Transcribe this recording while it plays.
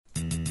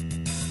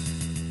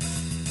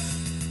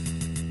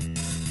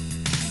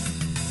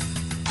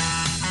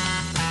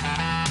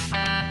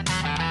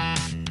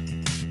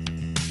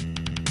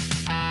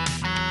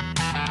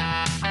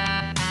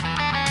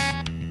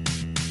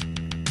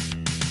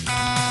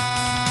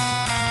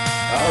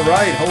All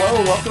right,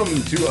 hello,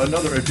 welcome to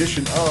another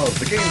edition of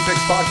the Game Fix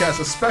Podcast,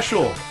 a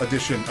special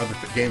edition of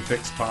the Game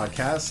Fix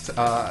Podcast,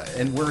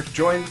 and we're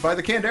joined by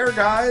the Candare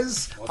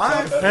guys.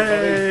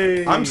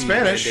 I'm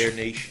Spanish. Candare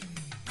Nation.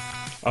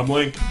 I'm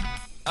Link.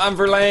 I'm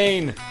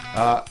Verlaine.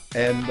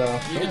 And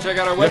You can check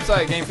out our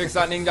website,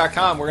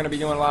 gamefix.ning.com. We're going to be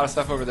doing a lot of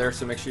stuff over there,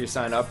 so make sure you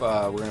sign up.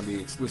 We're going to be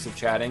exclusive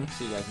chatting,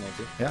 so you guys know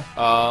too.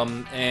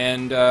 yeah,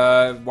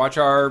 And watch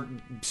our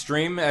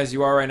stream as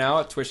you are right now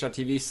at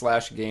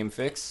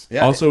twitch.tv/gamefix.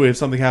 yeah. Also, if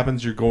something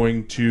happens, you're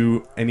going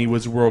to any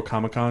Wizard World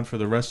Comic Con for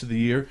the rest of the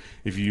year.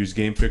 If you use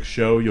Game Fix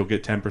Show, you'll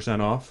get 10%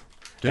 off,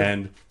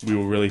 and we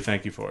will really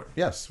thank you for it.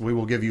 Yes, we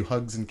will give you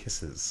hugs and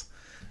kisses.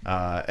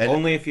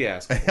 Only if you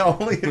ask.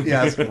 Only if you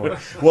ask for it.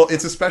 Well,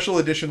 it's a special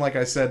edition, like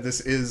I said.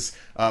 This is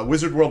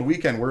Wizard World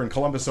Weekend. We're in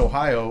Columbus,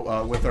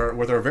 Ohio, with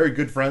our very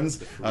good friends,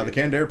 the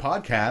Candare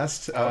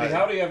Podcast.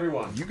 Howdy,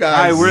 everyone. You guys,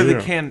 Hi,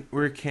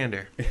 we're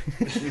Candare.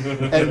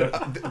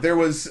 and there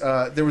was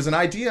an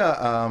idea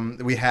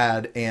that we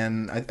had,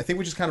 and I think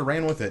we just kind of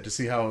ran with it to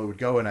see how it would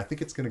go, and I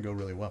think it's going to go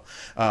really well.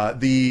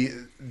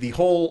 The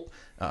whole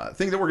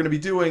thing that we're going to be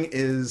doing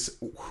is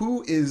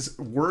who is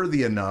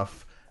worthy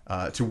enough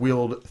to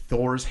wield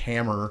Thor's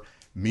hammer,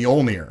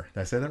 Mjolnir.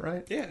 Did I say that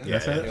right? Yeah. Did I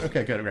say that?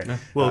 Okay, good, great.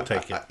 We'll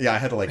take it. Yeah, I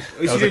had to like. At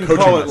least I you was didn't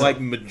call it myself. like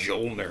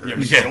Mjolnir.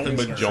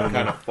 Mjolnir.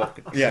 Kind of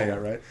fucking. Yeah,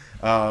 right.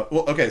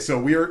 Well, okay, so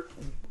we're.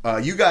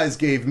 You guys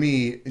gave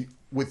me.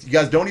 You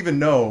guys don't even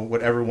know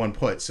what everyone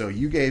put. So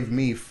you gave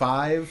me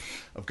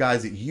 5 of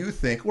guys that you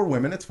think, or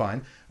women, it's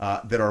fine,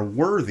 that are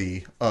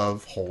worthy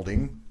of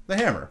holding the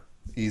hammer.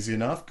 Easy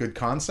enough, good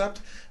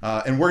concept,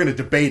 and we're going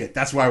to debate it.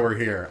 That's why we're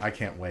here. I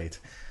can't wait.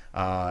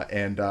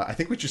 And I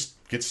think we just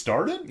get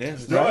started. Yeah,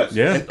 let's Right? do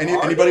Yeah.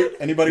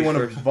 Anybody want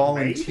to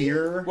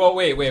volunteer? Well,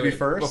 wait.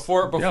 first?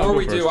 Before Yeah, I'll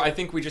we go do, first. I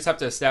think we just have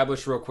to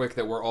establish real quick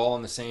that we're all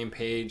on the same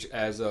page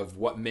as of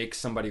what makes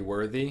somebody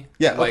worthy.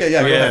 Yeah, okay,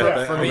 yeah, for- go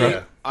ahead. For Okay. me,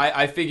 Okay.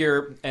 I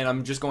figure, and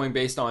I'm just going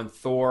based on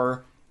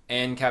Thor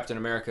and Captain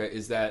America,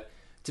 is that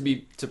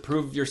to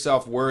prove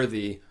yourself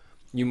worthy,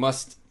 you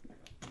must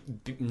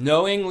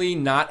knowingly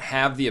not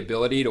have the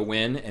ability to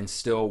win and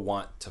still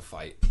want to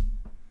fight.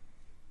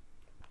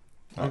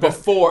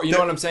 Before, you know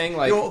what I'm saying?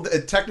 Like,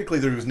 technically,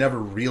 there was never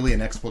really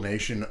an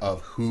explanation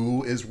of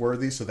who is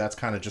worthy, so that's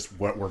kind of just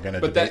what we're going to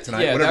but debate that,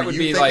 tonight. yeah, Whatever that would you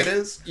be think like, it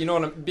is. you know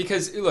what I'm,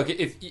 because look,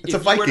 if a you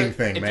Viking were to,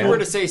 thing, if man. you were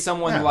to say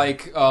someone Yeah.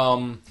 like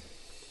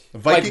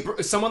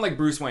Viking. someone like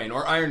Bruce Wayne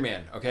or Iron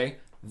Man, okay,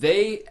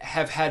 they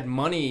have had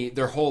money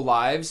their whole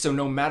lives, so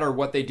no matter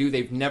what they do,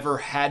 they've never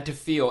had to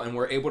feel, and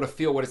were able to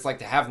feel what it's like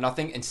to have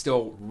nothing and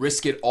still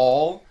risk it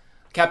all.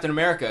 Captain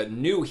America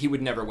knew he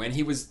would never win.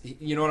 He was,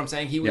 you know what I'm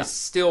saying? He was Yeah.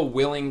 still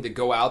willing to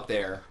go out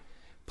there.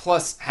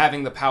 Plus,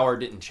 having the power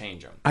didn't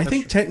change him. I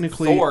think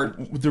technically Thor-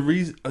 the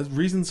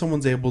reason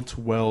someone's able to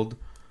weld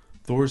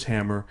Thor's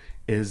hammer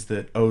is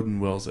that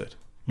Odin wills it.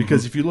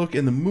 Because if you look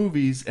in the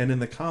movies and in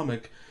the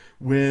comic,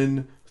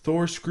 when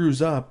Thor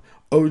screws up,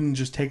 Odin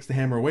just takes the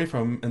hammer away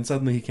from him, and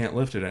suddenly he can't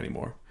lift it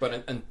anymore.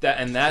 But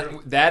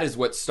that is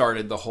what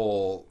started the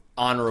whole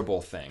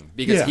honorable thing,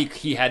 because Yeah.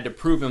 he had to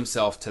prove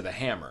himself to the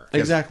hammer.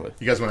 Exactly.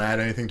 You guys want to add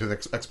anything to the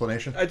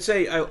explanation? I'd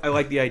say I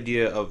like the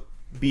idea of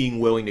being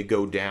willing to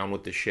go down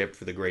with the ship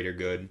for the greater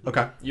good.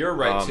 Okay. You're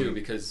right too,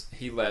 because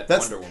he let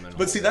That's, Wonder Woman.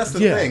 but see, hold that's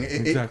the Yeah, thing.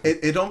 exactly.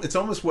 It's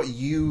almost what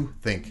you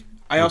think.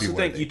 I would also be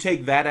think worthy. you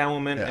take that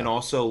element Yeah. and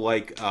also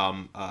like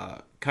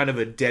kind of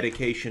a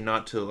dedication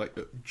not to like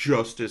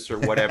justice or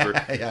whatever,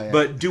 Yeah.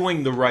 but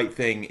doing the right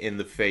thing in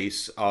the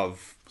face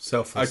of a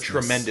Selflessness.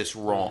 tremendous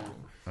wrong.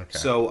 Okay.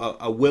 So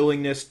a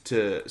willingness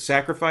to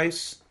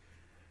sacrifice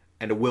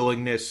and a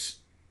willingness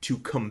to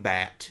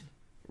combat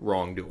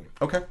wrongdoing.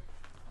 Okay.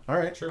 All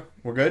right. Sure.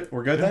 We're good.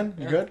 We're good then.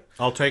 You good?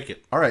 I'll take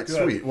it. All right.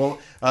 Sweet. Well,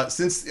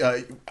 since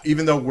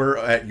even though we're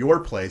at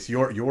your place,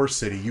 your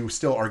city, you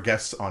still are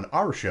guests on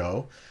our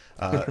show.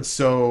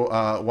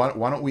 So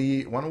why don't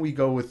we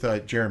go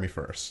with Jeremy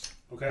first?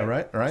 Okay. All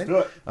right.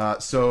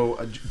 Let's do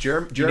it.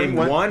 Jeremy Name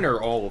went. one or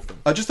all of them?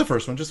 Just the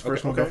first one. Just the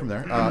first one. We'll go okay. from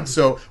there.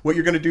 So what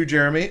you're going to do,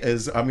 Jeremy,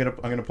 is I'm gonna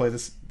play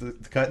the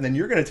cut, and then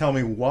you're going to tell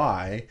me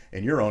why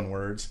in your own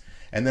words,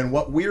 and then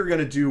what we're going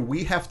to do.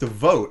 We have to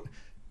vote.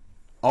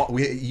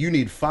 You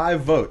need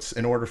 5 votes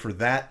in order for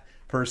that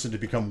person to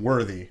become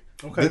worthy.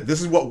 Okay.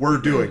 This is what we're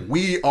doing.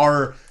 We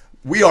are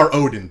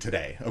Odin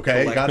today.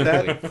 Okay, you got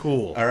that?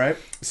 Cool. All right.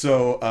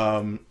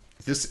 So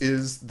this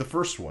is the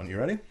first one. You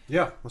ready?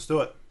 Yeah, let's do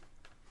it.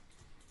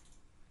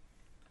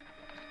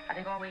 I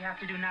think all we have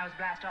to do now is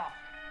blast off.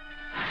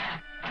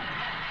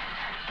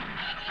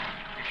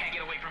 You can't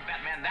get away from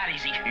Batman that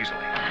easy. Easily.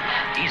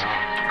 Easy.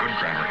 Good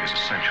grammar is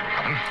essential,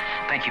 Robin.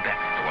 Thank you,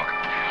 Batman. You're welcome.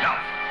 Now,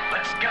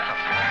 let's get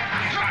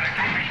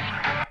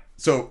the...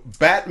 So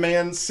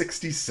Batman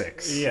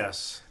 66.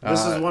 Yes.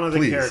 This is one of the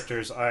please.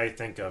 characters I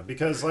think of.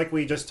 Because, like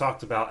we just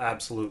talked about,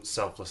 absolute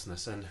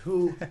selflessness. And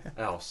who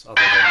else other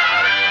than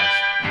Adam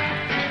West?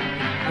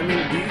 I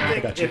mean, do you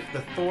think you. if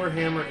the Thor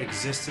hammer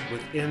existed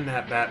within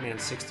that Batman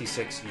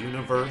 66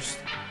 universe,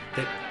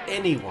 that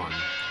anyone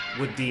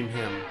would deem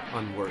him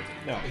unworthy.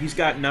 No, he's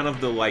got none of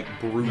the like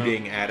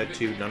brooding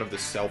attitude, none of the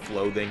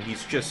self-loathing.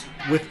 He's just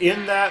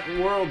Within that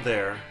world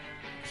there,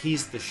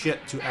 he's the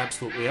shit to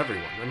absolutely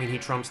everyone. I mean, he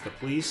trumps the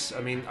police.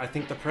 I mean, I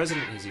think the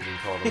president has even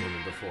called him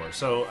women before.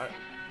 So,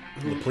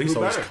 The police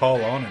always better?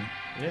 call on him.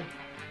 yeah.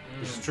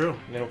 This is true.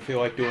 They don't feel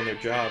like doing their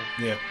job.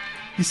 Yeah.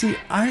 You see,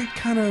 I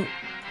kind of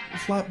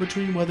flop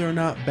between whether or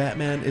not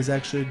Batman is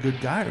actually a good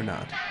guy or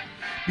not,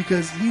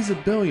 because he's a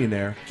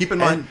billionaire. Keep in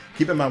mind,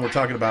 we're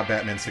talking about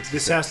Batman 66.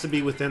 This has to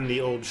be within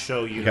the old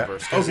show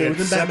universe. 'Cause Okay, it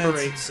within Batman's-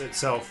 separates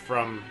itself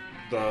from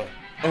the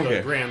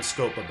Okay. grand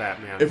scope of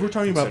Batman. If we're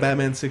talking about considerably.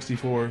 Batman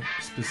 64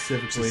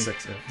 specifically,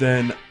 66, yeah.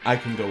 then I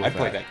can go with I that.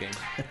 played that game.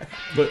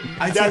 But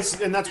I That's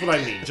what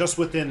I mean. Just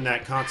within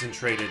that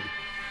concentrated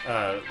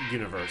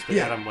universe, the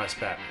Yeah. Adam West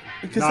Batman.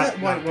 because Not- that not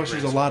the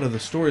whitewashes grand a lot of the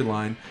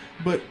storyline.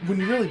 But when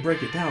you really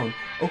break it down,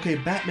 okay,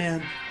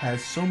 Batman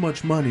has so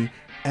much money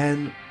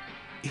and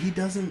he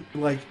doesn't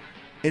like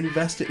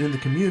invest it in the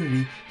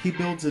community. He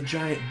builds a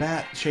giant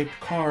bat-shaped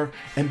car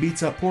and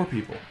beats up poor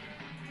people.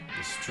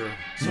 It's true.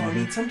 So I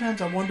mean,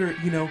 sometimes I wonder,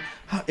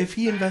 how, if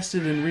he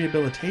invested in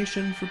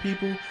rehabilitation for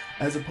people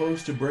as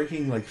opposed to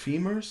breaking like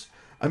femurs.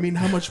 I mean,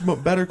 how much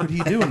better could he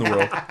do in the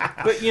world?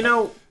 But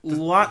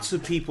lots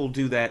of people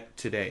do that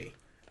today,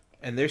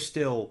 and there's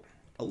still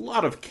a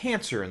lot of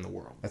cancer in the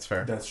world. That's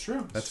fair. That's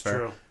true. That's fair.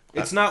 True.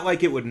 It's not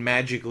like it would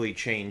magically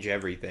change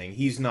everything.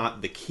 He's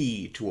not the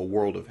key to a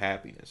world of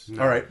happiness.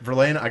 All right,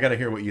 Verlaine, I got to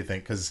hear what you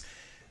think, because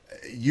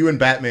you and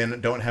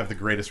Batman don't have the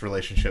greatest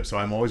relationship, so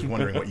I'm always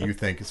wondering what you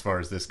think as far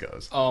as this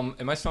goes.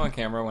 Am I still on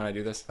camera when I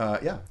do this?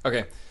 Yeah.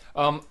 Okay.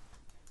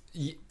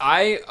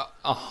 I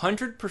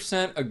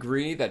 100%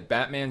 agree that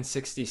Batman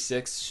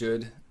 66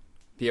 should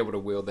be able to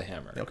wield the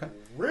hammer. Okay.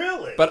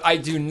 Really? But I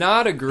do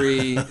not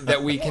agree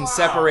that we can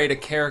separate a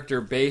character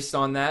based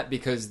on that,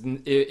 because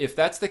if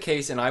that's the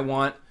case and I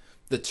want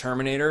the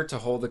Terminator to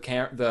hold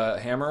the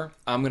hammer,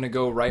 I'm going to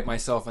go write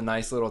myself a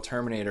nice little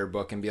Terminator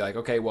book and be like,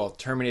 okay, well,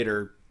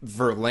 Terminator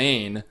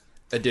Verlaine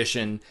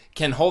edition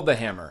can hold the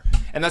hammer.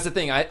 And that's the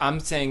thing. I'm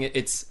saying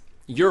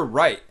you're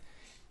right,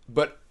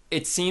 but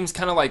it seems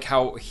kind of like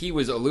how he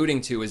was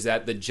alluding to is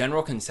that the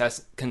general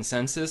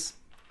consensus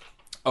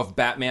of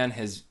Batman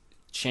has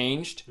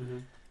changed,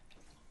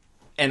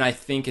 and I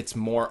think it's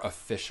more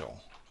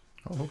official.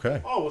 Oh,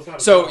 okay. Oh, without a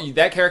So doubt.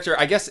 that character,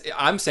 I guess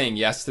I'm saying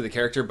yes to the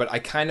character, but I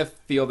kind of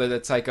feel that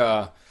it's like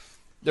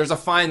there's a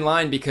fine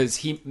line, because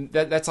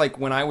that's like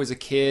when I was a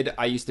kid,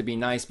 I used to be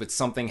nice, but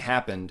something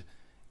happened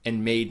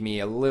and made me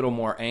a little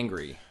more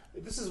angry.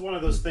 This is one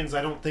of those things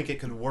I don't think it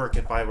could work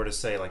if I were to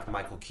say like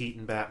Michael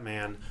Keaton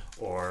Batman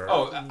or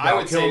I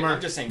would Kilmer. say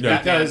I'm just saying Yeah.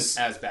 Batman Because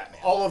as Batman.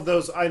 all of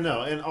those, I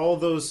know, and all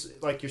of those,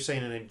 like you're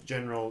saying, in a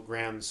general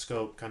grand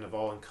scope, kind of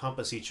all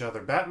encompass each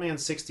other. Batman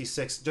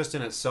 66, just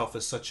in itself,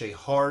 is such a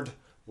hard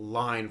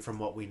line from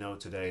what we know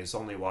today. It's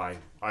only why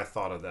I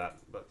thought of that.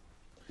 But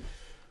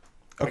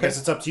I guess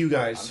it's up to you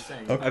guys.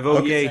 I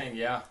vote yay. Saying,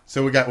 yeah.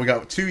 So we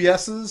got 2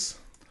 yeses.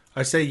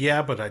 I say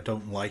yeah, but I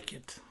don't like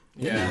it.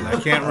 Yeah. I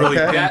can't really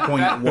Okay.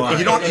 pinpoint why.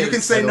 You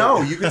can say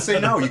no. You can say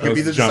no. You can be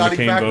the John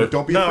deciding McCain factor. vote.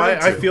 Don't be No, afraid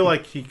I to. feel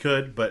like he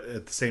could, but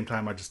at the same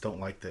time, I just don't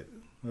like that.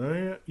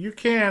 You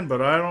can,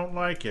 but I don't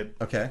like it.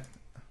 Okay.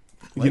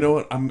 You know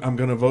what? I'm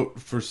gonna vote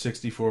for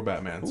 64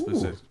 Batman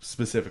Ooh.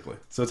 specifically.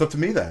 So it's up to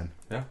me then.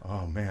 Yeah.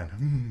 Oh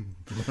man.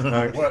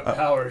 What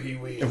power he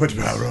wields. Which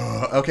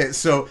power? Okay,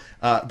 so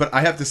but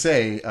I have to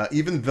say,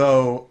 even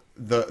though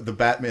the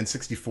Batman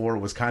 64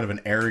 was kind of an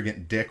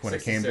arrogant dick when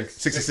it came to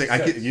 66. I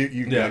get you.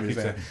 You Yeah, get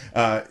what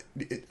I'm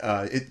keep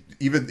saying.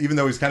 Even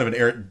though he's kind of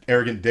an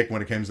arrogant dick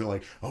when it comes to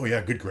like, oh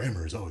yeah, good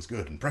grammar is always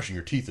good, and brushing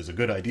your teeth is a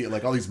good idea.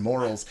 Like all these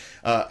morals.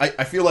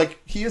 I feel like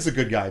he is a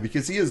good guy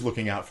because he is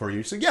looking out for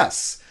you. So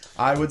yes,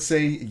 I would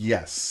say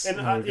yes.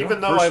 And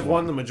even though I've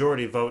won the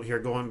majority vote here,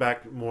 going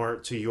back more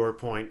to your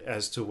point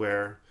as to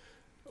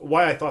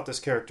why I thought this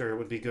character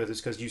would be good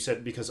is because you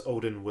said because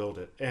Odin willed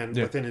it, and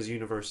within his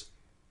universe,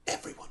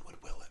 everyone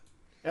would will it.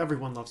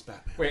 Everyone loves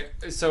Batman. Wait,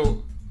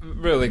 so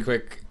really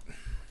quick,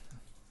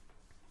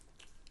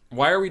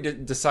 why are we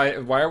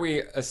Why are we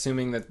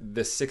assuming that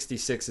the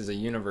 66 is a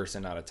universe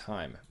and not a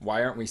time?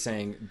 Why aren't we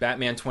saying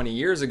Batman 20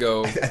 years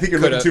ago? I think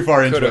you're looking too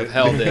far into could have it.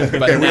 held it,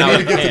 but Okay, we now need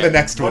to it get to the can't.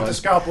 next Put one. the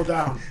scalpel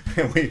down.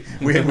 we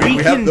We have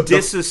can the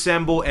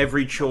disassemble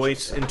every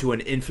choice into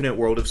an infinite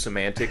world of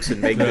semantics and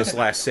make this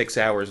last 6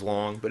 hours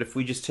long. But if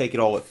we just take it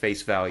all at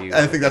face value,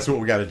 I think that's what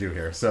we got to do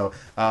here. So,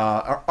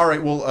 all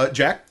right. Well,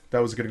 Jack, that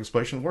was a good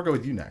explanation. We'll go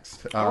with you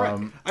next.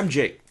 I'm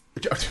Jake.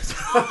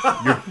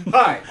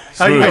 Hi.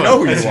 I know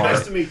who you are.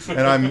 Nice to meet you.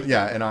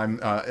 And I'm,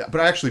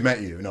 but I actually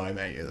met you. No, I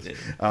met you.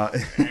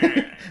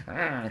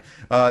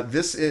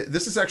 This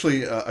is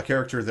actually a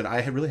character that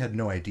I really had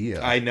no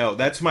idea. I know.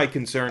 That's my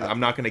concern. I'm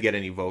not going to get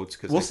any votes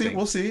because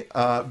We'll see.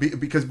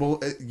 Because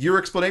your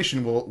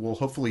explanation will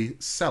hopefully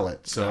sell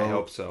it. So I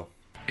hope so.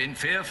 In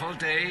fearful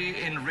day,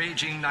 in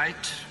raging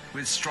night,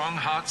 with strong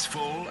hearts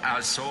full,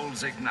 our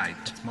souls ignite.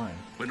 That's mine.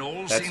 When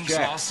all That's seems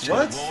Jack. lost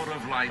What? in war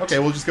of light. Okay,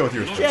 we'll just go with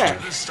yours. Look first.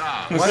 to the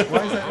stars. Why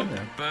is that in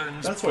there?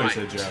 Burns That's why I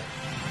said bright.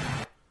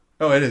 Jeff.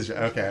 Oh, it is.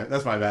 Okay,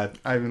 that's my bad.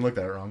 I even looked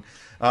at it wrong.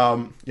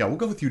 Yeah, we'll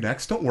go with you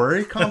next. Don't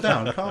worry. Calm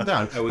down. Calm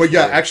down. But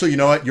yeah, actually, you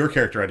know what? Your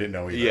character I didn't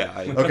know either.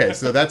 Yeah. Okay,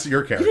 so that's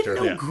your character.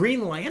 No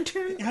Green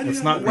Lantern?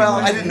 It's not. Well,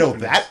 Green I didn't know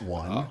Lantern. that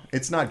one.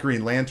 It's not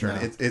Green Lantern.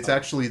 It's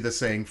actually the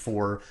saying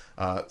for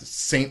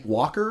Saint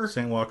Walker,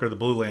 Saint Walker, the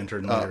Blue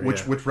Lantern, leader,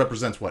 which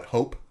represents what?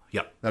 Hope.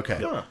 Yep.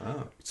 Okay.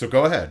 So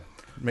go ahead,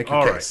 make your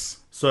All right. case.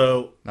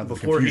 So Not that the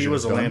before he confusion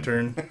was is a done.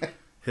 lantern,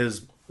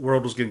 his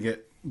world was going to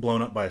get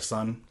blown up by a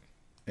sun,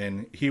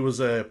 and he was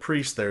a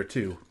priest there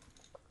too.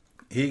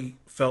 He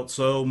felt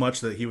so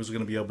much that he was going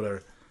to be able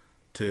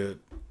to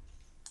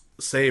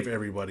save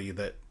everybody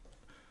that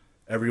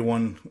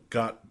everyone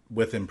got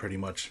with him pretty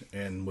much,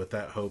 and with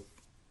that hope,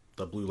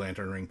 the Blue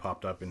Lantern ring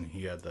popped up, and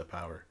he had the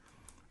power.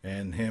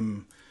 And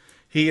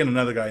he and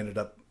another guy ended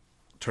up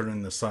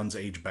turning the sun's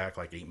age back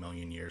like 8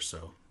 million years,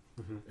 so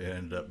it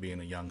ended up being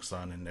a young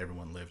sun, and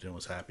everyone lived and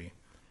was happy.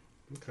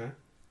 Okay.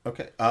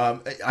 Okay.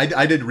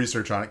 I did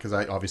research on it because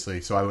I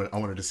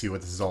wanted to see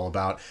what this is all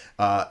about.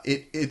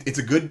 It's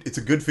a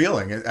good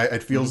feeling.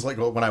 It feels like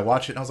when I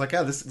watch it, I was like,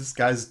 yeah, this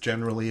guy's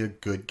generally a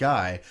good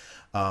guy.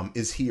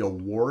 Is he a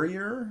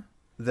warrior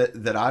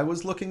that I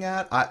was looking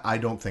at? I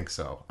don't think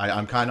so.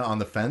 I'm kind of on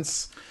the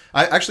fence.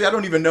 I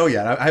don't even know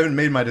yet. I haven't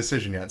made my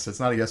decision yet, so it's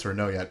not a yes or a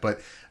no yet.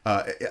 But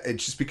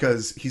it's just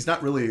because he's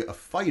not really a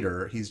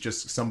fighter. He's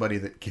just somebody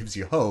that gives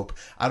you hope.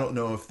 I don't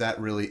know if that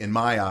really, in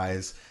my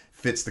eyes,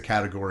 fits the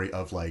category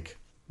of like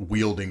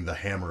wielding the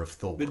hammer of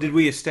Thor. But did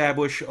we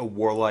establish a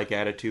warlike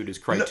attitude as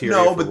criteria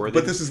No, for but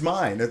worthiness? this is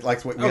mine. It's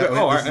like what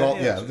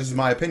Okay. this is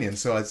my opinion.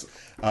 So it's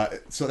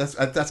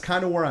that's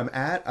kind of where I'm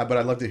at. But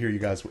I'd love to hear you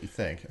guys what you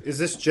think. Is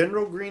this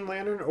General Green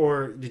Lantern,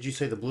 or did you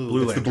say the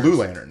Blue? It's the Blue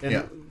Lantern. And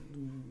yeah.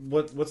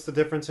 What's the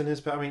difference in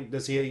his power? I mean,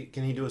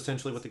 can he do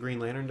essentially what the Green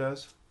Lantern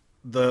does?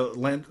 The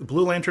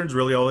Blue Lanterns,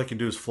 really all they can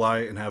do is fly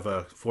and have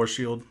a force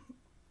shield.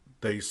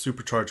 They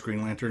supercharge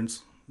Green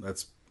Lanterns.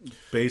 That's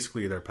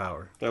basically their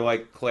power. They're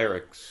like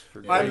clerics.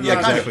 Yeah,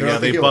 Exactly. Yeah,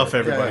 they healer. buff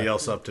everybody Yeah.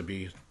 else up to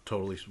be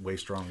totally way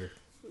stronger.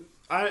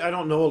 I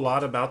don't know a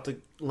lot about the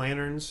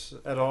Lanterns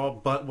at all,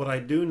 but what I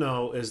do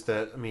know is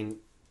that, I mean,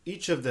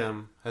 each of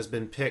them has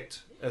been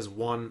picked as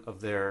one of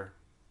their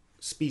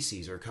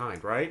species or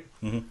kind, right?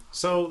 Mm-hmm.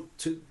 So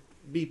to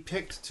be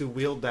picked to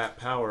wield that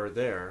power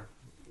there,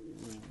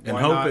 And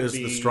why hope not is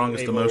be the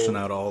strongest able- emotion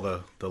out of all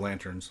the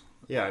lanterns.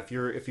 Yeah, if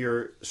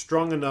you're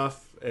strong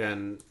enough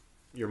and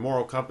your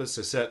moral compass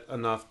is set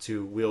enough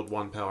to wield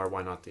one power,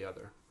 why not the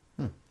other?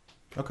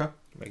 Okay.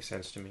 Makes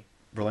sense to me.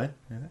 Verlaine?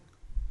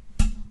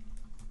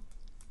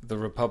 The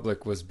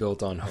Republic was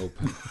built on hope.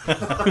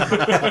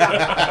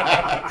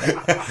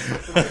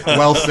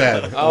 Well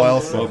said.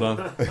 Well said. Well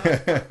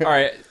done. All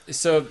right,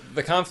 so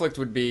the conflict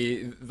would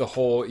be the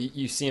whole.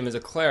 You see him as a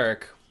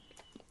cleric,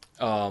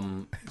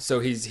 so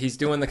he's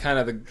doing the kind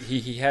of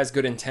he has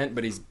good intent,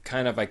 but he's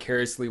kind of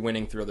vicariously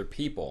winning through other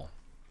people.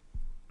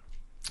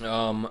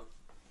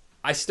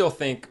 I still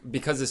think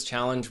because this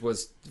challenge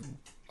was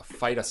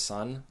fight a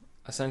sun,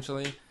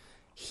 essentially,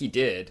 he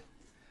did,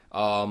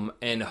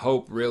 and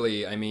hope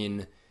really. I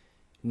mean,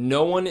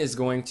 no one is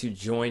going to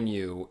join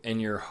you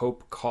in your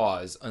hope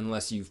cause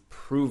unless you've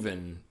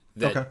proven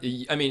that.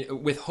 Okay. I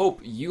mean, with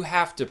hope, you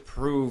have to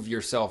prove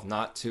yourself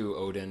not to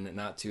Odin,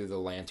 not to the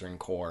Lantern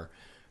Corps,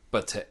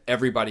 but to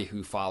everybody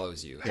who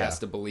follows you has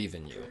to believe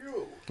in you.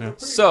 Yeah.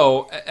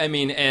 So, I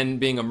mean, and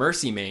being a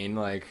mercy main,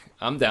 like,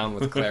 I'm down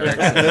with clerics.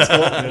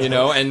 You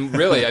know, and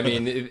really, I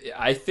mean,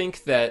 I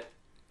think that,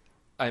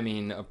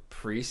 a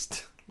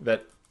priest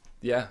that,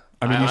 yeah.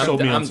 I mean, you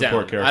sold me on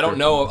support character. I don't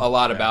know a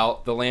lot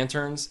about the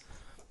lanterns,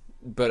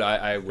 but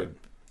I would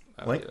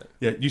Like- do it.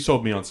 Yeah, you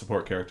sold me on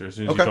support character. As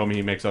soon as Okay. you told me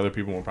he makes other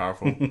people more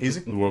powerful.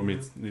 Easy. The world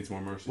needs more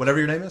mercy. Whatever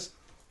your name is.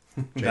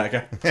 That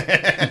guy.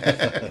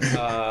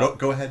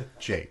 Go ahead,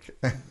 Jake.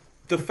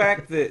 The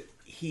fact that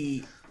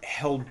he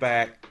held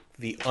back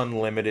the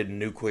unlimited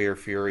nuclear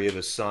fury of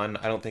the sun,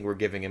 I don't think we're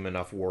giving him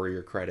enough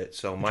warrior credit.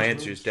 So my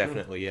answer is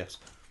definitely yes.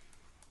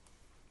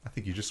 I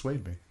think you just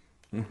swayed me.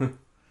 I'm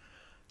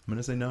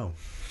gonna say no.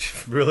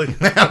 Really?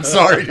 I'm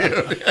sorry,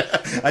 dude.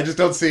 I just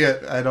don't see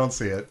it. I don't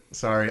see it.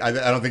 Sorry. I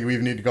don't think we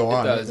even need to go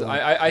on. It does.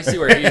 I see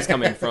where he's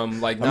coming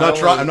from. Like, I'm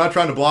not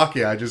trying to block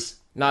you. I just.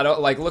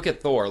 Not like, look at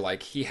Thor.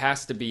 Like, he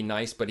has to be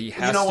nice, but he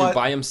has know to what?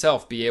 by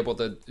himself be able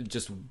to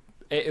just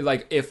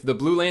like, if the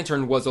Blue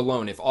Lantern was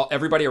alone, if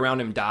everybody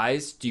around him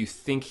dies, do you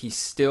think he's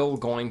still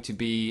going to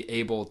be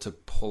able to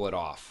pull it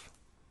off?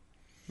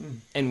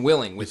 And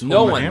willing with no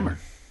holding one. the hammer.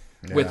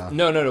 With Yeah.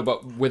 no,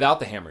 but without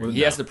the hammer,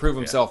 he has to prove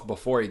himself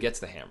before he gets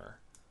the hammer.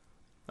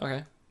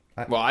 Okay.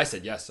 Well, I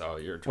said yes, so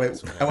you're trying Wait.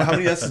 to swing How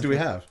many yeses do we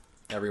have?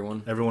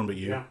 everyone. Everyone but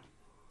you. Yeah.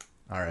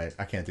 All right,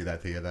 I can't do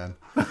that to you then.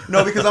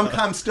 No, because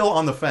I'm still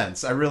on the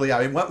fence. I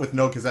went with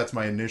no because that's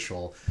my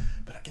initial.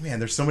 But man,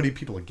 there's so many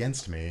people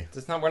against me.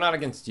 We're not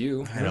against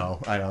you. I know,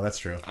 that's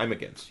true. I'm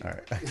against you. All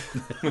right,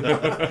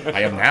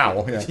 I am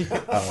now.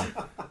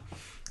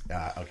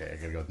 Yeah. Okay, I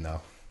gotta go with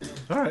no.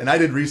 All right. And I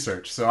did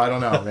research, so I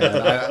don't know,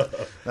 man.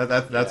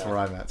 That's where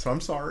I'm at. So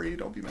I'm sorry.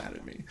 Don't be mad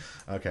at me.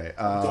 Okay.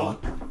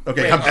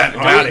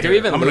 Okay. Do we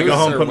even I'm gonna lose go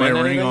home, or put my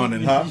win ring anything? on,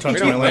 and touch We my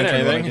don't win lantern when I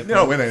anything. get You there.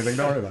 don't win anything.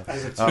 Don't worry about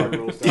it.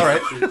 All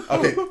right.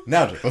 Okay.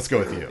 Now, Jake, let's go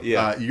with you.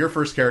 Yeah. Your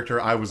first character,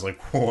 I was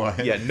like,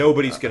 what? Yeah,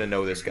 nobody's gonna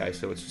know this guy,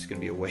 so it's just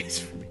gonna be a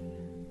waste for me.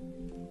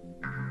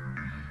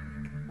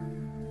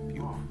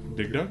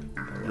 Dig Dug?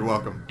 You're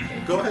welcome.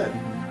 Go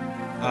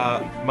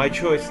ahead. My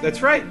choice.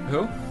 That's right.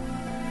 Who?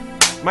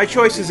 My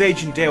choice is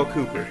Agent Dale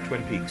Cooper,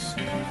 Twin Peaks.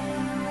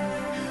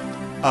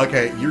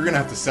 Okay, you're gonna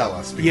have to sell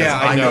us because Yeah,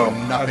 I I know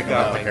know. nothing I've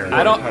got about the my- character.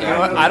 I don't. You know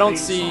what? I don't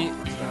see.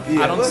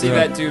 Yeah, I don't see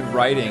yeah. that dude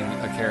writing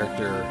a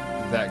character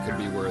that could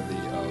be worthy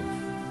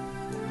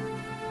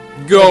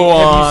of. Go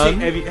on.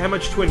 How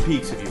much Twin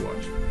Peaks have you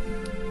watched?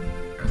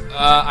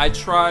 I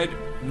tried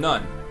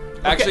none.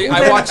 Actually,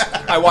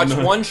 I watched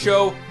one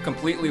show,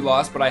 Completely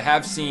Lost, but I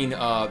have seen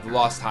The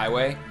Lost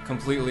Highway,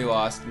 Completely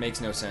Lost, makes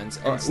no sense.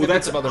 And Well, snippets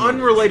that's of other movies.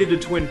 unrelated to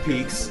Twin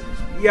Peaks.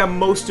 Yeah,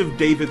 most of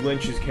David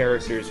Lynch's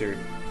characters are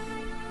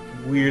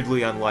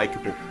weirdly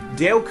unlikable.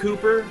 Dale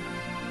Cooper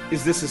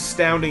is this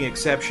astounding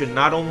exception,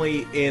 not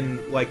only in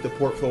like the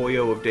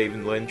portfolio of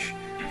David Lynch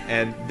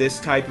and this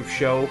type of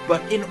show,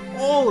 but in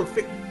all of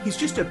it. He's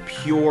just a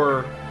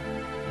pure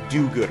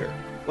do-gooder,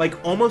 like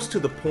almost to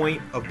the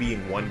point of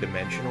being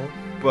one-dimensional.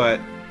 But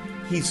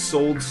he's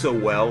sold so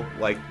well.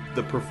 Like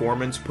the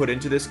performance put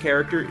into this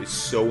character is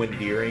so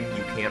endearing.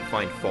 You can't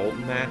find fault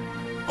in that.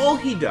 All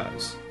he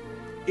does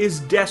is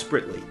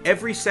desperately,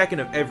 every second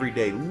of every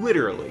day,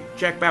 literally,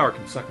 Jack Bauer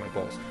can suck my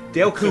balls.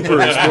 Dale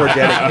Cooper is more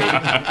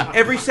dedicated.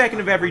 Every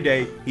second of every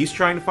day, he's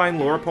trying to find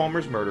Laura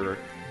Palmer's murderer,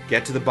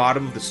 get to the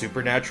bottom of the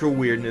supernatural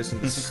weirdness in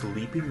the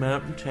sleepy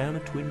mountain town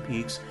of Twin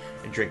Peaks,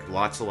 and drink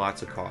lots and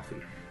lots of coffee.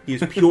 He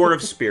is pure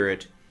of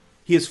spirit.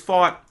 He has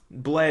fought,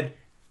 bled,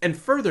 and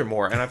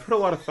furthermore, and I've put a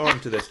lot of thought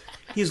into this,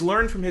 he's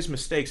learned from his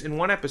mistakes. In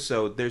one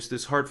episode, there's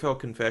this heartfelt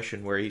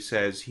confession where he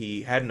says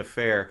he had an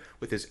affair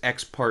with his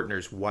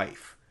ex-partner's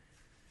wife.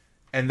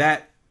 And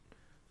that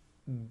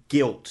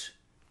guilt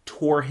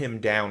tore him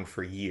down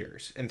for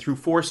years. And through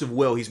force of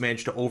will, he's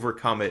managed to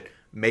overcome it,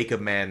 make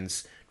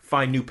amends,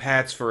 find new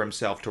paths for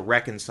himself to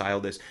reconcile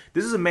this.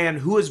 This is a man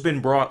who has been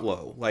brought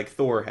low, like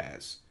Thor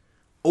has.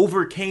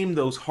 Overcame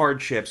those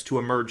hardships to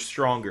emerge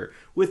stronger,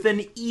 with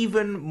an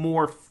even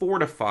more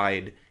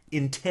fortified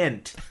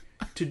intent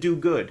to do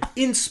good,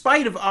 in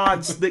spite of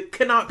odds that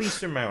cannot be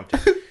surmounted.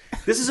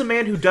 This is a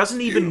man who doesn't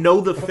even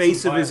know the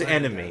face of his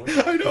enemy,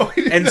 I know.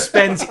 and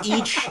spends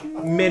each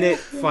minute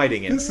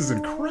fighting it. This is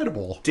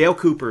incredible. Dale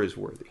Cooper is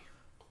worthy.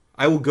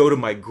 I will go to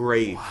my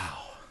grave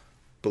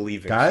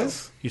believing so.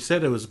 Guys, You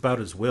said it was about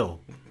his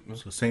will.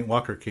 So St.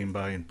 Walker came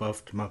by and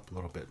buffed him up a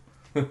little bit.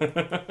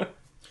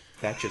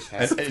 That just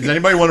happened. does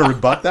anybody want to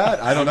rebut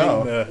that? I don't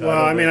know.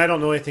 Well, I mean, I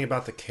don't know anything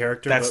about the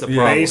character, That's but the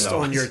problem, based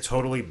though. on your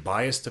totally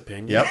biased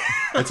opinion. Yep.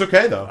 It's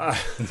okay, though.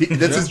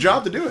 That's his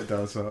job to do it,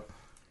 though. So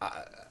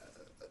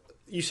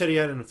You said he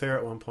had an affair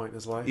at one point in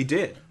his life, He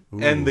did.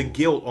 And the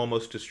guilt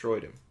almost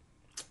destroyed him.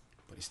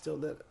 but he still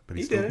did it. But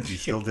He still, did it. He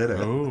still did it.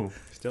 Oh.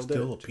 Still did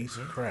Still a it. piece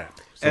of crap.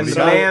 And the the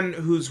guy- man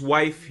whose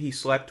wife he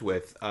slept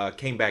with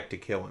came back to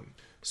kill him.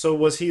 So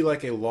was he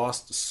like a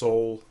lost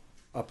soul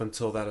up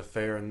until that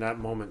affair, and that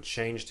moment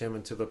changed him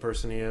into the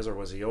person he is, or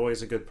was he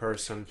always a good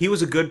person? He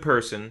was a good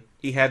person.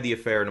 He had the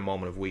affair in a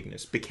moment of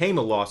weakness. Became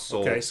a lost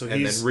soul. Okay, so and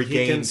he then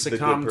regained can the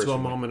succumb good to a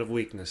person. moment of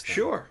weakness. Then.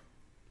 Sure.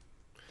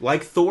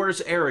 Like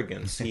Thor's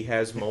arrogance, he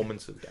has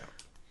moments of doubt.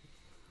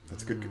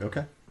 That's good.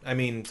 Okay. I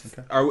mean,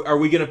 are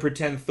we going to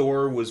pretend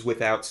Thor was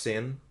without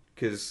sin?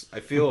 Because I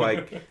feel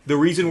like the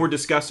reason we're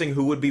discussing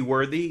who would be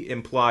worthy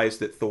implies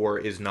that Thor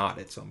is not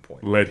at some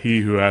point. Let he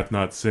who hath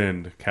not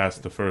sinned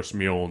cast the first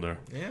Mjolnir.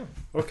 Yeah.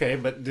 Okay,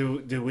 but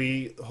do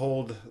we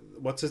hold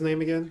what's his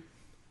name again?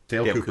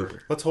 Dale Dale Cooper.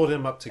 Cooper. Let's hold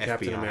him up to FBI.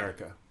 Captain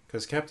America,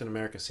 because Captain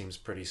America seems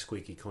pretty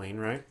squeaky clean,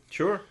 right?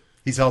 Sure.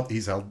 He's held it. He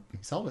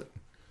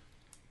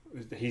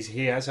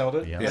has held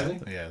it. Yeah. Has he?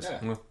 Yes.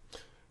 Yeah.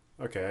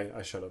 Okay,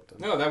 I shut up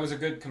then. No, that was a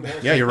good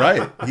comparison. Yeah, you're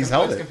right. He's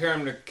held Let's it. compare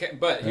him to.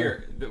 But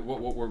here,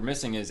 what we're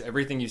missing is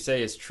everything you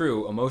say is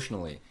true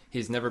emotionally.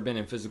 He's never been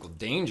in physical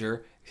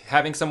danger.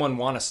 Having someone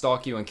want to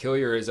stalk you and kill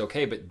you is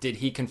okay, but did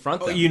he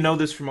confront Oh, them? you know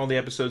this from all the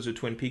episodes of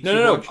Twin Peaks? No, you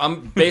no, no. watched?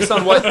 I'm based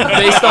on what you all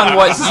based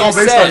on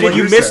said. what Did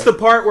you you miss said. the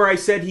part where I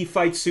said he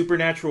fights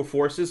supernatural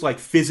forces, like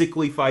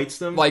physically fights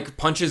them? Like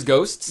punches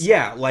ghosts.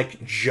 Yeah,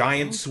 like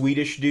giant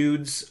Swedish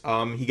dudes.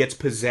 He gets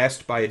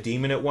possessed by a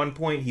demon at one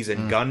point. He's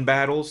in gun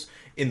battles.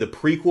 In the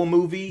prequel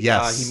movie,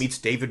 Yes. he meets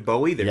David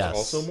Bowie. There's Yes.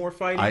 also more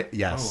fighting.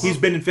 Yes. He's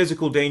been in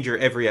physical danger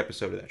every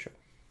episode of that show.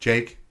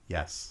 Jake.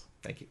 Yes.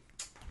 Thank you.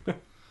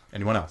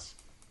 Anyone else?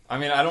 I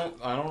mean, I don't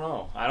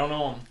know. I don't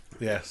know him.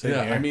 Yeah, same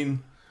Yeah, here. I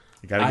mean,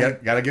 You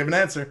gotta give an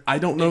answer. I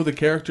don't know the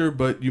character,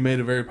 but you made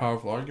a very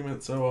powerful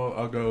argument, so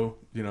I'll go,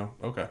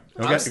 okay.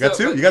 Okay, you got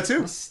two. You got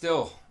two.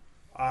 Still,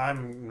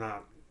 I'm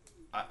not.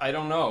 I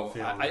don't know.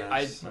 Feeling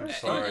I this. I'm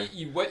sorry.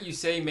 what you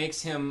say makes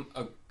him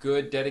a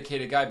good,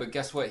 dedicated guy, but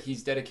guess what?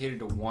 He's dedicated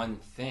to one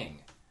thing.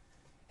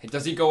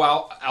 Does he go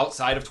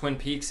outside of Twin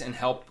Peaks and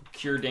help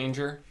cure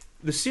danger?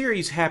 the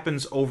series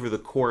happens over the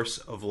course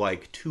of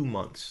like 2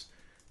 months.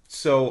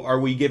 So are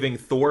we giving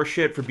Thor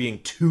shit for being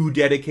too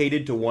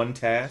dedicated to one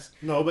task?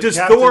 No, but does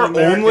Captain Thor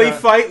America- only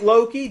fight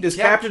Loki? Does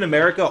Cap- Captain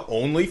America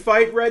only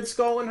fight Red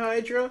Skull and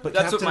Hydra? But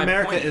That's what Captain my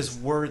America point is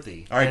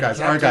worthy. All right, And guys.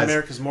 Captain All right, guys.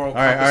 America's moral All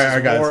right, compass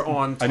is guys. more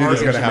on I knew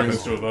this was target. going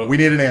to happen. We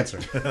need an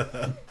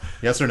answer.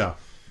 Yes or no?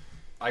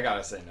 I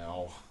gotta say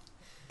no.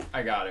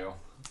 I got to.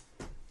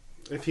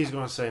 If he's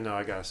going to say no,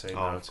 I got to say no,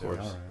 of too.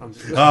 course. I'm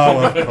just-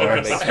 Oh, of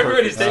course.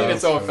 Everybody's taking it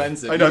so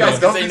offensive. I know. You guys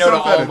Don't can say be no so to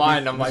all offended.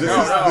 mine. I'm like, this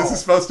no, is, no. This is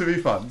supposed to be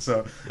fun.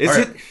 So, Is all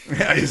right. it?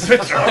 Yeah, is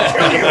it?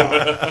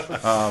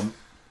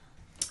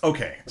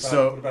 Okay, What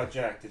so about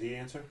Jack? Did he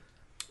answer?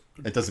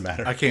 it doesn't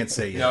matter. I can't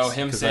say yes. No,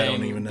 him 'cause I don't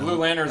saying even know. Blue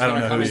Lantern's I don't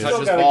gonna know come who and he touch is.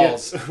 his gotta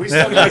balls. we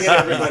still got to get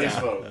everybody's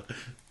vote.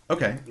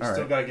 Okay, We all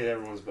still right. got to get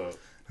everyone's vote.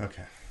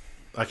 Okay,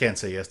 I can't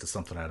say yes to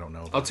something I don't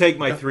know. I'll take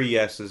my 3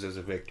 yeses as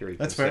a victory,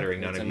 That's fair.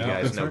 considering none That's of a you no.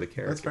 guys That's know fair. the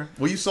character. That's fair.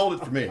 Well, you sold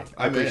it for me.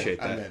 I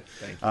appreciate I'm that. in.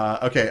 Thank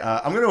you. Okay,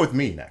 I'm gonna go with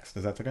me next.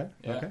 Is that okay?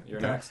 Yeah, okay. you're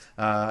Okay. next.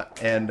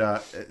 And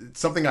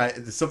something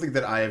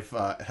that I've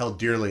held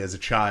dearly as a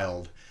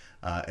child,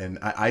 and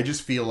I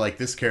just feel like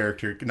this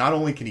character, not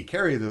only can he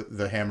carry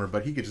the hammer,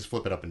 but he could just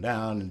flip it up and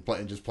down and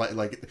play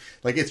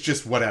like it's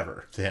just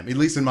whatever to him, at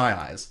least in my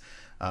eyes.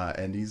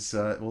 And he's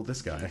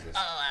this guy.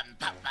 Oh, I'm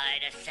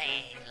Popeye the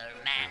Sailor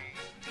Man.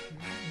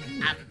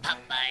 I'm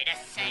Popeye the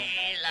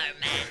Sailor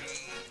Man.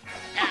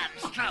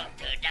 I'm strong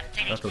to the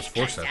finish. Thought those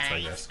forceps,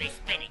 I guess.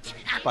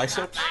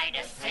 Biceps?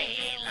 Popeye the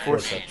Sailor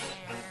Forceps.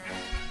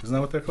 Isn't that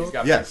what they're called?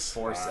 Yes.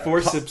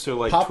 Forceps are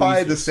like Popeye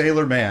the tweezers.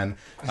 Sailor Man.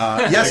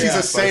 Yes, he's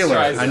a sailor.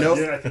 tries I know.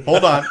 Yeah, I think-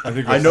 Hold on. think I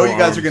they're know you guys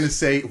forearms. are going to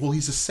say, "Well,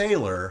 he's a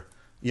sailor."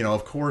 You know,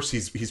 of course,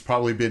 he's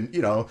probably been.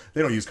 You know,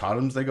 they don't use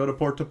condoms; they go to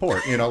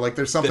port. You know, like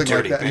there's something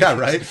like that. Yeah,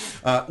 right.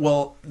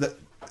 Well,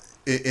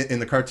 in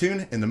the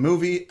cartoon, in the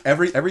movie,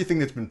 everything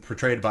that's been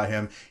portrayed by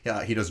him,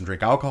 he doesn't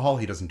drink alcohol,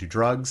 he doesn't do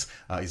drugs.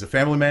 He's a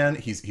family man.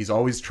 He's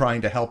always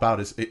trying to help out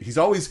he's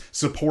always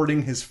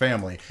supporting his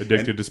family.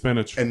 Addicted to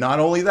spinach. And not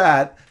only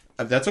that,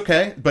 that's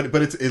okay, but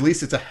it's at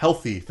least it's a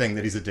healthy thing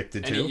that he's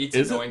addicted And to. he eats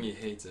Is it it? knowing he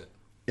hates it.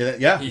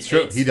 Yeah, He it's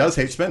true. hates He does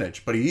hate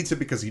spinach, but he eats it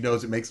because he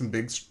knows it makes him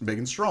big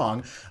and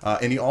strong.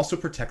 And he also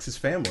protects his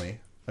family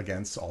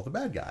against all the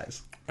bad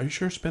guys. Are you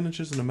sure spinach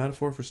isn't a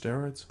metaphor for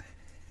steroids?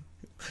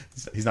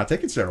 He's not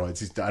taking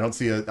steroids. I don't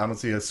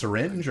see a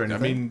syringe or I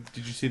anything. mean,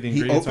 did you see the he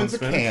ingredients opens a on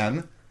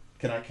spinach?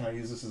 can. Can I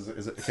use this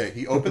as okay?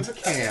 He opens a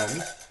can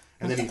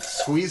and then he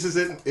squeezes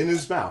it in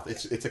his mouth.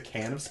 It's a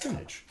can of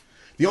spinach.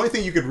 The only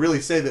thing you could really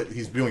say that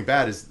he's doing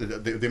bad is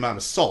the amount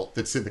of salt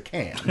that's in the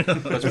can.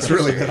 That's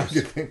really what I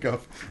could think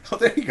of. Oh,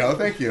 there you go.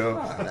 Thank you.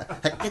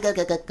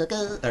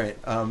 All right.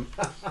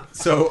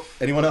 So,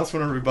 anyone else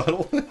want to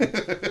rebuttal?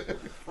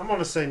 I'm going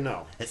to say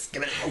no.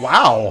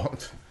 Wow.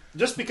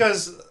 Just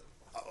because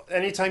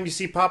anytime you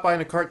see Popeye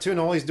in a cartoon,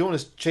 all he's doing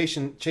is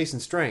chasing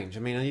Strange. I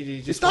mean, he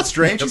just It's not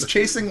strange. He's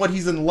chasing what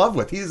he's in love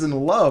with. He's in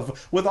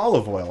love with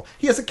olive oil.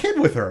 He has a kid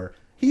with her.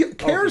 He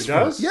cares for her.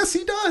 does? Yes,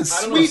 he does.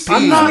 I don't Sweet know.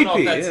 pea. I'm not- Sweet know if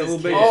pea. that's Yeah, his little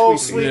kid. baby Oh,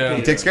 sweet sweet pea. pea.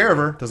 He takes care of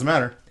her. Doesn't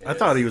matter. I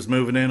thought he was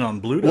moving in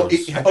on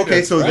Bluto's. Well,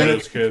 okay, so then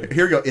His kid.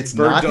 here we go. It's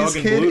Bird not dog his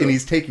and kid, Bluto. and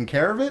he's taking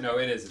care of it. No,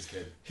 it is his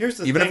kid. Here's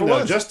the Even if thing, it though.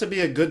 was. Just to be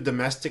a good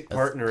domestic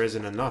partner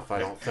isn't enough, I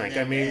don't think.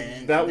 I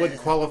mean, that would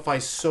qualify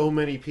so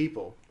many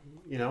people,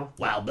 you know?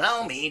 Well,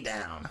 blow me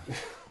down.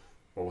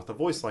 Well, with a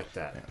voice like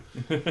that.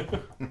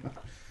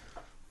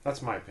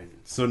 That's my opinion.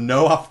 So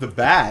no off the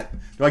bat.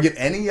 Do I get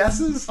any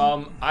yeses?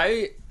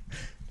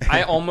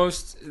 I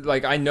almost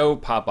like I know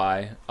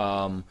Popeye.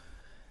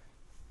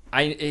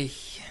 I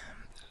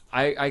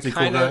he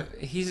kind cool of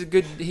he's a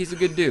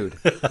good dude.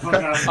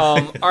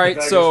 All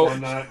right, so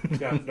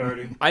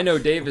I know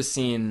Dave has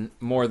seen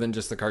more than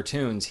just the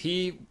cartoons.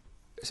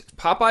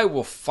 Popeye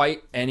will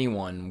fight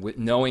anyone with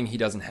knowing he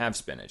doesn't have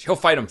spinach. He'll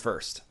fight him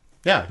first.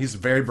 Yeah, he's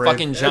very brave.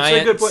 Fucking That's a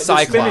giant good point. The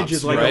cyclops. spinach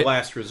is like right? a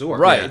last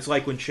resort. Right. It's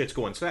like when shit's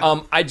going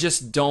south. I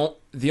just don't.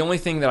 The only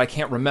thing that I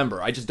can't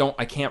remember, I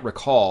can't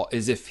recall,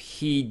 is if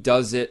he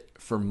does it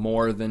for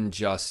more than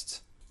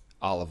just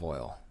olive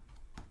oil.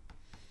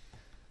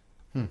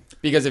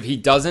 Because if he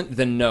doesn't,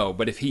 then no.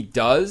 But if he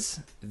does,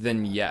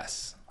 then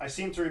yes. I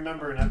seem to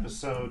remember an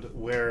episode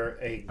where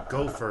a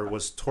gopher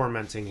was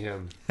tormenting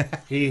him.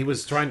 He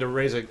was trying to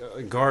raise a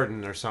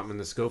garden or something, and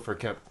this gopher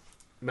kept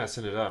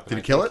messing it up. Did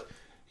he kill it?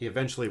 He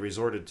eventually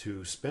resorted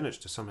to spinach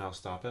to somehow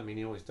stop it. I mean,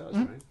 he always does,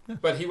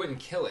 right? But he wouldn't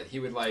kill it. He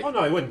would like. Oh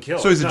no, he wouldn't kill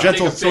it. So he's a No.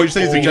 gentle. Take a So you're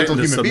saying he's a big gentle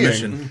hole. human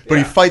Submission. being, but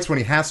he Yeah. fights when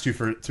he has to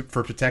for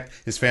protect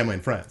his family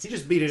and friends. He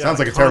just beat it out. Sounds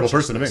of like a terrible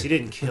person to me. consciousness. He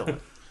didn't kill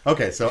it.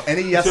 Okay, so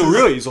any yeses? so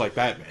really, he's like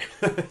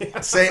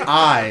Batman. Say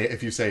I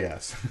if you say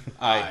yes.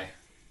 I.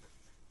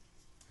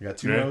 You got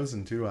two Yeah. no's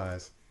and two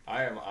ayes.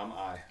 I'm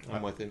I.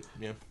 I'm with it.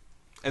 Yeah.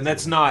 And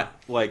that's not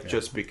like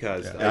just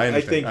because. Yeah, I I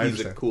understand, think I he's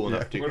understand. cool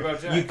enough Yeah. to. What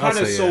about Jack? You kind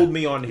I'll of say sold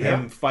me on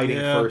him Yeah. fighting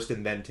Yeah. first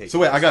and then taking. So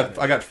wait, I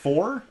the got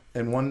 4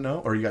 and 1 no,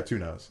 or you got 2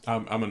 no's?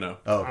 I'm a no.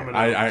 Oh, okay. I'm a no.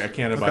 I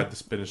can't abide the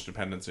spinach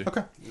dependency.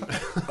 Okay.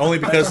 Only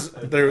because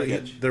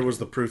there was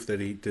the proof that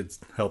he did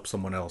help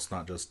someone else,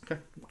 not just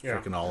Yeah.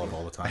 freaking Olive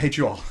all the time. I hate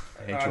you all.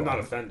 I hate you I'm all. not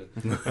offended.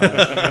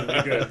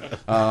 You're good.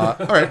 All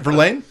right,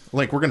 Verlaine.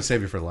 Link, we're going to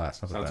save you for the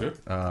last. How's Sounds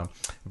that?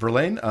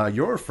 Verlaine,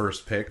 your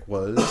first pick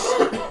was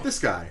this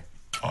guy.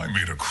 I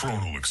made a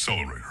chronal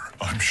accelerator.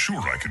 I'm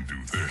sure I can do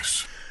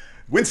this.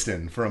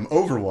 Winston from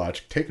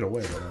Overwatch. Take it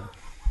away, Verlaine.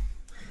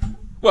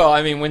 Well,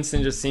 I mean,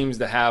 Winston just seems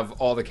to have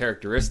all the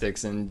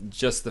characteristics, and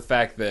just the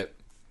fact that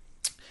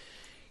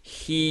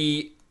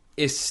he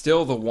is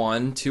still the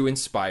one to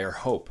inspire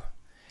hope.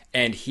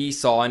 And he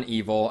saw an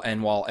evil,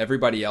 and while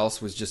everybody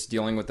else was just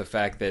dealing with the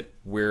fact that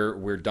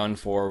we're done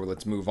for,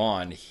 let's move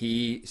on,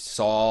 he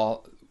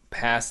saw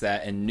past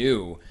that and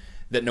knew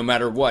that no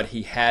matter what,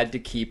 he had to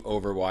keep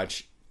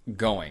Overwatch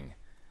going.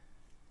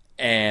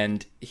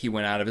 And he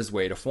went out of his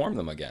way to form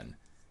them again.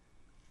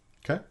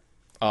 Okay.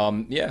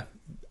 Yeah.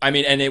 I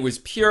mean, and it was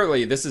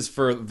purely, this is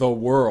for the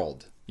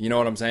world. You know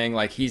what I'm saying?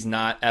 Like, he's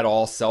not at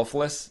all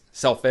selfish.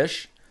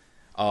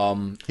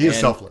 He is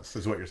selfless,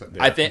 is what you're saying.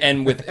 I think,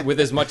 and with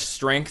as much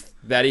strength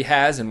that he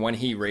has, and when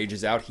he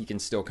rages out, he can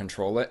still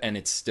control it, and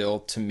it's still,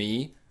 to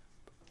me,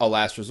 a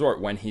last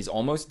resort. When he's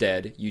almost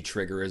dead, you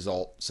trigger his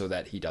ult so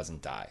that he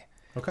doesn't die.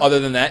 Okay. Other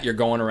than that, you're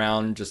going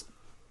around just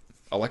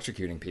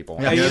electrocuting people.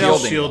 Yeah, and He has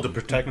shielding a shield them.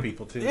 to protect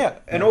people too. Yeah,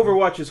 and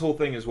Overwatch's whole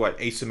thing is what?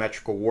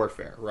 Asymmetrical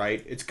warfare,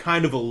 right? It's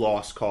kind of a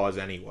lost cause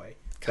anyway.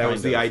 That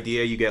was the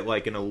idea. You get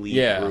like an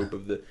elite group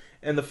of the...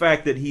 And the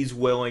fact that he's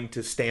willing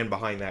to stand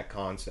behind that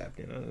concept,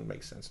 you know, it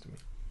makes sense to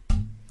me.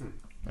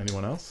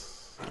 Anyone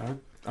else?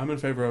 I'm in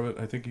favor of it.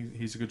 I think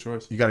he's a good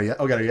choice. You got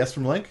a yes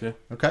from Link? Yeah.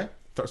 Okay.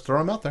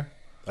 Throw him out there.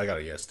 I got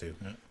a yes too.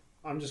 Yeah.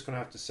 I'm just going to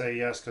have to say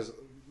yes because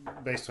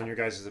based on your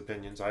guys'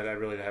 opinions, I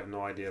really have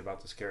no idea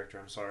about this character.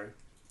 I'm sorry.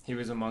 He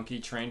was a monkey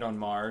trained on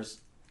Mars,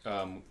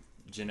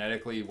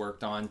 genetically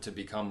worked on to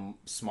become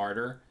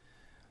smarter.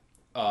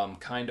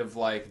 Kind of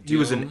like Doom. He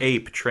was an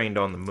ape trained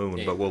on the moon,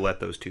 Ape. but we'll let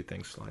those two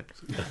things slide.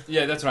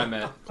 Yeah, that's what I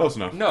meant. Close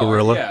enough. No,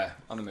 Gorilla. yeah,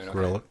 on the moon. Okay.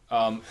 Gorilla.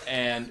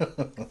 And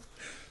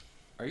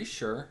are you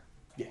sure?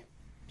 Yeah,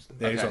 he's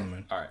Okay. on the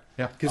moon. All right.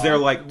 Yeah. Because there are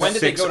like When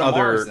did they 6 go to other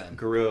Mars then?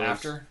 gorillas.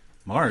 After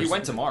Mars. he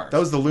went to Mars. That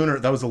was the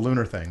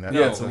lunar thing.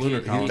 Yeah, it's a lunar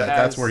colony.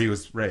 That's where he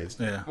was raised.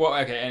 Yeah. Well,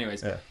 okay.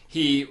 Anyways, Yeah.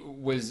 he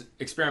was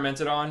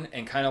experimented on,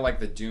 and kind of like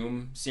the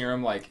Doom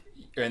serum, like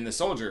in the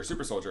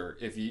super soldier.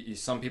 If you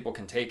some people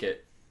can take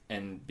it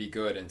and be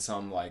good, and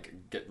some like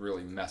get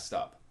really messed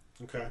up.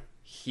 Okay.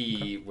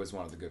 He was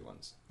one of the good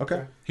ones.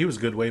 Okay. He was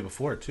good way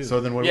before too. So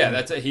then what? Yeah,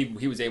 that's he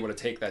was able to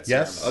take that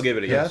serum. Yes. I'll give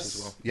it a yes yes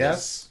as well.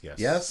 Yes. Yes.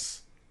 Yes.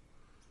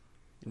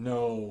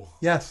 No.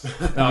 Yes.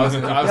 No,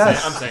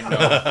 I'm saying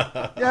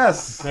no.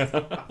 Yes.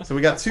 So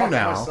we got 2 Talking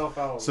now. myself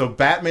out. So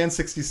Batman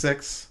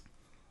 66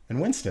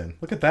 and Winston.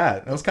 Look at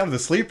that. That was kind of the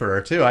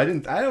sleeper too. I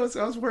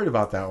was worried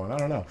about that one. I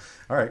don't know.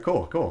 All right.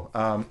 Cool.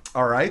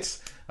 All right.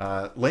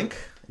 Link,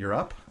 you're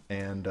up,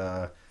 and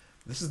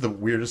this is the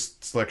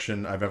weirdest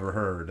selection I've ever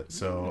heard.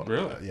 So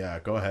Really? yeah.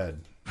 Go ahead.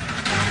 Drop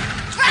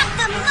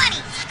the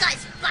money,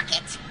 Scuzz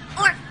Bucket,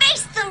 or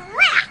face the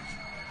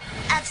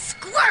wrath of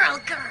Squirrel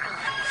Girl.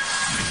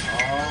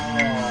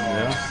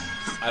 Yeah.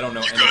 I don't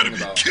know You gotta anything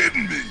be about.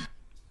 kidding me.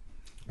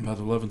 About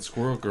the 11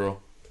 Squirrel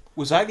Girl.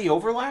 Was I the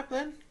overlap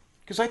then?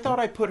 Because I thought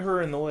I put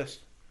her in the list.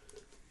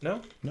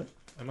 No? No.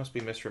 I must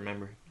be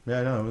misremembering.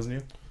 Yeah, no, it wasn't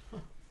you.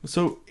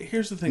 So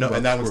here's the thing. No, about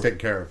and that one's Squirrel. taken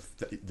care of.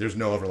 There's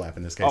no overlap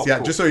in this case. Oh, Yeah,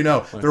 cool. just so you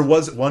know, there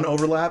was one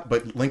overlap,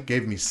 but Link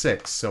gave me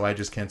 6, so I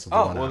just canceled the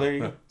Oh, one well, out. there you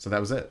go. So that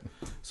was it.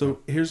 So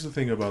here's the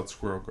thing about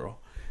Squirrel Girl.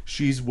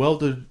 She's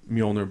welded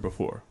Mjolnir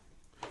before.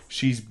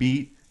 She's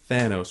beat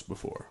Thanos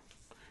before.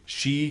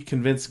 She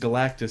convinced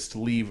Galactus to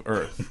leave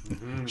Earth.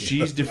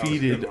 She's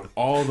defeated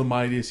all the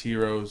mightiest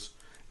heroes,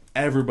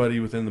 everybody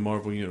within the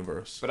Marvel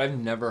Universe. But I've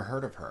never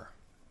heard of her.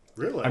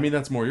 Really? I mean,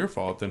 that's more your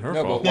fault than her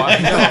No, fault. but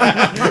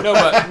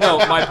why? No.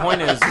 My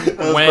point is,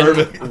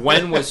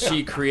 when was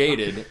she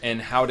created,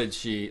 and how did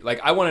she? Like,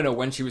 I want to know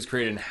when she was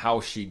created and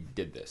how she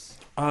did this.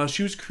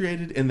 She was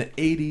created in the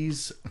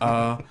 80s.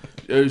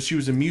 She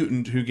was a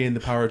mutant who gained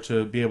the power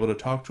to be able to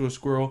talk to a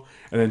squirrel,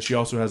 and then she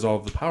also has all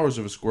of the powers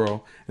of a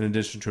squirrel, in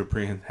addition to a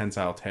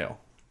prehensile tail.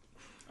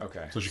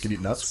 Okay. So she can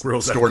eat nuts.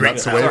 Squirrels have store great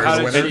nuts powers. away So how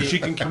for the did winter. And she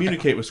can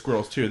communicate with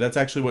squirrels too. That's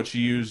actually what she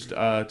used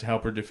to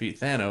help her defeat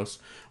Thanos.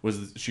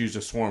 Was she used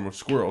a swarm of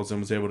squirrels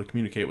and was able to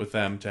communicate with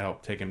them to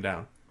help take him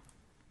down.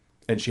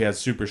 And she has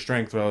super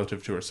strength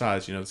relative to her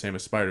size. You know, the same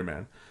as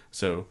Spider-Man.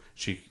 So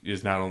she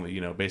is not only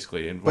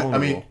basically But invulnerable. I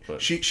mean,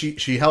 but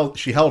she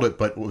held it,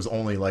 but it was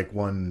only like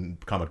one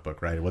comic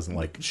book, right? It wasn't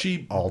like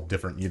She- all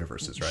different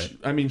universes,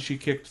 right? she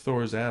kicked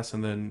Thor's ass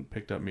and then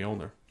picked up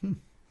Mjolnir.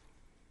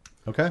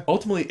 Okay.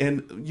 Ultimately,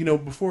 and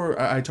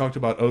before I talked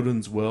about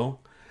Odin's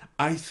will,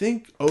 I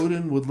think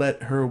Odin would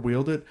let her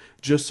wield it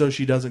just so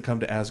she doesn't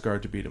come to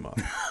Asgard to beat him up.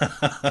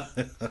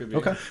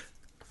 Okay.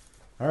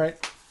 All right.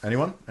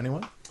 Anyone?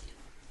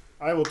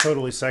 I will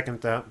totally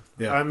second that.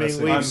 Yeah, I mean, that's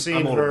it. we've I'm seen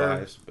a little her.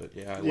 biased, but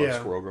yeah, I love Yeah.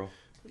 Squirrel Girl.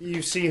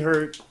 You see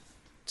her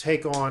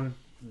take on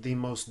the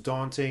most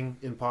daunting,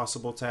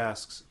 impossible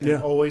tasks and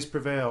Yeah. always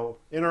prevail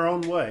in her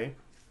own way.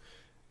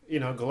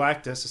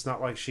 Galactus, it's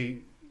not like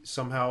she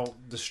somehow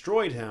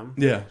destroyed him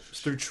Yeah.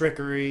 through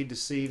trickery,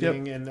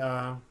 deceiving, and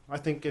I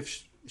think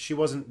if she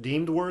wasn't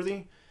deemed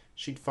worthy,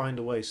 she'd find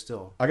a way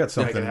still. I got to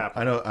make it something.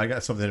 happen. I know. I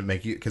got something to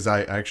make you because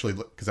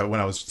when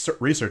I was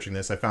researching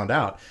this, I found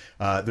out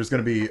there's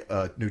going to be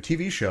a new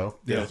TV show.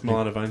 Yeah, it's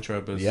Milana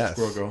Weintraub as Yes.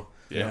 Squirrel Girl.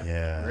 Yeah.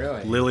 Yeah.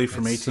 Really? Lily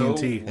from It's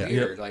AT&T. So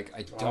weird. Like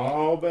I don't.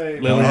 Oh,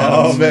 baby. Lily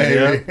Oh, Adams.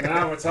 baby.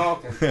 Now we're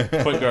talking.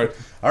 Point guard.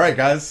 All right,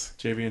 guys.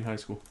 JV in high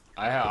school.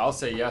 I'll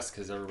say yes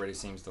because everybody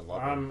seems to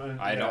love her.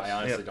 I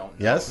honestly don't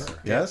know Yes. her.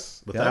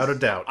 Yes. Without yes. a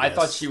doubt. I yes.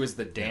 thought she was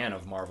the Dan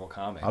of Marvel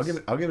Comics. I'll give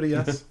it a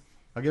yes.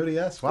 I'll give it a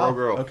yes. Wow. Squirrel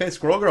Girl. Okay,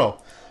 Squirrel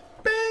Girl.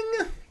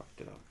 Bing.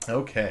 Fucked it up.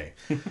 Okay.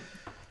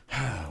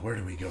 Where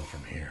do we go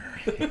from here?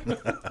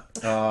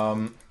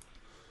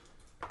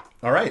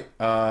 All right,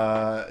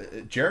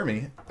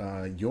 Jeremy,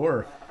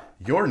 your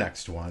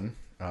next one.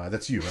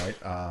 That's you, right?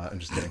 I'm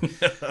just kidding.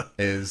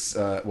 Is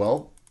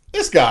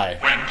this guy.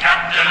 When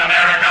Captain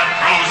America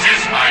throws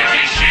his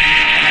mighty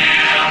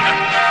shield,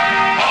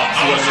 all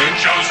those who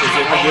chose to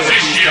oppose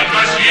his shield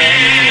must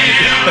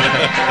yield.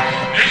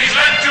 It is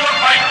led to a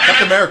fight.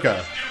 Captain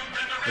America.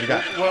 What do you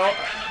got? Well,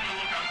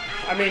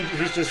 I mean,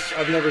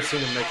 I've never seen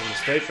him make a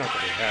mistake, not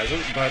that he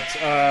hasn't, but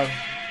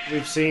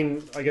we've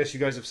seen, I guess you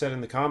guys have said in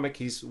the comic,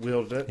 he's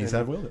wielded it. He's and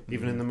have wielded it.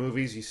 Even in the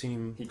movies, you've seen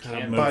him He kind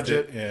can of move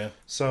budget. it, yeah.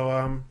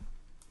 So,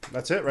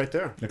 that's it right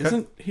there. Okay.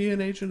 Isn't he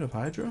an agent of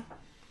Hydra?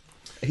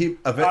 There's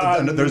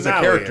a now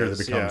he character is,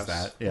 that becomes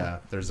yes. that. Yeah.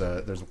 There's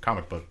a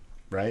comic book,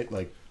 right?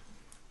 Like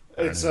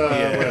It's don't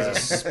know. what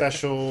is it,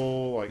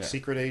 special,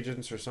 secret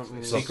agents or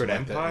something? Secret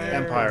like that, Empire? yeah.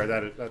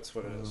 Empire, that's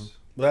what it is.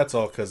 Well, that's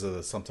all because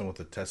of something with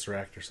the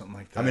Tesseract or something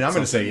like that. I mean, I'm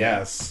going to say Something-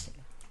 yes.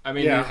 I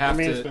mean, Yeah, you have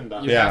it's to. been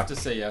done. You Yeah. have to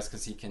say yes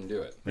because he can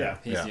do it. Yeah.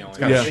 He's Yeah. the It's only.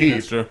 kind Yeah, of cheap.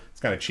 that's true. It's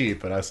kind of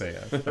cheap, but I say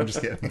yes. I'm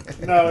just kidding.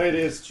 No, it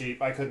is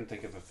cheap. I couldn't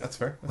think of it. That's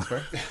fair. That's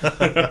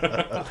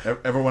fair.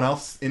 Everyone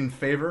else in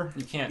favor?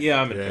 You can't.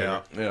 Yeah, I'm in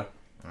Yeah. favor.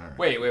 Yeah.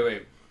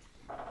 Wait.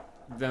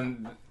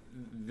 Then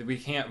we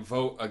can't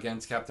vote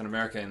against Captain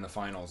America in the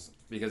finals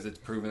because it's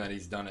proven that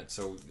he's done it.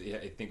 So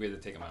I think we have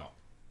to take him out.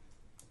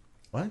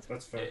 What?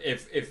 That's fair.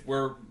 If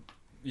we're,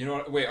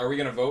 wait, are we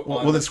gonna vote?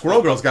 on Well, then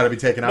Squirrel Girl's got to be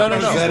taken out. No, by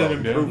no.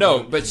 She-Hulk.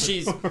 No, but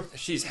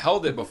she's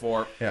held it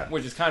before, Yeah.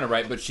 which is kind of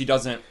right. But she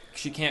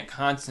can't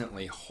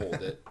constantly hold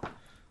it.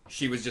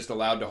 She was just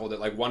allowed to hold it.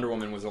 Like Wonder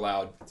Woman was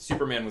allowed,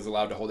 Superman was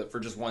allowed to hold it for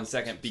just 1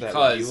 second that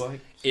what you because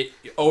like?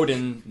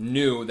 Odin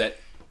knew that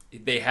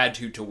they had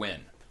to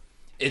win.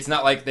 It's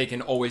not like they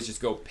can always just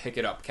go pick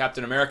it up.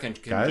 Captain America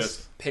can Guys?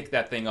 just pick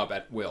that thing up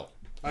at will.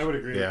 I would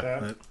agree Yeah. with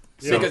that.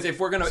 that- Because if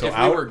we were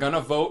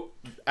gonna vote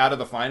out of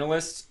the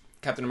finalists,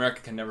 Captain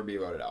America can never be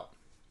voted out.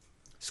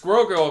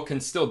 Squirrel Girl can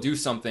still do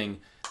something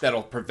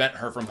that'll prevent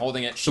her from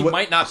holding it. She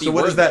might not be. So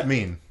what does worthy. that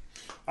mean?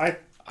 I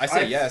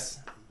say yes.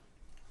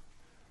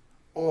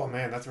 Oh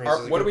man, that's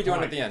raises What are we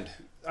doing at the end?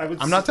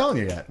 I'm not telling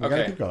you yet. We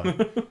gotta keep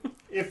going.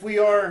 If we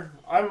are,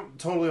 I'm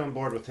totally on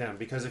board with him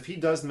because if he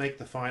does make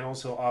the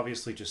finals, he'll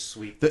obviously just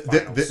sweep the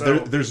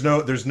finals.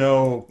 There's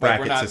no Like bracket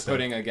we're not system.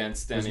 putting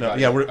against There's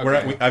anybody. no,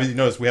 Okay. you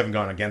notice we haven't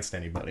gone against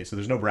anybody, so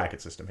there's no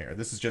bracket system here.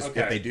 This is just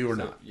Okay. if they do or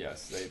So, not.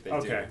 yes, they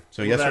Okay. do.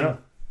 So yes or then no?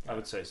 I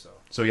would say so.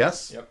 So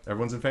yes? Yep.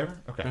 Everyone's in favor?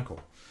 Okay, cool.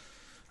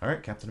 All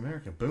right, Captain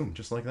America. Boom,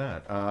 just like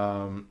that.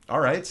 All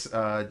right.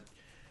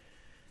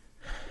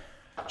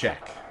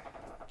 Jack.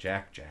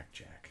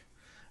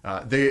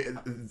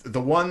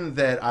 The one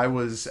that I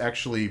was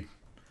actually...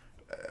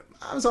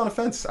 I was on a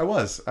fence. I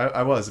was.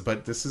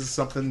 But this is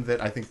something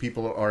that I think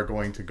people are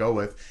going to go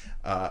with.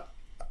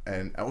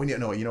 And when you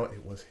know,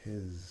 it was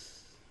his...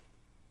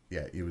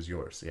 Yeah, it was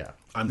yours. Yeah.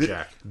 I'm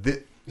Jack.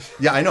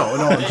 Yeah, I know.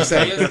 No, I'm just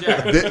saying. He is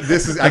Jack.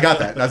 This is. I got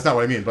that. That's not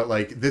what I mean. But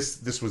like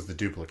this was the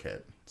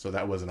duplicate. So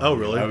that wasn't. Oh,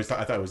 really? I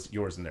thought it was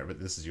yours in there, but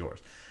this is yours,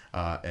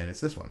 and it's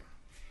this one.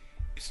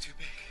 It's too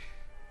big.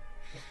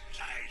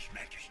 Size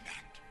matters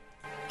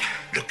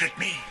not. Look at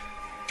me.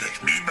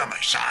 Judge me by my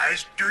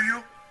size, do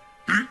you?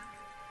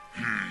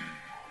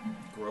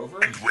 Grover.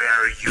 And where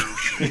are you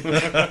shooting?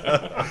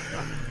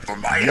 For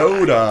my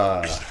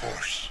Yoda. eye is the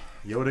Force.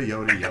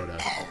 Yoda.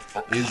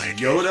 Powerful Is ideas.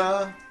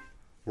 Yoda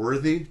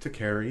worthy to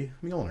carry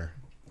Mjolnir?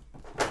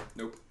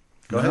 Nope.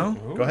 Go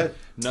ahead. Go ahead.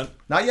 None.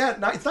 Not yet.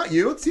 It's not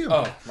you. It's you.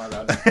 Oh, my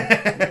bad.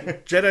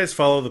 Jedis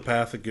follow the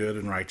path of good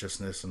and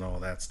righteousness and all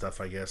that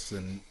stuff, I guess.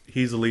 And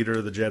he's the leader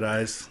of the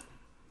Jedis,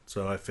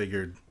 so I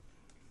figured,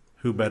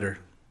 who better?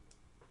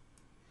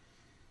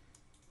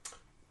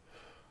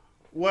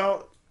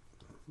 Well,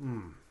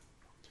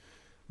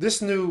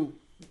 this new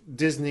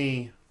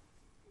Disney,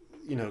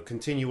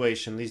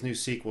 continuation, these new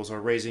sequels are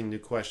raising new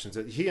questions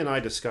that he and I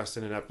discussed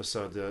in an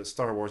episode, the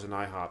Star Wars and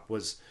IHOP,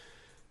 was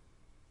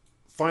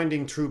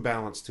finding true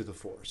balance to the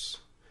Force.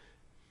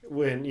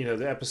 When,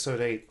 the episode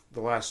 8,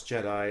 The Last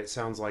Jedi, it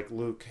sounds like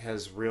Luke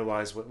has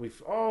realized what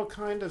we've all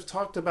kind of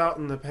talked about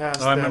in the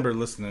past. Oh, I remember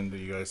listening to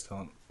you guys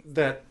telling.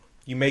 That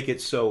You make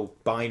it so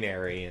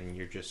binary, and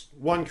you're just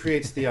One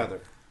creates the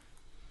other.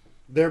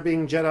 There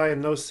being Jedi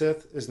and no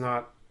Sith is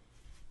not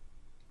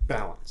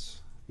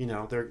balance. You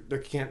know, there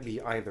can't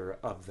be either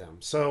of them.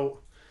 So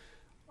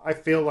I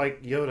feel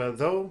like Yoda,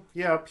 though,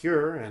 yeah,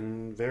 pure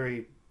and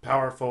very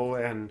powerful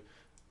and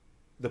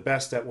the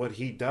best at what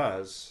he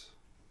does,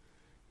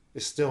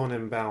 is still an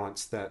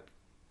imbalance that...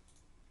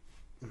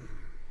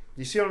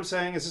 You see what I'm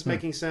saying? Is this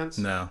making sense?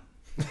 No.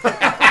 he's a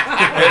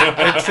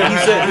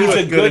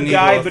good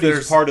guy, but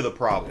he's part of the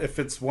problem. If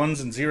it's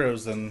ones and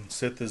zeros, then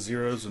Sith is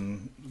zeros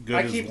and good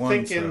I is keep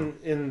ones. thinking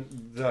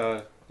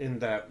in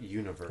that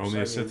universe. Only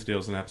I a Sith mean,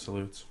 deals in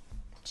absolutes.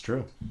 It's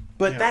true.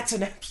 But Yeah. that's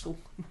an absolute.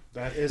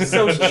 that is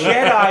So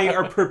Jedi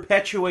are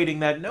perpetuating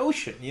that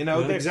notion. You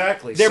know, they're,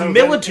 exactly. They're So then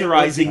it will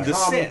militarizing the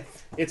become-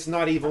 Sith. It's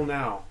not evil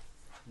now,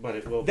 but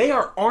it will. They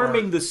are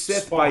arming or the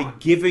Sith by spawn.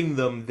 giving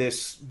them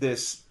this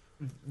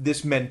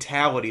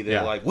mentality. They're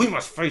Yeah. like, we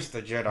must face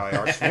the Jedi,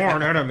 our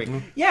sworn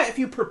enemy. Yeah, if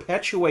you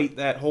perpetuate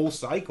that whole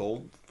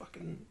cycle,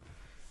 fucking,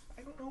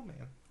 I don't know,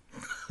 man.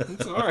 I'm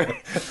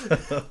sorry.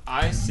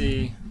 I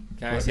see.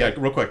 Can I say? Yeah,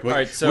 real quick. All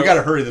right, so we got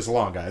to hurry this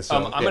along, guys.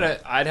 So,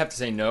 I'd have to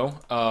say no.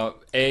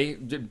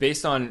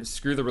 Based on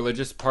screw the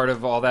religious part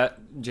of all that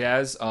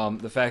jazz,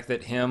 the fact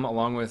that him,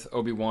 along with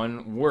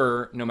Obi-Wan,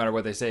 were, no matter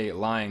what they say,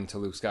 lying to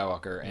Luke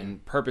Skywalker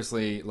and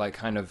purposely, like,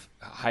 kind of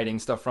hiding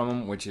stuff from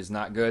him, which is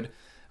not good.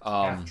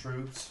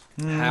 half-truths.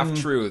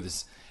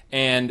 Half-truths.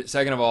 And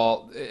second of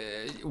all,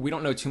 we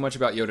don't know too much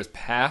about Yoda's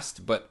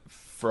past, but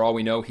for all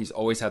we know, he's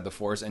always had the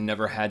Force and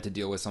never had to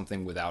deal with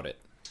something without it.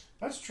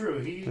 That's true.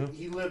 He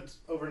lived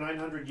over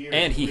 900 years.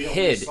 And he we only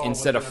hid saw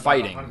instead of within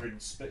fighting. about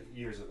 100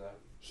 years of that.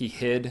 He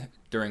hid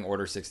during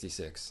Order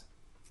 66.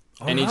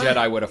 Any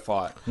Jedi would have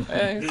fought.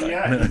 Yeah,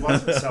 he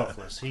wasn't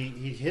selfless. He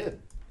hid.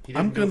 He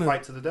didn't go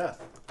fight to the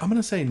death. I'm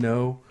gonna say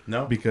no,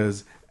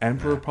 because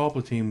Emperor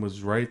Palpatine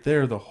was right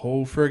there the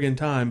whole friggin'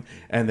 time,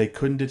 and they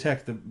couldn't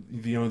detect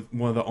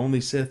one of the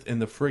only Sith in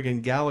the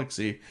friggin'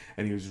 galaxy,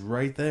 and he was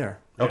right there.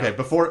 Okay,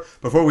 before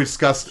we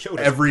discuss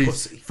every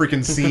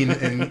freaking scene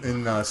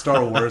in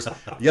Star Wars,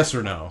 yes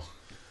or no?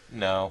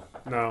 No.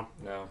 No.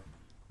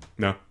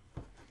 No.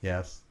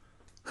 Yes.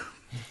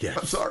 Yes.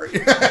 I'm sorry.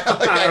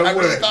 I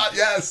would have thought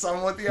yes.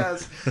 I'm with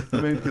yes.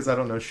 Maybe because I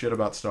don't know shit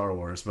about Star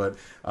Wars, but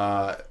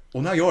well,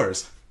 now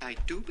yours. I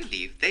do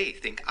believe they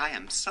think I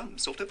am some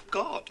sort of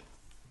god.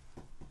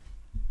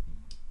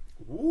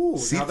 Ooh,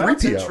 C3PO. now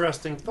that's an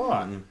interesting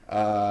thought.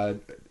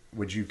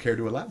 Would you care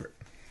to elaborate?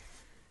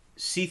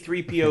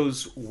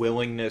 C-3PO's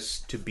willingness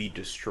to be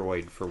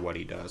destroyed for what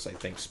he does, I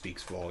think,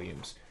 speaks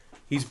volumes.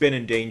 He's been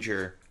in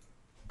danger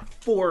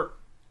for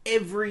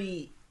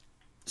every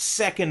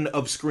second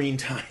of screen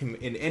time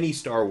in any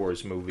Star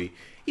Wars movie.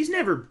 He's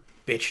never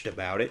bitched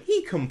about it.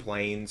 He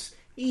complains.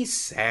 He's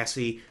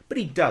sassy, but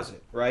he does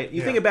it, right?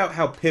 You think about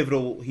how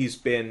pivotal he's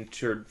been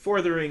toward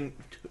furthering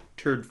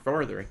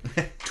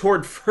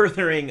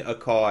a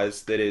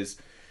cause that is,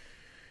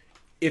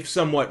 if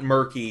somewhat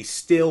murky,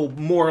 still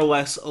more or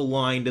less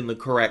aligned in the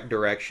correct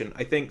direction.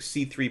 I think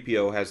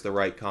C-3PO has the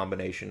right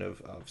combination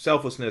of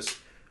selflessness,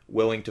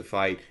 willing to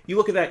fight. You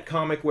look at that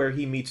comic where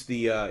he meets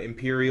the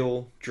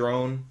Imperial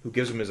drone who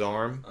gives him his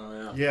arm. Oh,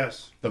 yeah.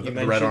 Yes. The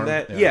mentioned red arm?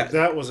 that? Yeah.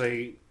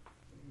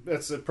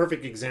 That's a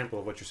perfect example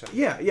of what you're saying.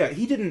 Yeah.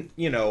 He didn't,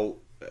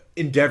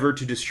 endeavor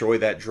to destroy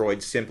that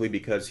droid simply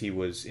because he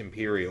was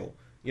Imperial.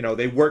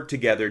 They worked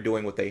together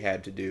doing what they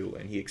had to do,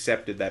 and he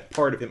accepted that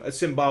part of him. A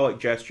symbolic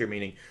gesture,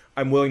 meaning,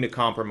 I'm willing to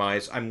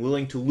compromise. I'm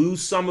willing to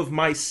lose some of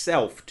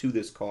myself to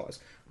this cause.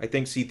 I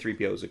think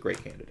C-3PO is a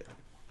great candidate.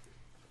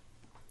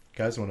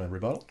 Guys, want to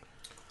rebuttal?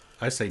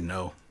 I say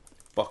no.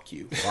 Fuck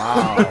you.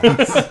 Wow.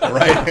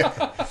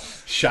 Right.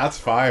 Shots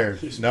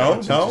fired.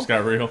 No? Just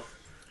got real.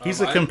 He's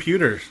a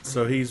computer,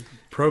 so he's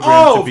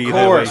programmed to be that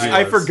way. Of course. he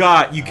I was.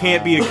 forgot. You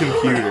can't be a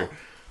computer.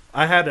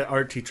 I had an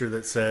art teacher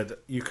that said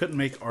you couldn't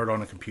make art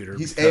on a computer.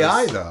 He's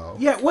because AI, though.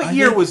 Yeah, what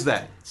year was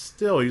that?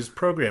 Still, he's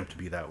programmed to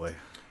be that way.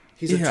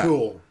 He's a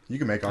tool. You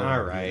can make art.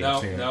 All right.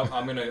 No,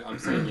 I'm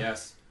saying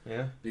yes.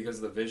 Yeah. Because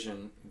of the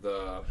vision,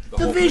 the The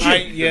whole vision!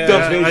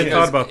 I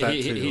thought about that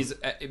too. He's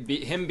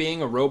him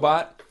being a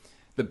robot.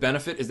 The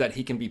benefit is that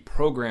he can be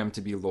programmed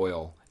to be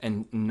loyal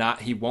and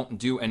he won't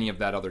do any of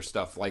that other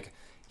stuff. Like,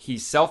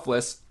 he's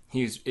selfless.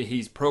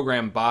 He's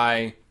programmed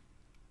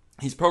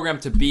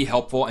to be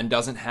helpful and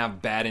doesn't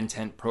have bad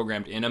intent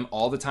programmed in him.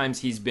 All the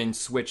times he's been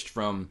switched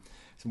from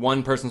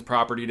one person's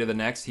property to the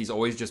next, he's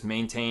always just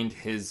maintained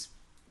his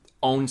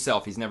own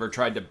self. He's never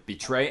tried to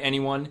betray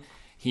anyone.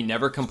 He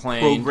never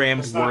complained.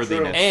 Programmed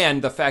worthiness.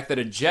 And the fact that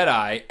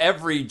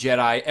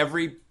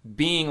every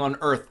being on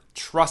Earth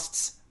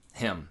trusts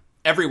him.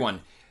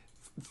 Everyone.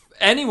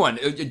 Anyone.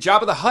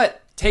 Jabba the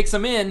Hutt takes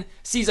him in,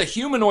 sees a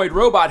humanoid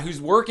robot who's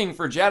working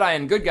for Jedi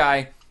and good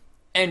guy,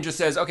 and just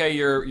says, okay,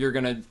 you're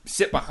gonna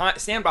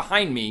stand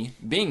behind me,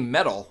 being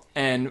metal,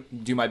 and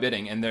do my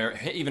bidding. And they're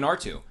even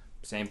R2,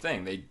 same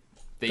thing.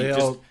 They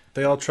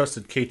all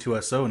trusted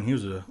K2SO, and he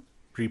was a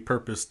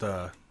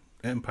repurposed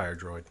Empire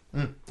droid.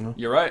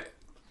 You're right.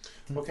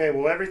 Okay,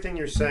 well, everything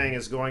you're saying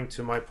is going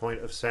to my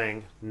point of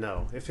saying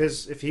no.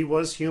 If he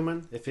was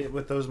human,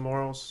 with those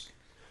morals,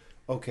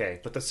 okay.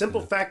 But the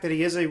simple fact that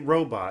he is a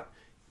robot,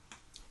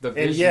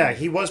 and yeah,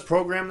 he was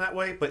programmed that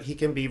way, but he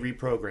can be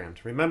reprogrammed.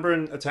 Remember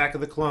in Attack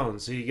of the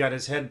Clones, he got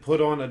his head put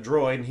on a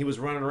droid, and he was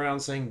running around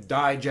saying,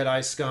 "Die,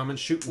 Jedi scum," and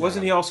shooting.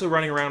 Wasn't he also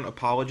running around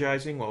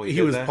apologizing while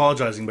he was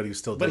apologizing, but he was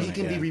still doing it. But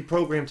he can be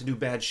reprogrammed to do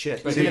bad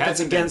shit, But even if it's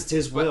against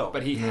his will.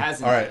 But he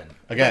hasn't. All right. been.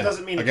 Again, That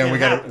doesn't mean it we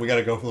can't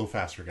gotta go a little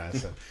faster,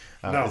 guys. So,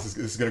 No. This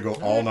is gonna go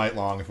all night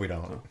long if we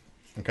don't.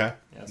 Okay.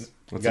 Yes.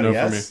 What's got a a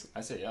no for me? yes?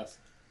 I say yes.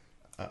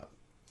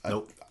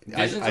 Nope.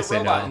 Vision's I a say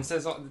robot no. and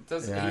says,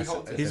 does Yeah, he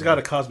holds it? He's got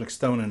a cosmic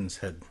stone in his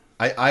head.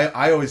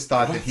 I always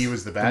thought that he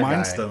was the bad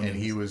Mind guy, Stone and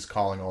he is- was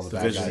calling all the the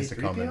bad Vision. guys to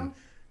come in, C-3PO?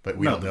 but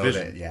we No, don't the know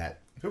Vision. that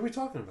yet. Who are we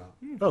talking about?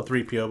 Oh,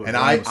 3PO. but And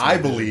Ron was I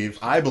saying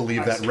Vision.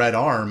 believe that see. Red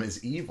Arm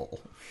is evil.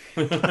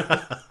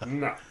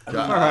 No.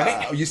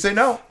 You say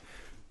no.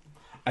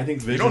 I think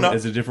don't Vision know.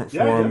 is a different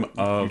Yeah, form You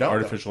of don't,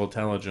 artificial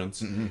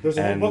intelligence, There's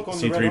a whole and book on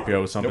the Red C-3PO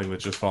Arm. is something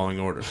that's just following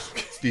orders.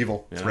 It's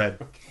evil. It's Yeah. red.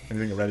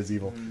 Anything red is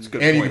evil. a And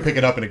good you point. can pick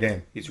it up in a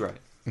game. He's right.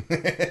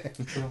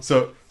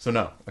 So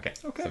no. Okay.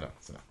 Okay.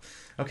 So no.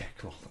 Okay.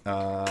 Cool.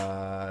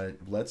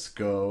 Let's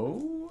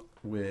go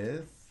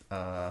with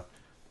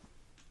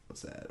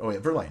what's that? Oh yeah,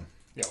 Verlaine.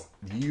 Yo.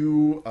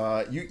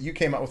 You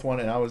came out with one,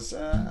 and I was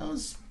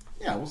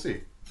yeah. We'll see.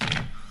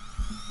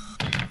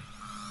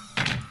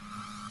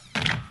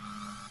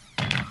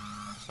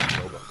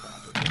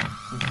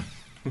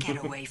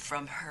 Get away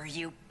from her,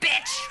 you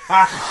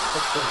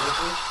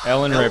bitch!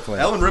 Ellen Ripley.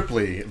 Ellen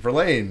Ripley.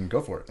 Verlaine. Go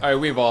for it. All right,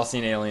 we've all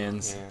seen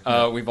Aliens.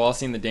 We've all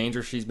seen the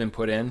danger she's been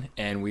put in,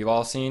 and we've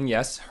all seen,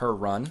 yes, her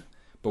run,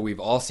 but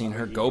we've all seen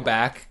her go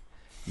back,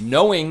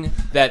 knowing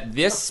that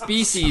this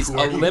species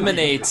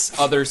eliminates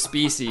other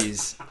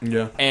species,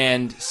 Yeah.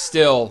 and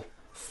still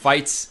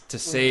fights to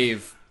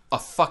save a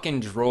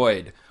fucking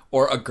droid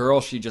or a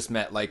girl she just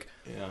met. Like,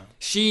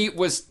 she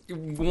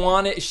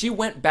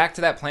went back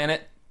to that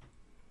planet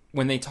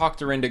when they talked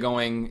her into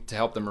going to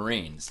help the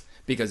Marines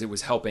because it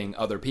was helping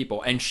other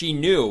people. And she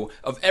knew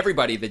of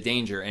everybody the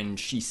danger, and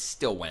she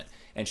still went.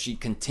 And she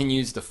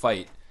continues to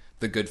fight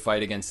the good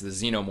fight against the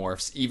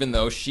xenomorphs, even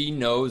though she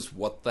knows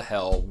what the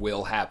hell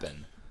will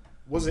happen.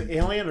 Was it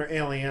Alien or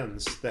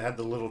Aliens that had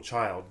the little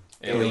child?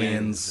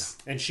 Aliens.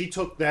 And she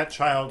took that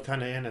child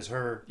kind of in as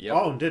her Yep.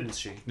 own, didn't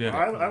she? Yeah.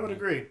 I would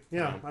agree.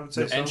 Yeah, I would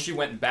say so. And she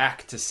went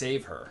back to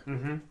save her.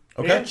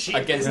 Okay. And she,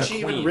 Against didn't the she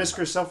even Queen. risk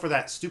herself for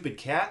that stupid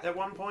cat at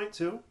one point,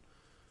 too?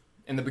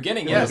 In the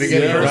beginning, the yes.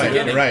 beginning, In the right,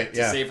 beginning, right, to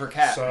yeah. save her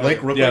cat. So-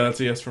 Blake, real Yeah, quick. that's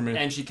a yes for me.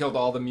 And she killed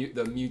all the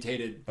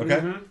mutated...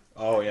 Okay.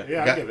 Oh yeah.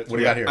 Yeah, I Got- give it to what do her.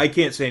 you got here? I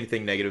can't say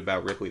anything negative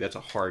about Ripley. That's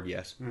a hard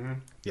yes.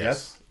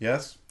 Yes.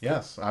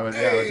 I would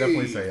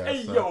definitely say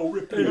yes.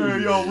 Ripley.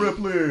 Hey, yo,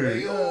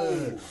 Ripley.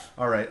 Yeah.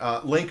 All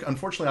right, Link.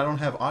 Unfortunately, I don't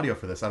have audio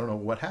for this. I don't know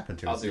what happened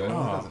to it. I'll do it.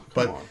 Oh,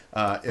 But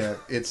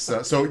it's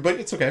so. But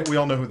it's okay. We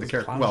all know who the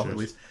character. Well, at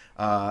least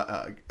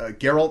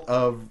Geralt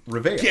of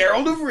Rivia.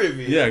 Geralt of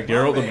Rivia. Yeah,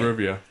 Geralt of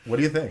Rivia. What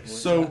do you think?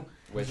 So,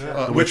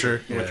 Witcher.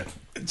 Witcher. Yeah.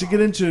 to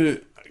get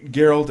into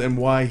Geralt and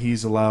why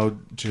he's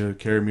allowed to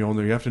carry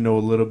Mjolnir, you have to know a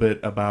little bit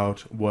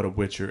about what a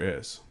Witcher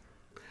is.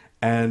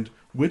 And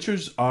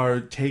Witchers are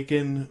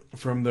taken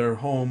from their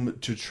home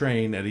to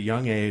train at a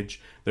young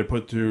age. They're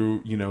put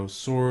through,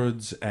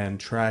 swords and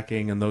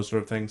tracking and those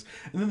sort of things.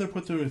 And then they're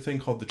put through a thing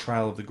called the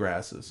Trial of the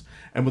Grasses.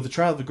 And what the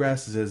Trial of the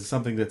Grasses is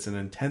something that's an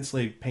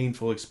intensely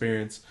painful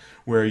experience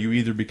where you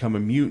either become a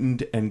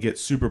mutant and get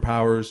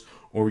superpowers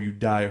or you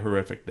die a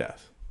horrific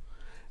death.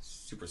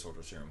 Super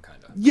soldier serum,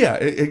 kind of. Yeah,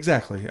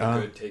 exactly.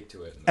 Good take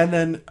to it. And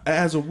then,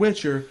 as a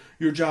Witcher,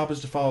 your job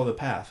is to follow the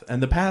path.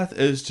 And the path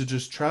is to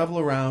just travel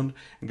around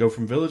and go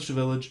from village to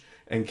village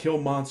and kill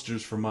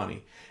monsters for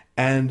money.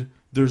 And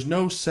there's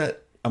no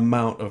set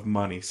amount of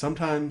money.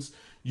 Sometimes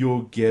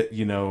you'll get,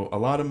 a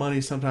lot of money.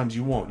 Sometimes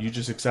you won't. You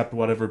just accept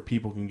whatever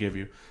people can give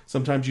you.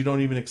 Sometimes you don't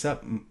even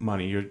accept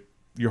money.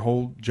 Your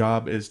whole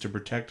job is to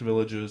protect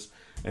villages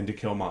and to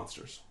kill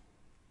monsters.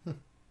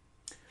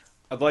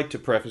 I'd like to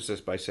preface this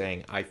by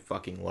saying I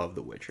fucking love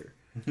The Witcher.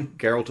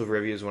 Geralt of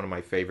Rivia is one of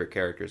my favorite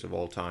characters of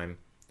all time.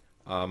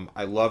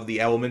 I love the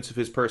elements of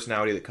his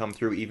personality that come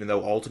through, even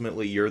though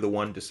ultimately you're the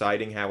one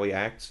deciding how he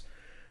acts.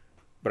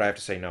 But I have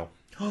to say no.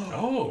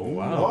 Oh,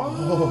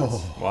 wow.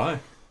 Why?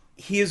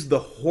 He is the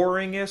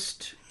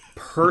whoringest,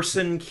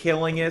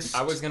 person-killingest,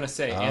 I was going to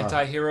say,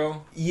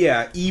 anti-hero.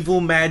 yeah,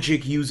 evil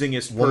magic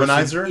usingest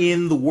Womanizer? person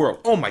in the world.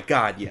 Oh my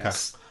god,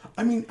 yes.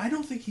 I mean, I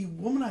don't think he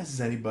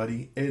womanizes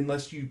anybody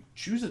unless you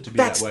choose it to be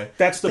That's that way.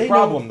 that's the They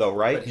problem, know- though,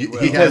 right? He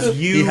Because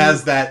you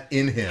has that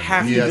in him.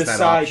 have He to has that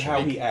decide option.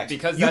 how he acts.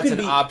 Because You that's can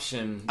an be-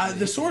 option.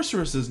 The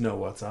sorceresses know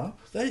what's up.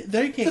 They can't.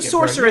 The get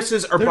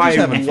sorceresses pregnant. are They're by just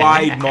having a fun.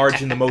 wide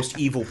margin the most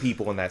evil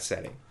people in that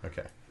setting.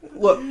 Okay.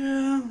 Look,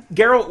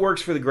 Geralt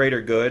works for the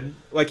greater good.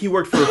 Like, he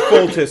worked for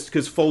Foltest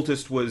because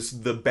Foltest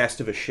was the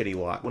best of a shitty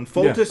lot. When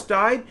Foltest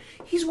died,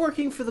 he's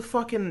working for the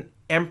fucking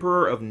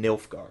Emperor of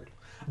Nilfgaard.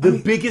 The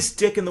biggest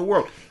dick in the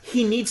world.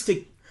 He needs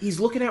to He's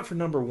looking out for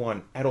number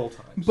one at all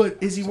times. But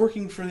is he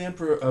working for the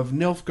Emperor of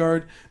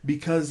Nilfgaard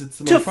because it's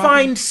the To most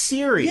find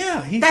Ciri.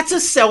 Yeah, that's a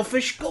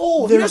selfish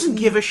goal. He There's doesn't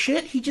give a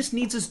shit. He just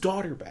needs his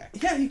daughter back.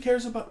 Yeah, he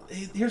cares about.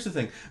 Here's the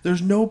thing: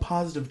 there's no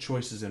positive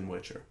choices in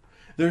Witcher.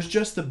 There's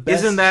just the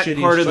best. Isn't that shitty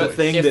part of the choice.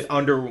 thing that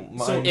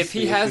undermines? So if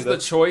he has the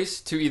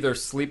choice to either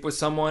sleep with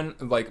someone,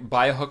 like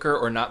buy a hooker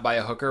or not buy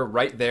a hooker,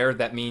 right there,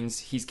 that means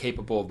he's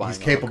capable of buying. He's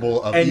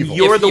capable of and evil.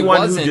 you're If the he one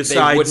who wasn't, they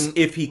decides wouldn't-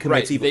 if he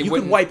commits right, evil. they You could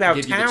wouldn't wipe out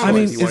give you the towns. I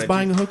mean, if you is wanted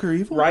buying to. a hooker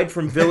evil? Ride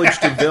from village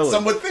to village.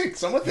 Some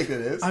would think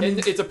it is. I mean,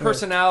 It's a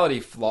personality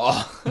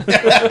flaw.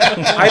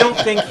 I don't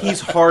think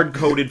he's hard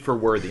coded for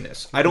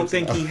worthiness. I don't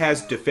think he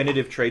has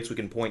definitive traits we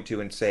can point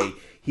to and say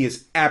he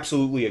is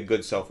absolutely a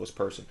good, selfless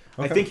person.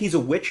 I think he's a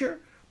Witcher,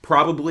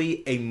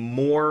 probably a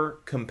more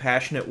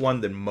compassionate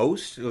one than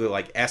most,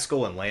 like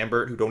Eskel and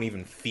Lambert, who don't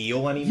even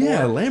feel anymore.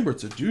 yeah,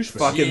 Lambert's a douchebag.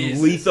 Fucking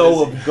Jesus,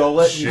 Letho of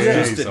Gullet, he's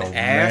Jeez, just oh, an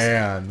ass.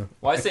 man.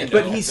 Well, I say no,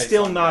 But I'll he's say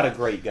still something not a back.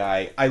 great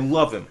guy. I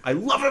love him. I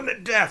love him to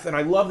death, and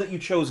I love that you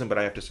chose him, but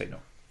I have to say no.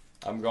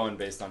 I'm going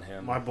based on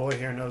him. My boy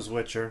here knows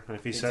Witcher, and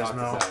if he says talked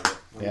no, us out of it.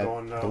 I'm Yeah,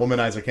 going no. the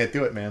womanizer can't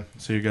do it, man.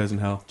 So you guys in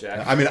hell.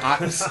 Jack. I mean,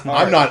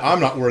 I'm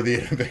not worthy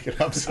to pick it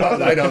up. So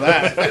I know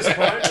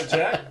that.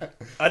 Jack?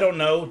 I don't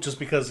know, just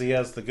because he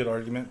has the good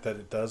argument that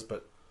it does,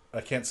 but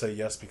I can't say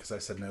yes because I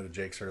said no to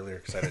Jake's earlier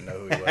because I didn't know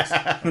who he was.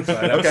 So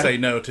I'd have to say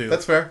no too.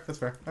 That's fair.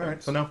 All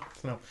right, so no.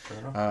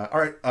 All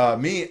right,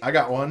 me, I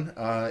got one,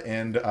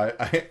 and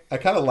I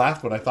kind of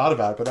laughed when I thought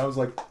about it, but I was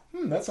like,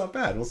 that's not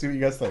bad. We'll see what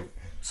you guys think.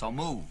 So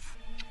move.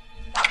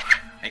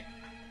 Hey.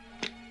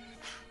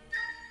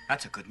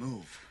 That's a good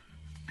move.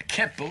 I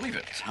can't believe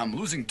it. I'm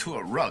losing to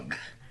a rug.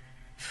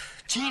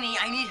 Genie,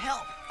 I need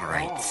help. All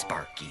right,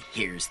 Sparky,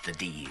 here's the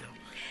deal.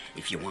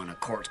 If you want to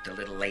court the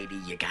little lady,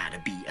 you gotta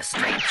be a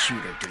straight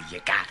shooter. Do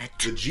you got it?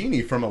 The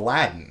genie from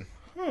Aladdin.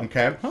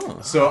 Okay,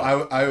 so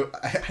I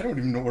don't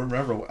even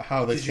remember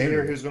how they Did you came.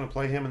 hear who's going to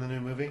play him in the new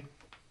movie?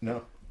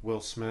 No. Will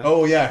Smith.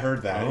 Oh yeah, I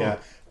heard that.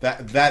 Yeah,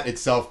 that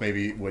itself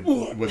maybe would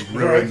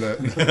ruin the.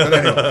 But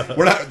anyway,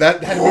 we're not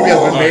that movie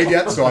hasn't been made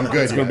yet, so I'm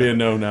good. It's gonna be a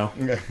no now.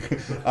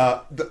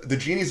 The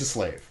genie's a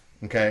slave.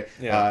 Okay,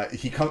 Yeah.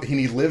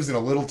 he lives in a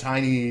little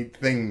tiny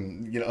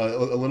thing, a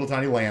little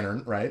tiny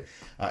lantern, right?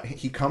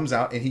 He comes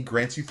out and he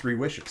grants you 3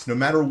 wishes. No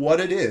matter what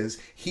it is,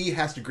 he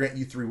has to grant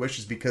you 3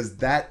 wishes because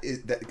that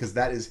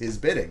is his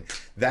bidding.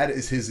 That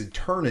is his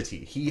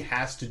eternity. He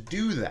has to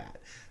do that.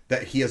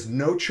 That he has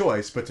no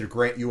choice but to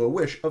grant you a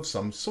wish of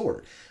some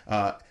sort.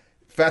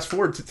 Fast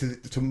forward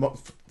to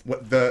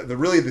what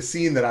the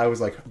scene that I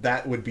was like,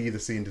 that would be the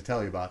scene to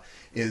tell you about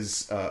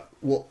is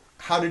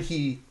how did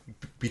he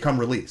become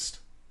released?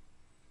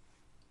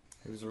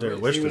 He was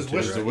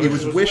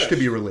wished to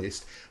be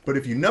released. But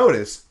if you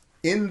notice,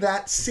 in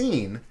that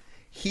scene,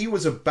 he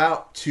was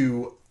about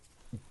to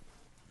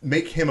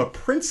make him a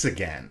prince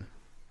again.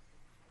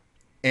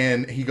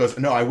 And he goes,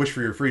 "No, I wish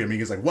for your freedom." He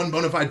goes like, "One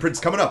bona fide prince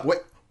coming up." Wait,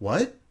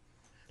 what?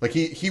 Like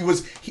he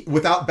was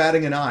without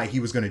batting an eye, he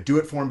was going to do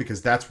it for him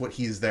because that's what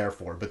he's there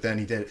for. But then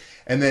he did,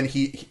 and then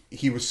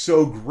he was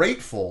so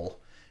grateful.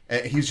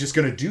 He's just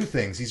going to do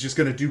things. He's just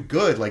going to do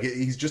good. Like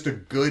he's just a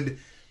good.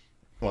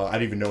 Well, I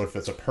don't even know if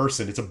it's a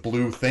person. It's a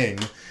blue thing.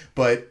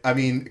 But I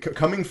mean,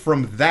 coming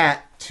from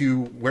that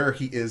to where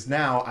he is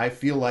now, I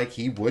feel like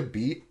he would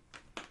be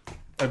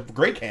a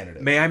great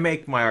candidate. May I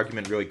make my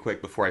argument really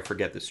quick before I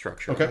forget this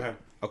structure? Okay.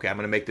 Okay, I'm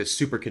going to make this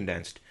super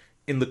condensed.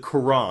 In the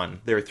Quran,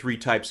 there are 3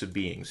 types of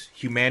beings.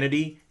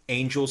 Humanity,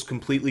 angels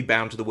completely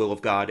bound to the will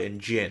of God, and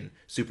jinn,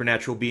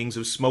 supernatural beings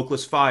of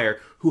smokeless fire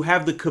who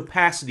have the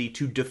capacity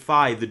to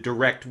defy the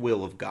direct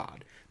will of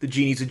God. The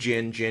genie's a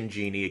jinn,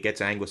 genie. It gets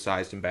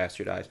anglicized and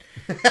bastardized.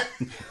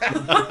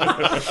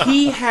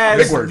 He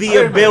has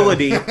the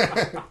ability,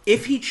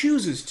 if he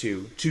chooses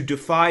to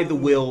defy the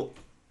will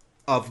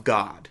of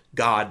God.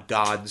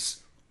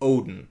 God's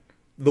Odin.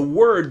 The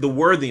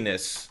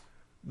worthiness,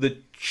 the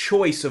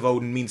choice of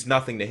Odin means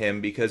nothing to him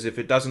because if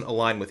it doesn't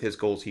align with his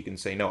goals, he can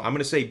say no. I'm going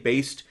to say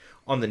based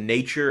on the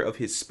nature of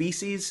his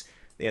species,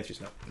 the answer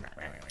is no.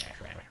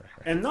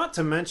 And not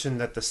to mention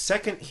that the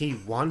second he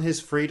won his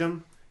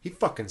freedom, he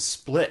fucking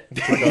split.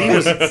 He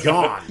was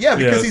gone. Yeah,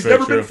 because that's he's very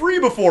never true. been free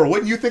before.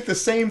 Wouldn't you think the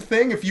same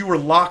thing if you were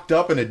locked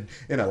up in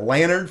a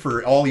lantern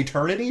for all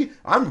eternity?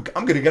 I'm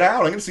going to get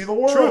out. I'm going to see the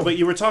world. True, but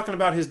you were talking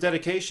about his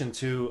dedication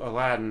to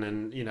Aladdin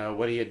and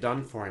what he had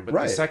done for him. But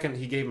Right. the second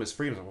he gave him his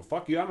freedom, well,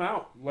 fuck you, I'm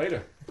out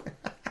later.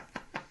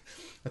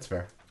 That's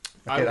fair.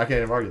 I can't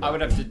even argue that.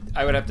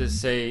 I would have to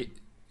say,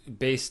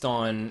 based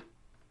on,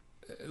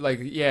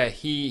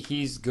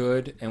 he's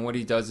good and what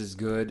he does is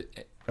good.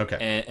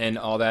 Okay. And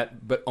all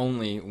that, but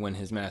only when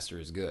his master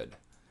is good.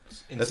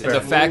 That's The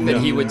fair. fact that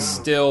he would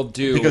still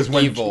do Because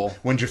when evil,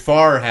 when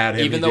Jafar had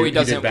him, even though he did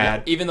doesn't,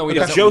 bad. even though he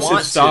If doesn't Joseph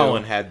want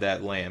Stalin to. had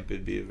that lamp,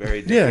 it'd be a very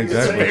Yeah, different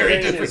exactly.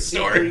 Very different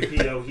story.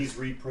 He's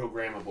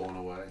reprogrammable in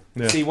a way.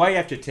 Yeah. See, why you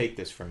have to take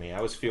this from me?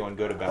 I was feeling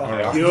good about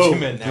my Yo.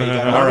 argument. Now you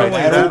got All right.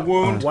 that That- old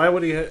wound. Why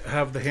would he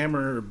have the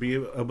hammer or be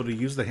able to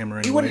use the hammer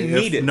anyway? wouldn't if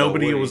need it, though,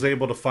 nobody would he? was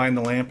able to find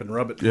the lamp and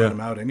rub it to Yeah. let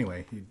him out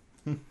anyway.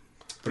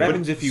 What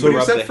happens if you So you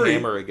rub said the free.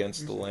 hammer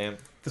against the lamp?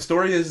 The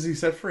story is he's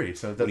set free,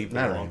 so it doesn't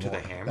matter belong to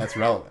anymore. the hammer? That's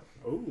relevant.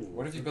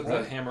 What if you put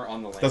the hammer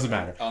on the lantern? Doesn't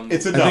matter.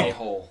 It's a no no.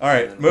 hole. All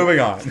right, moving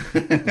on.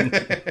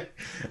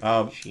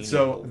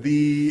 So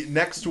the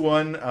next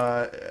one,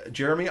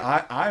 Jeremy,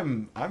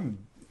 I'm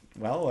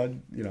well,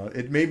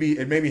 it made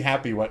me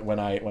happy when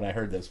I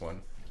heard this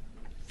one.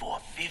 For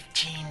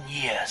 15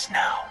 years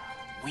now,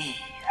 we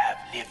have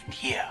lived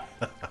here.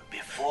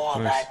 Before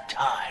that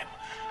time,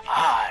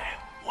 I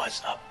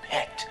was a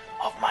pet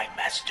of my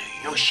master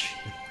Yoshi,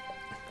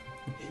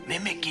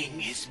 mimicking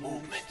his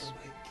movements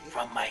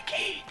from my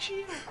cage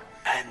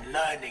and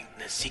learning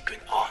the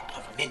secret art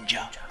of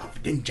ninja.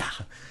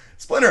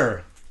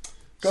 Splinter.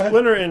 Go ahead.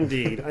 Splinter,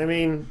 indeed. I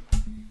mean,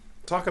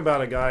 talk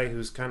about a guy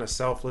who's kind of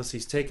selfless.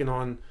 He's taken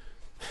on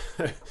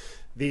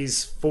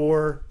these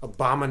 4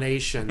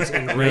 abominations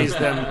and raised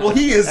them. Well,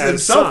 he is as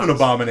himself sons. an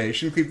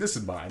abomination. Keep this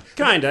in mind.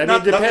 Kind of. I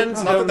mean, it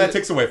depends. Not that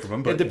takes away from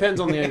him, but it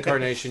depends on the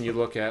incarnation you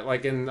look at.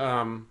 Like in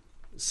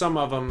some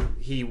of them,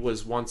 he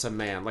was once a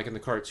man. Like in the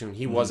cartoon,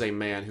 he was a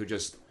man who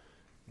just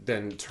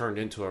then turned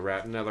into a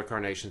rat. In other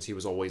carnations, he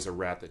was always a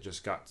rat that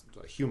just got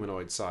a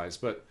humanoid size.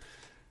 But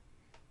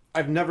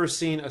I've never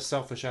seen a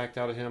selfish act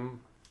out of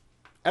him,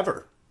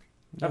 ever.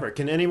 Ever.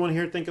 Can anyone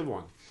here think of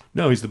one?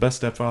 No, he's the best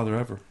stepfather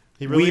ever.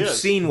 He really We've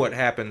is. seen what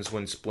happens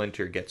when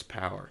Splinter gets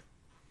power.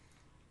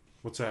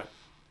 What's that?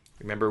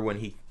 Remember when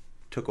he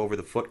took over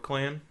the Foot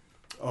Clan?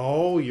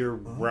 Oh, you're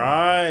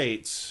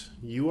right.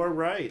 You are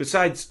right.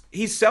 Besides,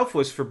 he's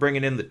selfless for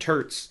bringing in the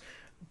Turts,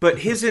 but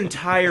his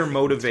entire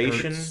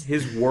motivation,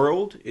 his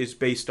world, is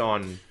based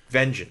on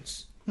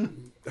vengeance.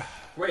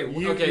 Wait,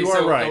 You okay, are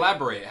so right.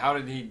 elaborate. How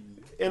did he...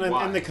 In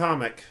why? the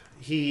comic,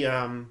 he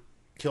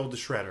killed the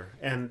Shredder,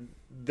 and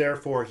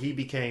therefore he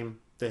became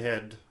the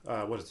head,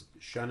 what is it,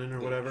 Shunin or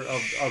whatever,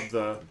 of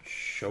the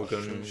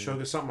Shogun,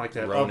 something like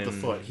that, Ronin. of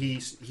the Foot.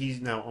 He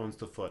now owns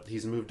the Foot.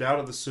 He's moved out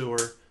of the sewer,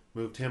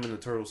 moved him and the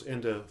Turtles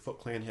into Foot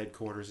Clan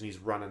headquarters, and he's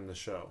running the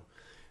show.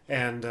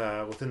 And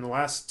within the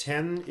last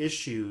 10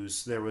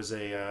 issues, there was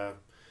a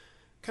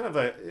kind of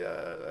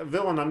a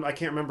villain. I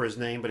can't remember his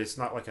name, but it's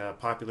not like a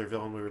popular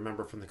villain we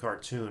remember from the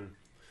cartoon.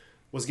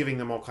 Was giving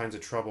them all kinds of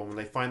trouble. When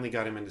they finally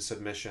got him into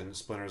submission,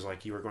 Splinter's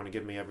like, "You were going to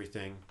give me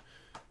everything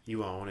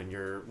you own, and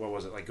you're go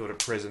to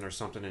prison or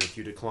something, and if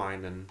you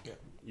decline, then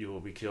you will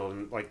be killed."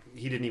 And like,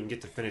 he didn't even get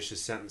to finish his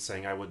sentence,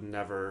 saying, "I would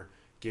never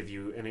give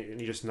you," and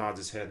he just nods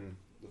his head, and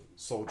the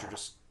soldier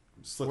just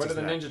slits What his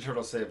do the neck. Ninja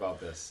Turtles say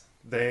about this?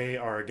 They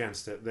are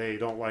against it. They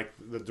don't like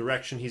the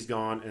direction he's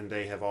gone, and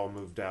they have all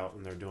moved out,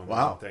 and they're doing their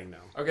Wow. own thing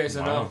now. Okay,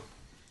 so no.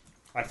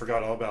 I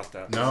forgot all about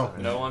that. No.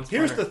 No one's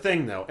Here's the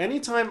thing, though.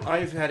 Anytime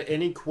I've had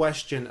any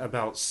question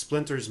about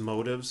Splinter's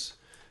motives,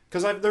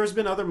 because there's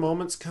been other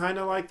moments kind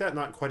of like that,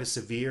 not quite as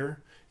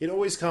severe, it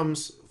always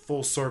comes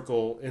full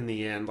circle in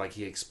the end, like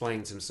he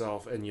explains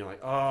himself, and you're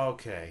like, oh,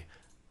 okay.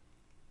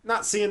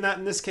 Not seeing that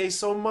in this case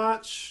so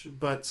much,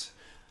 but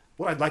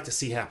what I'd like to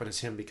see happen is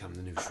him become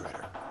the new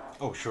Shredder.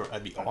 Oh, sure,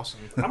 that'd be awesome.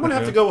 I'm going to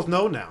have to go with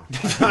no now.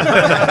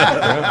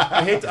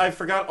 I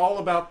forgot all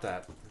about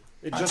that.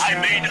 It just I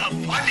made a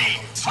funny.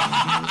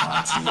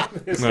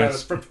 His guy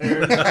was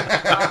prepared.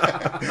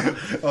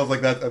 I was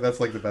like, that's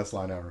like the best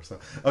line ever. So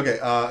okay,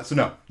 so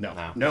no.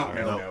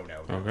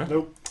 Okay.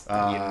 Nope.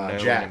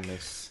 Jack.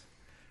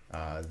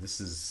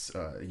 This is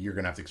you're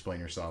gonna have to explain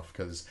yourself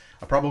because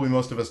probably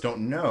most of us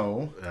don't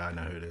know. I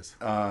know who it is.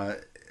 I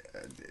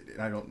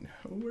don't know.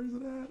 Where is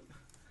it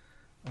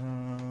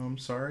at?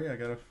 Sorry, I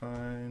gotta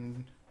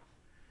find.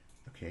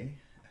 Okay,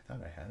 I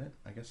thought I had it.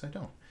 I guess I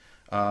don't.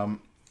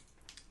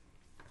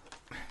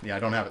 Yeah, I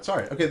don't have it.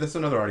 Sorry. Okay, that's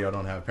another audio I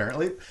don't have,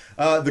 apparently.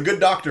 The Good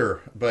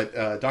Doctor, but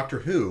Doctor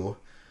Who,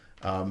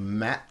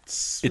 Matt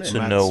Smith. It's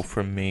a no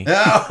from me.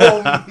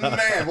 Oh,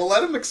 man. Well,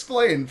 let him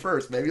explain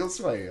first. Maybe he'll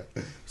sway you.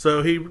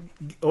 So he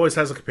always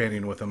has a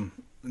companion with him,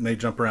 and they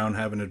jump around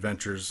having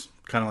adventures,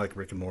 kind of like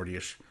Rick and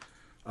Morty-ish.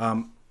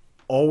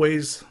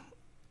 Always,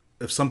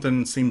 if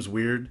something seems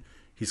weird,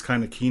 he's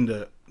kind of keen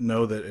to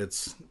know that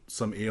it's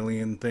some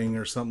alien thing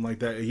or something like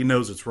that. He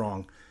knows it's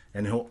wrong,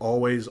 and he'll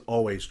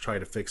always try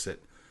to fix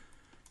it.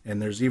 And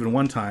there's even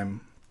one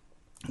time,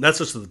 that's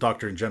just the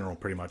Doctor in general,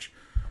 pretty much.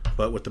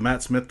 But with the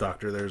Matt Smith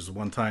Doctor, there's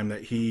one time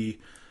that he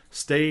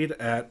stayed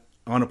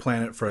on a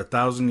planet for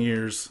 1,000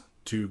 years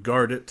to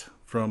guard it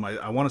from,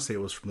 I want to say it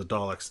was from the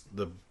Daleks,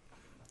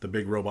 the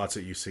big robots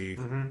that you see.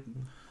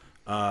 Mm-hmm.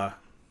 It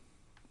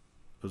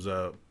was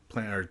a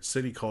planet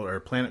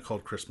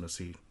called Christmas.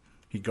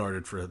 He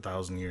guarded for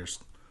 1,000 years.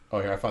 Oh,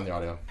 here, I found the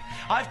audio.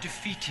 I've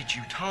defeated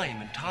you time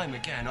and time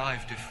again.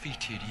 I've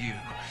defeated you.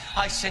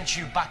 I sent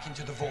you back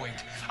into the void.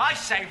 I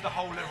saved the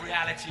whole of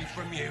reality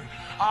from you.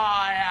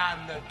 I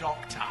am the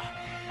Doctor.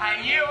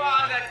 And you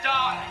are the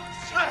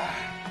Daleks.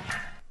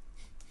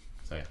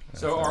 So, yeah,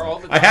 So are all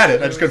the I had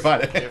it. I just couldn't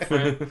find it.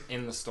 different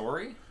in the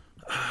story?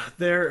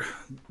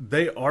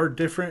 They are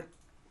different,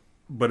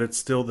 but it's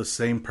still the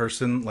same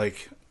person.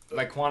 Like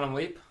Quantum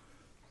Leap?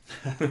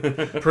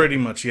 Pretty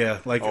much, yeah.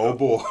 Like, Oh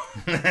boy!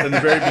 in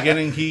the very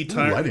beginning, he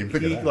I didn't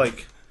figure that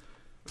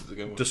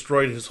out.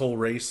 destroyed his whole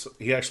race.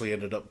 He actually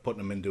ended up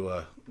putting him into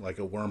a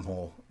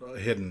wormhole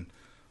hidden.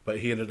 but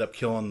he ended up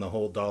killing the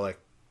whole Dalek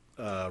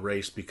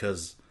race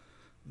because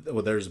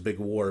there's a big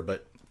war.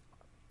 But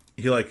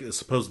he is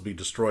supposed to be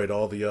destroyed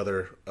all the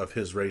other of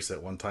his race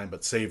at one time,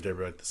 but saved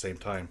everybody at the same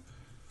time.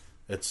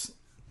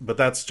 But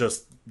that's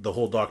just the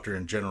whole Doctor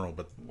in general.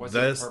 But what's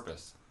his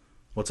purpose?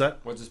 What's that?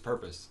 What's his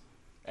purpose?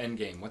 End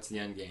game. What's the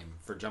end game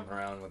for jumping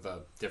around with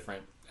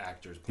different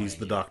actors? He's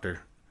the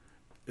Doctor.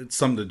 It's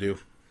something to do.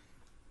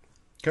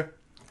 Okay.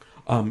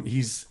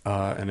 He's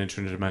an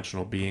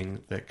interdimensional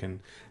being that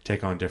can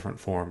take on different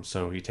forms.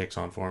 So he takes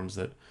on forms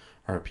that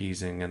are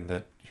appeasing and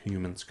that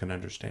humans can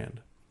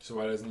understand. So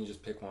why doesn't he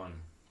just pick one?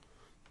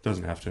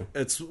 Doesn't have to.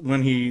 It's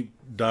when he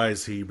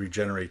dies, he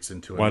regenerates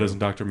into. Why doesn't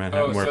Dr.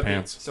 Manhattan wear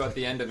pants? So at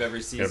the end of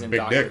every season,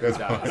 big Doctor dick,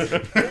 dies.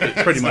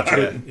 Pretty much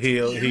it.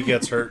 He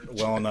gets hurt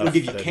well enough. We'll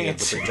give you that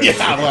cancer. He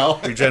ends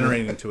up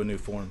regenerating into a new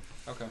form.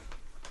 Okay.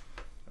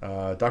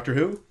 Doctor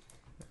Who?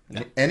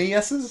 Any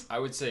yeses? I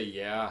would say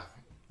yeah.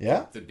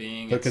 Yeah? The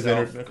being Because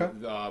itself,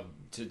 okay.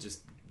 to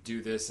just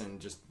do this and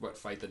just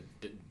fight the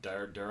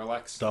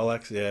Daleks.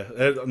 Daleks,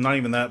 yeah. Not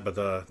even that, but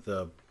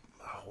the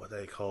what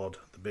are they called?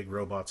 The big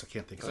robots. I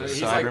can't think of it.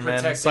 He's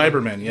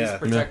Cybermen, yeah. He's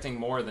protecting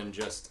more than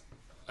just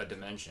a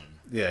dimension.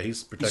 Yeah,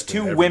 he's protecting. He's too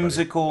everybody.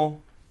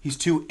 whimsical. He's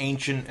too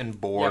ancient and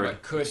bored. Yeah,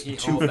 but could he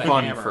too hold the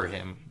fun hammer? for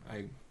him?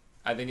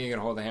 I think you can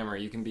hold the hammer.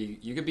 You could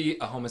be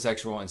a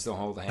homosexual and still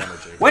hold the hammer,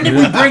 Jake. When did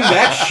we bring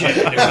that shit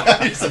into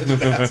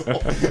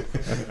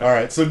All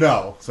right, so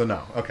no.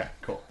 Okay,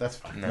 cool. That's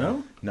fine.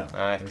 No? No.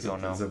 I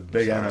don't know. It's a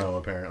big NO,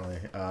 apparently.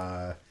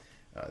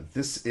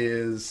 This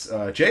is...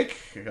 Jake,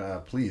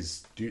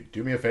 please,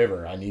 do me a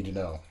favor. I need to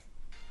know.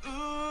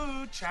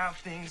 Ooh, child,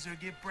 things will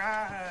get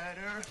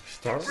brighter.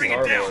 Bring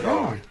it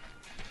down.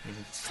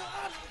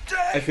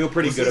 I feel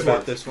pretty good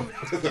about this one.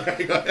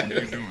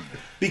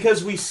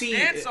 Because we see...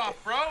 Dance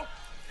off, bro.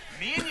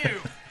 Me and you.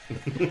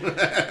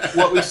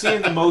 What we see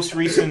in the most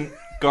recent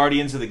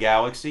Guardians of the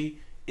Galaxy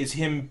is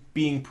him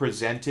being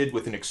presented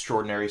with an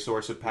extraordinary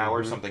source of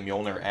power, something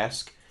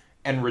Mjolnir-esque,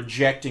 and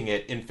rejecting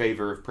it in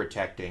favor of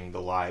protecting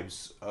the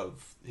lives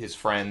of his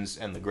friends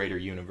and the greater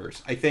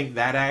universe. I think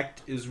that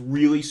act is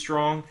really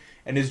strong,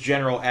 and his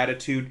general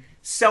attitude,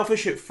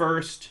 selfish at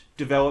first,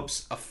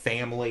 develops a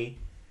family,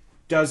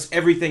 does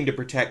everything to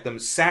protect them,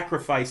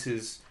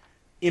 sacrifices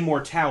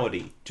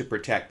immortality to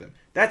protect them.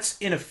 That's,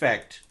 in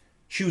effect,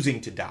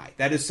 choosing to die.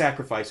 That is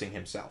sacrificing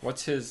himself.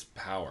 What's his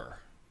power?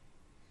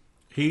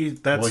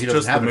 That's doesn't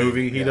just the have any,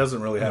 movie. He yeah.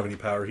 doesn't really have any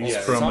power. He's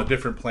from a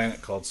different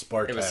planet called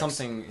Spartax. It was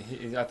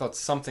something. I thought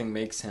something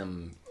makes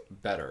him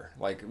better.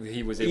 Like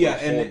he was able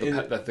to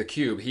hold the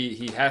cube.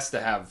 He has to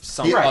have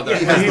some other.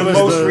 Yeah, in the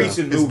most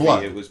recent movie,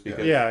 blood. it was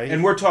because. Yeah,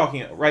 and we're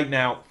talking right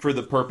now for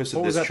the purpose of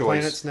What was this that choice.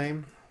 planet's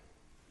name?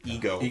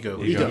 Ego.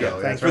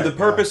 Thanks. For the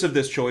purpose of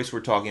this choice,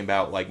 we're talking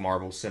about like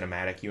Marvel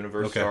Cinematic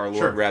Universe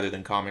Star-Lord rather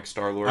than comic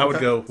Star-Lord. I would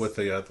go with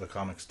the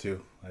comics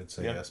too. I'd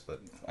say yes,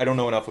 but I don't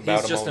know enough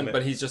about him.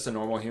 But he's just a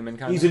normal human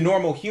kind He's a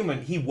normal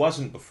human. He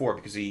wasn't before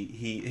because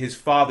his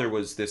father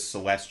was this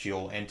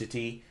celestial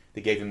entity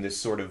that gave him this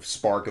sort of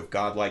spark of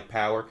godlike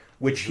power,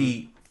 which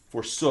he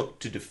forsook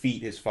to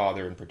defeat his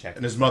father and protect.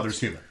 And his mother's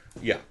human.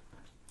 Yeah.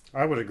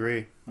 I would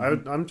agree.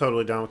 I'm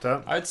totally down with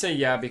that. I'd say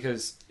yeah,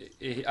 because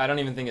I don't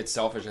even think it's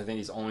selfish. I think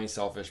he's only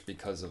selfish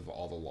because of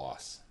all the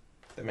loss.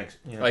 That makes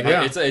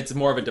it's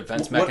more of a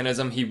defense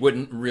mechanism. He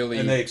wouldn't really,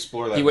 and they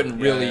explore that. He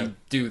wouldn't really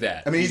do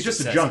that. I mean, he's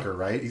just a junker,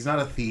 right? He's not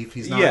a thief.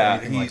 He's not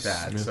anything like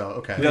that. So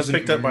okay, he was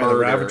picked up by the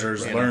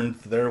Ravagers, learned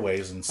their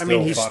ways, and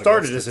still he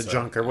started as a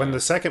junker. When the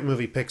second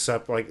movie picks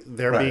up, like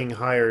they're being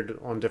hired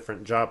on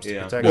different jobs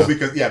to protect. Well,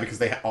 because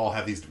they all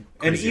have these,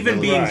 and even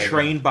being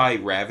trained by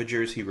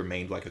Ravagers, he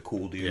remained like a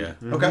cool dude.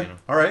 Yeah. Okay.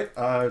 All right.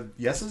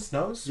 Yeses,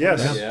 nos. Yes.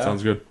 Yeah.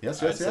 Sounds good.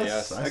 Yes.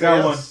 I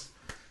got one.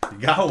 You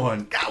got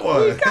one. Got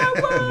one.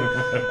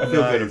 I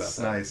feel good about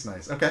that.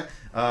 Nice. Okay.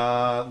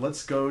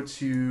 Let's go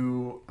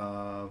to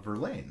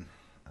Verlaine.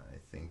 I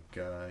think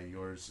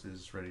yours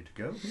is ready to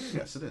go.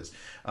 Yes, it is.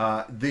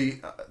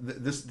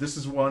 This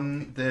is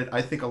one that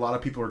I think a lot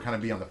of people are kind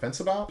of be on the fence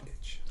about.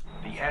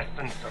 The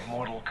essence of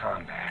Mortal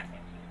Kombat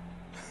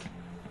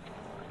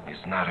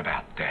is not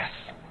about death,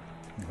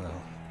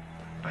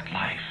 but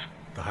life.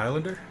 The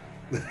Highlander?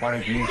 Why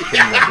don't you see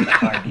what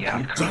decide the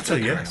outcome? That's a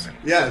yes.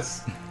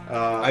 Yes.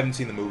 I haven't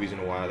seen the movies in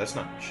a while. That's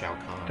not Shao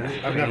Kahn.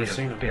 I've never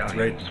seen them.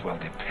 Billions will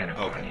depend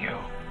upon you.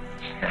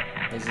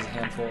 This is a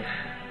handful.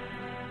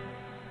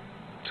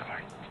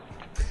 Sorry.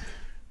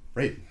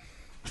 Raiden.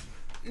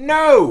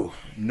 No,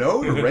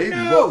 you're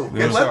Raiden. No.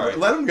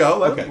 Let him go.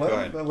 Go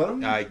ahead. Let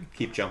him. I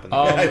keep jumping.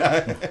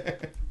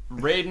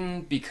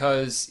 Raiden,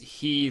 because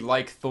he,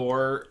 like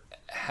Thor,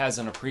 has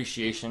an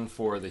appreciation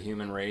for the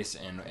human race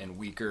and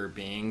weaker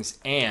beings,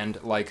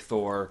 and like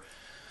Thor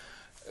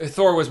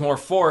was more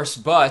force,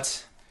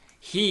 but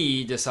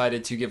he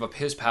decided to give up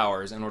his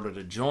powers in order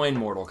to join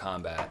Mortal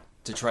Kombat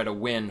to try to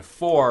win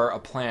for a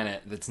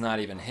planet that's not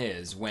even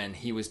his, when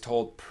he was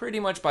told pretty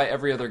much by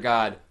every other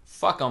god,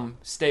 fuck them,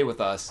 stay with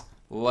us,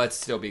 let's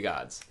still be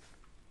gods.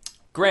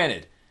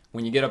 Granted,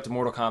 when you get up to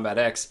Mortal Kombat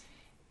X,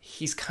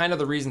 he's kind of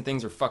the reason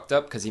things are fucked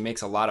up because he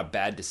makes a lot of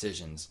bad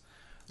decisions.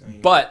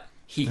 But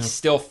he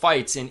still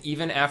fights, and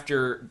even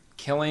after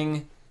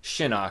killing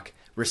Shinnok,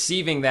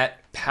 receiving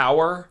that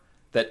power,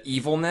 that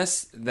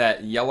evilness,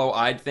 that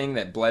yellow-eyed thing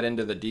that bled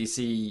into the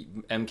DC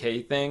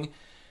MK thing,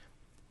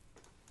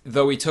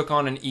 though he took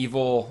on an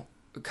evil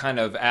kind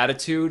of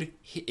attitude,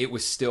 it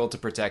was still to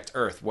protect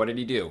Earth. What did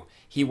he do?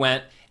 He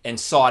went and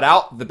sought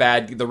out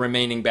the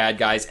remaining bad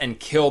guys and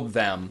killed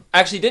them.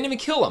 Actually, he didn't even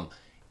kill them.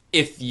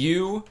 If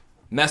you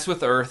mess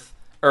with Earth,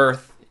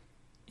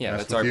 yeah,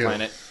 that's our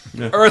planet.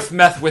 Earth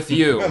meth with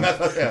you.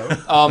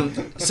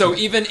 So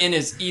even in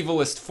his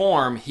evilest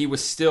form, he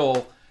was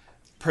still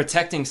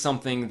protecting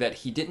something that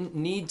he didn't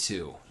need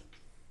to.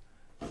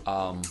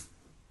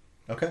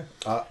 Okay.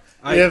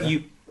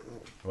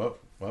 Whoa.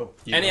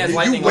 And he has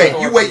lightning.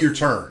 You wait your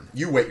turn.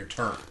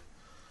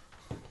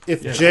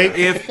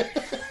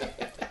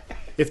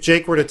 If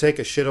Jake were to take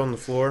a shit on the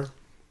floor,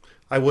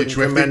 I wouldn't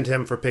commend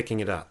him for picking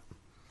it up.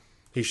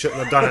 He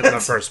shouldn't have done it in the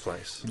first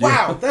place.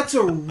 Wow, that's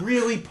a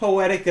really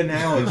poetic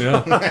analogy. Yeah.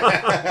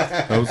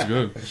 That was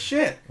good.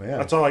 Shit. Yeah.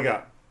 That's all I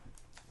got.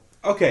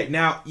 Okay,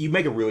 now you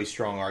make a really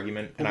strong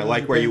argument, and I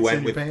like where you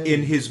went with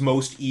in his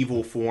most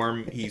evil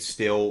form, he's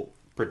still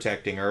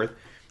protecting Earth.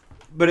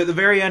 But at the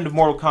very end of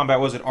Mortal Kombat,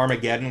 was it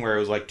Armageddon, where it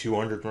was like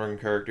 200 million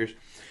characters?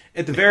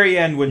 At the very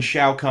end, when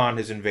Shao Kahn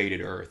has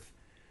invaded Earth,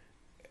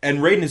 and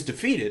Raiden is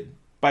defeated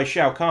by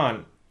Shao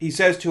Kahn, he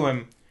says to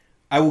him,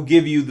 I will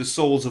give you the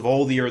souls of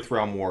all the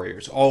Earthrealm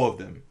warriors, all of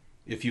them,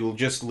 if you will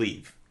just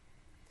leave.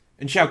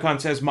 And Shao Kahn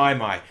says,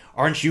 my,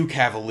 aren't you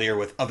cavalier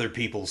with other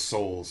people's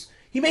souls?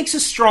 He makes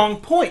a strong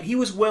point. He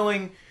was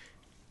willing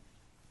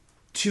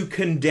to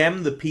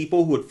condemn the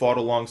people who had fought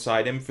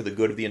alongside him for the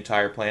good of the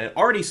entire planet,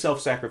 already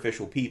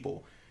self-sacrificial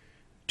people,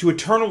 to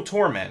eternal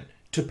torment,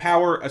 to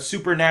power a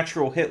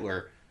supernatural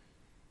Hitler,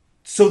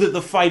 so that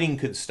the fighting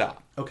could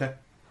stop. Okay.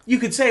 You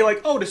could say,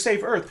 like, to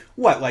save Earth.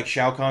 What, like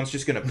Shao Kahn's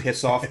just going to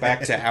piss off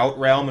back to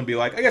Outrealm and be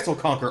like, I guess I'll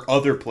conquer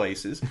other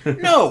places.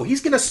 No,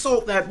 he's going to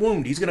salt that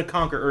wound. He's going to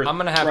conquer Earth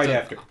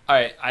after. All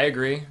right, I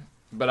agree,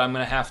 but I'm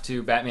going to have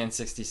to Batman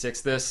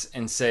 66 this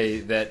and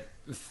say that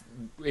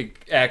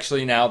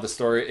actually now the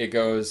story, it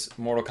goes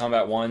Mortal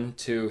Kombat 1,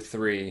 2,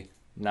 3,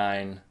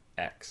 9,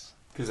 X.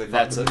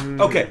 That's it.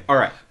 Okay, all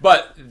right.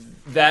 But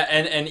that,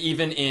 and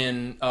even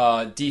in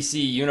DC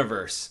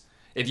Universe,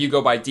 if you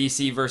go by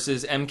DC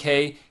versus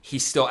MK, he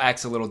still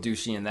acts a little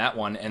douchey in that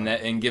one,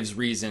 and gives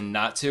reason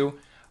not to.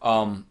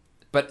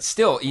 But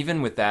still,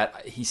 even with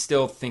that, he's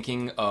still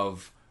thinking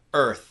of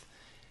Earth.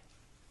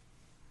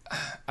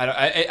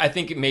 I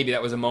think maybe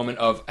that was a moment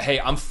of, hey,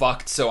 I'm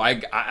fucked, so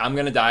I'm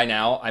gonna die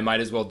now. I might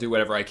as well do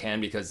whatever I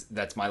can because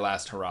that's my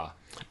last hurrah.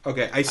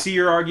 Okay, I see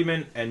your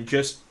argument, and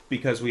just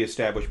because we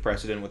established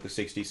precedent with the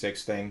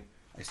 66 thing,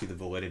 I see the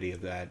validity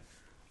of that.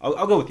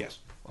 I'll go with yes.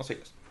 I'll say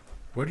yes.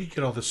 Where do you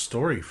get all this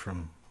story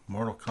from?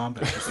 Mortal Kombat.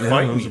 Just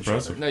fighting each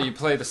other. No, you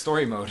play the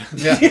story mode.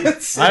 Yeah,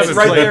 it's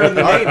right there in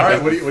the name. All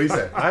right, what do you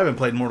say? I haven't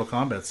played Mortal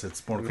Kombat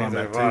since Mortal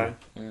Kombat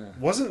 2. Yeah.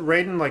 Wasn't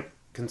Raiden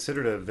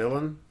considered a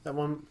villain? That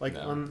one,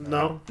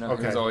 no.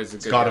 Okay, he was always a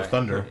good God guy. of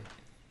Thunder.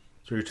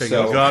 So you're taking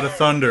the God of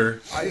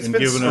Thunder and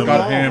giving him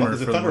a hammer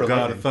from the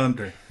God of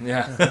Thunder.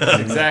 Yeah,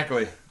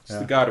 exactly. It's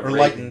the God of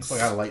lightning.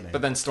 lightning.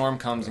 But then Storm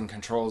comes and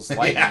controls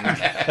lightning.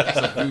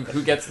 So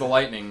who gets the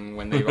lightning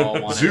when they all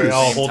want it? Zeus. They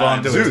all hold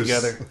on to it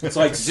together. It's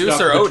like Zeus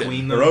or Odin.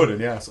 Between them. Or Odin,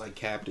 yeah. It's like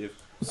captive.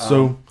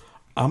 So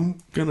I'm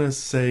gonna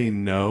say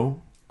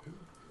no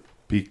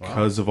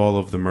because of all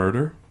of the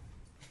murder.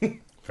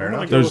 Fair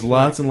enough. There's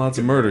lots and lots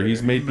of murder.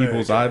 He's made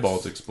people's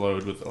eyeballs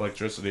explode with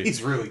electricity.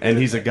 He's really good and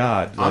at he's a that.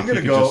 god. Like, I'm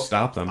gonna you go. could just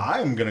stop them.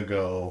 I'm gonna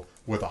go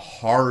with a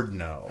hard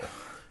no.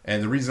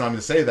 And the reason I'm going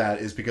to say that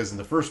is because in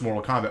the first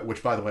Mortal Kombat,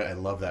 which, by the way, I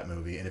love that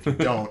movie, and if you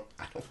don't,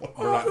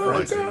 we're not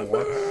friends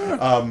anymore.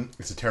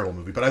 It's a terrible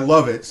movie, but I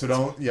love it, so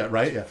don't... Yeah,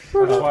 right? Yeah. That's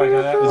why I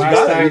got that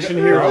last action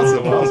hero.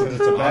 Awesome.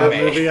 It's a bad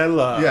movie I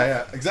love.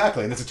 Yeah,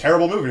 exactly. And it's a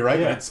terrible movie, right?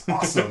 Yeah. But it's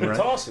awesome, right? It's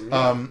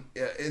awesome,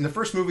 yeah. In the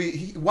first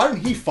movie, why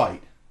didn't he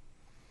fight?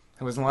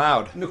 He wasn't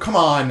allowed. No, come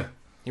on.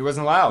 He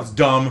wasn't allowed. It's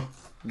dumb.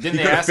 Didn't he they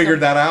could have ask figured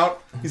him? that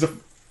out. He's a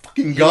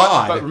fucking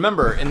god. But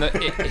remember,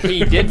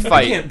 he did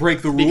fight. You can't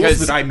break the rules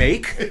that I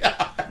make.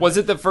 Was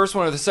it the first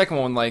one or the second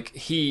one? Like,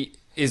 he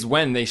is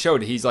when they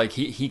showed he's like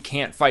he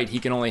can't fight. He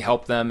can only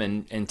help them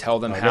and tell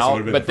them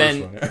how. But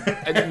then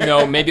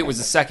no, maybe it was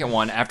the second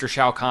one after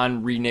Shao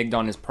Kahn reneged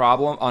on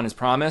his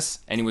promise,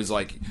 and he was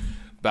like,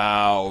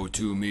 "Bow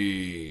to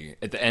me."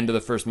 At the end of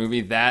the first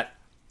movie, that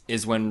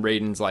is when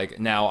Raiden's like,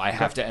 "Now I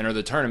have to enter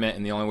the tournament,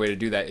 and the only way to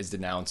do that is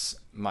denounce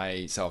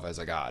myself as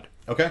a god."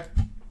 Okay.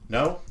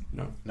 No.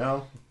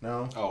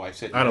 Oh, I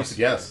said. I don't You said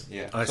yes.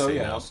 Yeah. I so say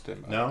yeah, no. I'll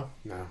stand by. No.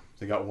 No.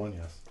 They got one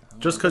yes.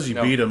 Just because you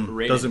beat him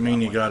Raiden doesn't mean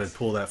got you one. got to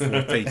pull that full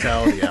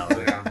fatality out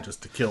there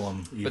just to kill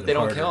him. Even But they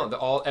don't harder.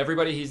 kill him.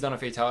 Everybody he's done a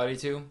fatality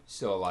to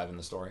still alive in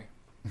the story.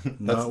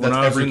 No, when that's I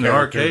was every in the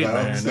character, arcade, though,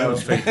 man, so- that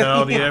was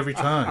fatality every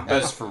time.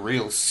 That's for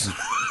reals.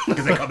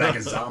 Because they come back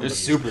as They're zombies.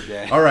 super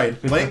dead. All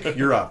right, Link,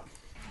 you're up.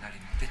 Not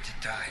even fit to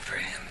die for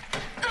him.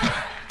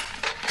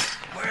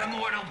 We're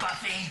immortal,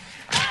 Buffy.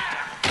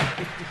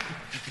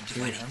 You can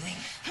do anything.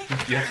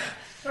 Yeah.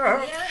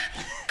 Yeah.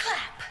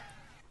 Clap.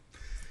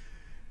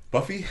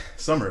 Buffy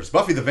Summers,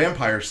 Buffy the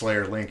Vampire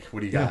Slayer. Link,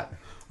 what do you got?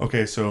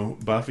 Okay, so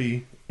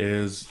Buffy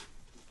is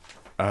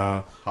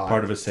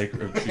part of a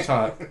sacred. She's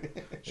hot.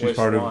 She's Which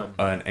part one? of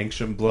an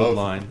ancient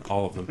bloodline.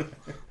 All of them.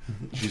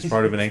 She's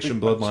part of an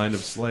ancient bloodline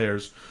of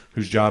slayers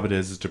whose job it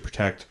is to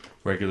protect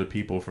regular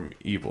people from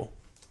evil.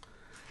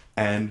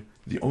 And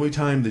the only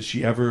time that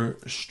she ever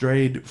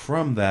strayed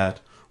from that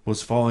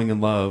was falling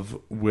in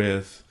love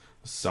with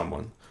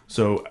someone.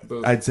 So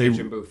Booth, I'd say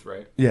Agent Booth,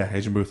 right? Yeah,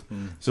 Agent Booth.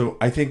 So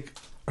I think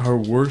her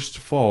worst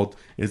fault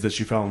is that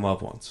she fell in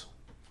love once.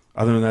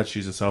 Other than that,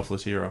 she's a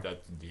selfless hero.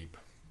 That's deep.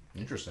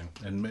 Interesting.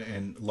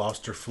 And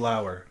lost her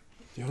flower.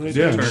 The only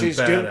Yeah. thing she's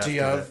Bad guilty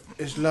after of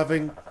is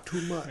loving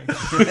too much.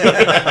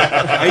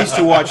 I used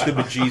to watch the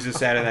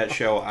bejesus out of that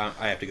show.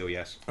 I have to go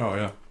yes. Oh,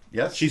 yeah.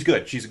 Yes? She's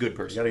good. She's a good You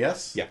person. got a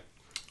yes? Yeah.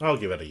 I'll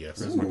give it a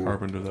yes. Resma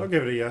Carpenter, though. I'll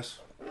give it a yes.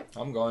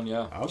 I'm going,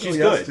 yeah. I'll She's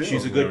go yes, good. too.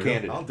 She's a There good we go.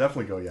 candidate. I'll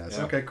definitely go yes.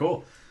 Yeah. Okay,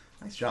 cool.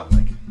 Nice job,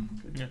 Link.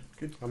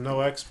 Good. I'm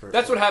no expert.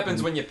 That's what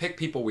happens when you pick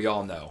people we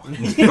all know.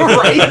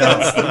 Right?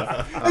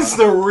 That's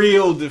the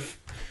real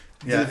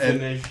Yeah,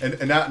 definition.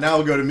 and now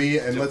we'll go to me,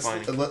 and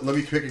Defining. let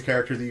me pick a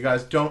character that you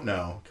guys don't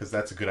know, because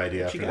that's a good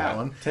idea after you that got?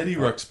 one. Teddy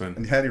Ruxpin.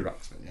 And Teddy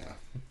Ruxpin, yeah.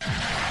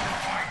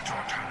 Fight,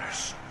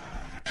 Tortalis.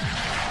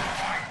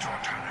 Fight,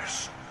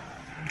 Tortalis.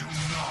 Do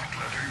not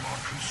let Amon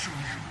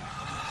consume you.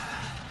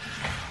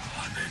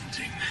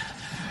 Unending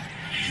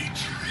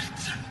hatred.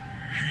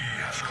 He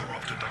has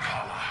corrupted the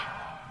Kala.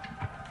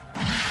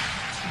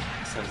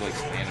 Sounds like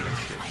standard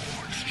shit.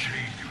 Cords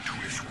chain you to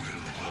his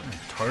will.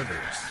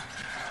 Tartarus.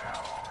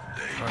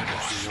 They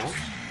must be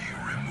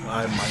removed. I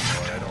might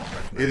know it. I don't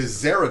recognize It is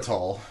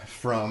Zeratol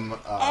from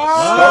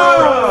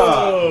Oh,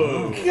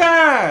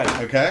 God!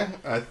 Okay,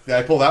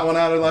 I pulled that one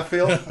out of left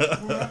field.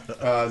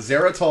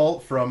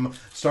 Zeratol from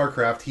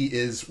StarCraft.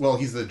 He's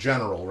the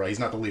general, right? He's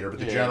not the leader, but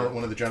the general,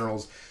 one of the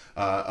generals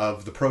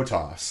of the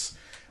Protoss.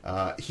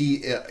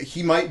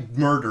 He might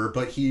murder,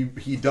 but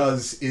he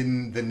does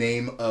in the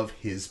name of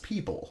his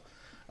people.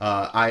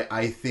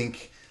 I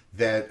think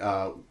that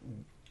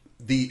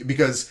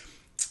because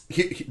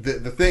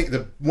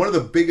one of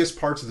the biggest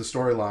parts of the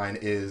storyline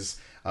is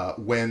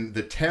when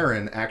the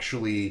Terran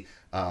actually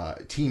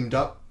teamed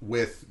up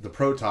with the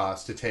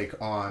Protoss to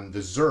take on the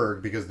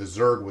Zerg, because the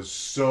Zerg was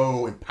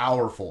so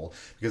powerful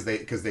because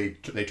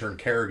they turned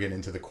Kerrigan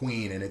into the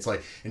queen, and it's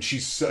like, and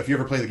she's so, if you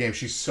ever play the game,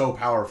 she's so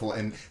powerful,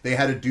 and they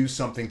had to do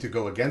something to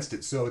go against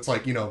it. So it's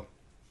like, the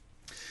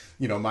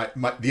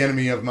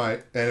enemy of my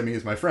enemy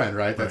is my friend,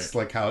 right? That's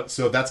like how.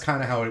 So that's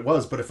kind of how it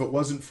was. But if it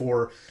wasn't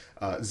for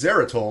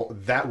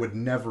Zeratol, that would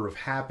never have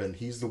happened.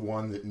 He's the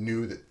one that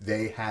knew that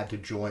they had to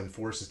join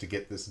forces to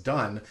get this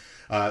done.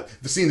 The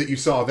scene that you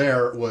saw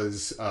there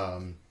was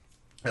I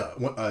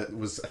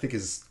think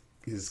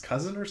his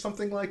cousin or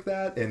something like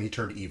that, and he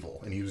turned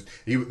evil. And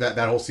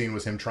that whole scene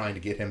was him trying to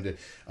get him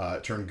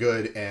to turn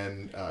good,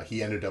 and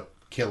he ended up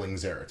killing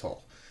Zeratol.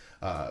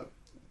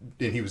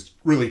 And he was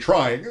really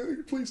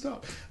trying. Please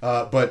stop.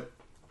 But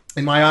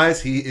in my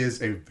eyes, he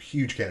is a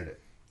huge candidate.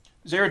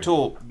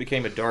 Zeratul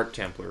became a Dark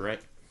Templar,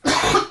 right?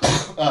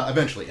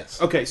 Eventually,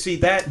 yes. Okay, see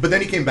that. But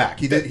then he came back.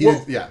 He did.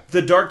 Yeah.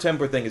 The Dark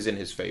Templar thing is in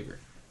his favor,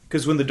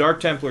 because when the Dark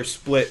Templar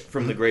split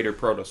from the Greater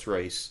Protoss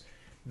race,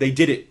 they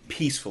did it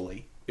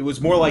peacefully. It was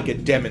more like a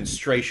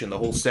demonstration. The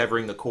whole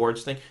severing the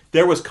cords thing.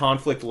 There was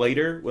conflict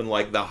later when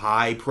like the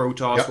High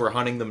Protoss were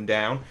hunting them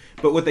down.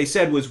 But what they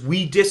said was,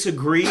 we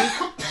disagree.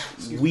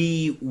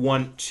 We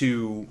want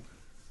to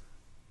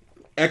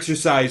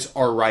exercise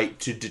our right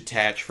to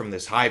detach from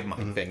this hive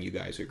mind thing you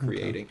guys are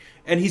creating.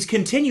 And he's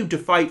continued to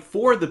fight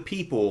for the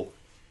people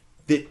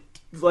that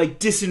like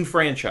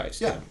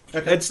disenfranchised him.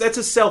 Okay. That's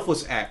a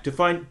selfless act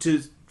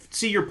to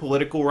see your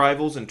political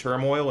rivals in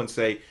turmoil and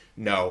say,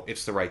 no,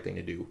 it's the right thing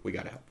to do. We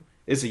got to help them.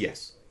 It's a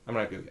yes. I'm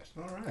not going to go yes.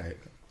 All right.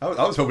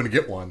 I was hoping to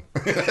get one.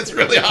 That's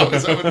really how I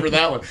was hoping for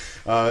that one.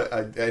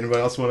 Anybody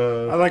else want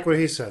to? I like what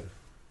he said.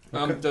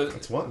 Okay.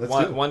 That's one.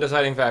 That's One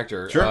deciding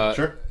factor.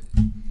 Sure.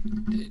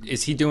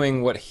 Is he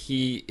doing what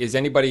is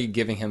anybody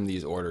giving him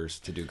these orders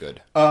to do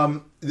good?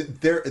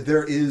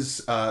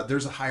 There's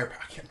a higher power.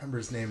 I can't remember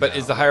his name. But now.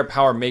 is the higher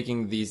power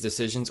making these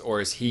decisions,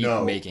 or is he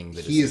No, making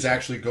the decisions? he is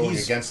actually going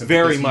against them.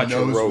 Very because much he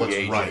knows a rogue what's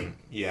agent. right.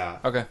 Yeah.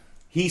 Okay.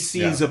 He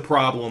sees a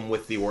problem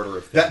with the order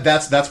of things.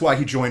 That's why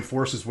he joined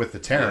forces with the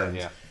Terran.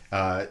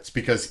 It's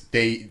because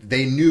they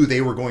knew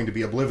they were going to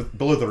be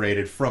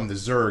obliterated from the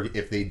Zerg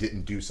if they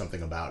didn't do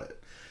something about it.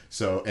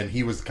 So, and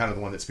he was kind of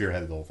the one that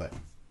spearheaded the whole thing.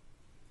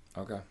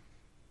 Okay.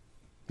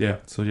 Yeah,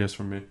 so yes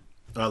from me.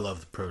 I love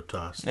the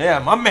Protoss. Yeah,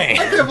 my man.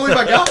 I can't believe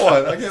I got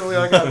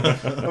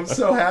one. I'm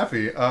so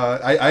happy.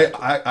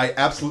 I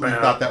absolutely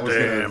thought that was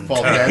going to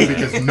fall dead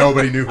because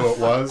nobody knew who it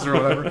was or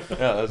whatever. Yeah,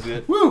 that was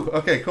good. Woo!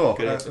 Okay, cool.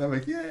 Good I'm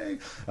like, yay!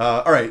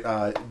 All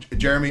right,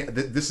 Jeremy,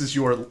 this is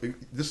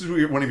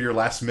one of your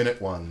last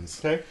minute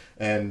ones. Okay.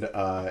 And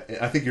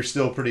I think you're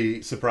still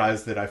pretty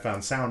surprised that I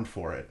found sound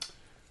for it.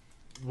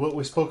 What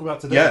we spoke about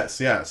today. Yes,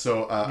 yeah.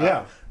 So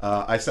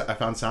I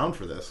found sound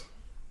for this.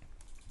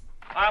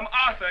 I'm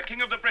Arthur,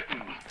 King of the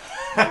Britons.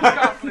 Whose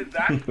castle is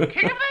that? King of the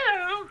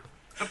who?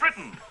 The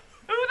Britons.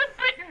 Who are the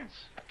Britons?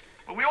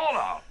 We all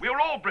are. We are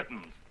all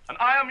Britons. And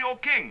I am your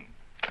king.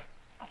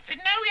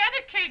 Didn't know we had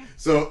a king.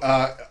 So,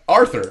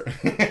 Arthur.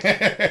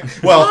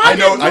 Well, I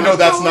know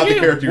that's not the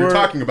character you're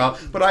talking about,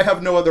 but I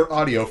have no other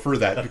audio for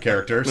that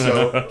character.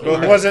 So, go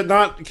ahead. Was it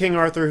not King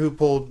Arthur who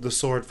pulled the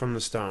sword from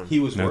the stone? He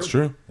was. That's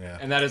true. Yeah.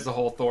 And that is the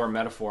whole Thor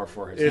metaphor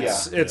for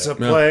his. It's a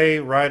play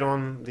right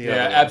on the.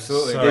 Yeah, other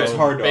absolutely. So, it's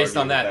hard to based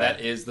argue on that. with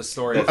That is the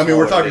story. I mean,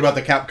 we're talking about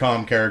the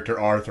Capcom character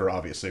Arthur,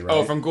 obviously, right?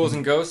 Oh, from Ghouls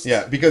and Ghosts.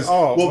 Yeah, because we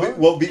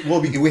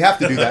have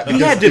to do that. We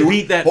had to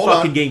beat that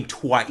fucking game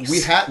twice.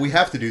 We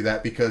have to do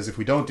that because if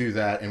we don't do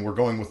that and we're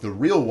going with the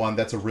real one,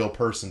 that's a real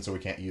person, so we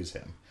can't use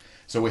him.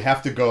 So we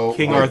have to go.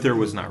 King Arthur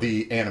was not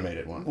the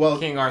animated one. Well,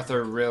 King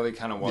Arthur really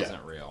kind of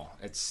wasn't real.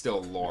 It's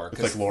still lore. It's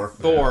like lore.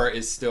 Thor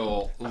is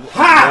still lore.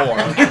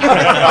 I'm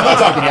not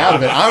talking out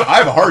of it. I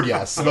have a hard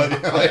yes, but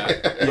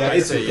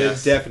it's a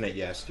definite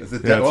yes. It's a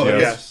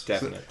yes.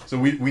 Definite. So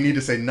we need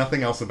to say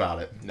nothing else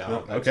about it.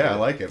 No. Okay, I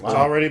like it. It's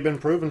already been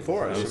proven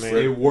for us.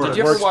 It works. Did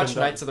you ever watch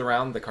Knights of the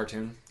Round, the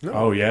cartoon? No.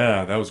 Oh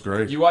yeah, that was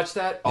great. You watched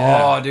that?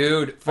 Yeah. Oh,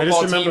 dude!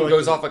 Football team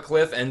goes off a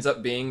cliff, ends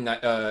up being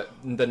the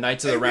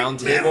Knights of the Round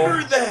Table.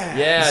 Remember that?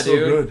 Yeah, so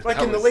dude. good. Like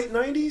in the late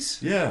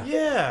 90s? Yeah.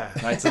 Yeah.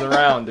 Knights of the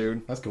Round,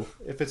 dude. That's cool.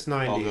 If it's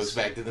 90s. All goes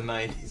back to the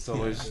 90s. It's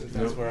always,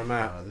 that's where I'm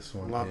at. This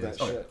one Love is,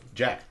 that shit.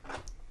 Jack,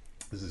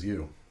 this is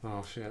you.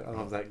 Oh shit, I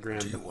love that grin.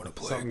 Do you want to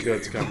play Something a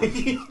good's game?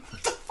 coming.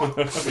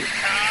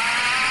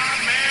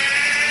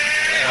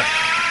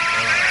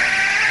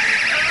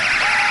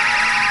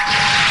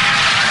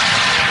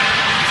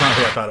 It's not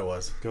who I thought it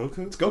was.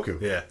 Goku? It's Goku.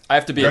 Yeah. I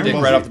have to be a dick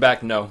right off the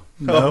back. No.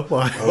 No.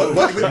 Why?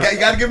 You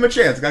got to give him a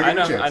chance. I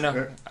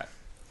know.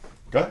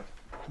 Go ahead.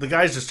 The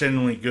guy's just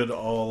genuinely good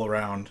all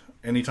around.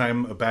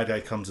 Anytime a bad guy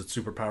comes that's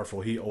super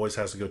powerful, he always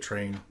has to go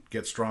train,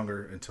 get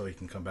stronger until he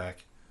can come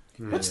back.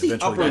 What's the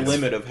upper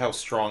limit of how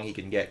strong he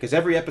can get? Because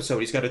every episode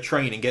he's got to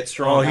train and get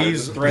strong. Oh,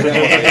 he's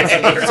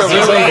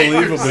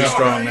unbelievably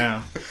strong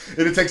now.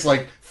 And it takes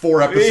like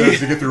 4 episodes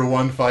to get through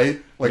one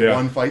fight,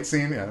 one fight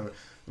scene. Yeah.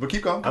 But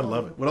keep going. I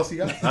love it. What else you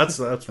got? That's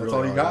really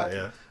all you got.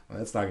 Yeah. Well,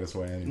 that's not going to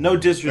sway anyone. No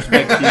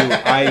disrespect to you,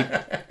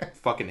 I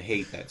fucking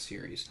hate that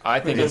series. I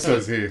think it's so.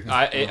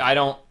 I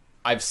don't.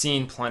 I've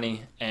seen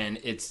plenty, and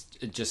it's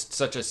just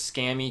such a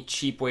scammy,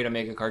 cheap way to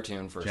make a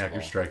cartoon. First Jack, of all,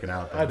 you're striking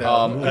out.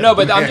 No,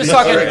 but I'm just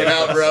talking.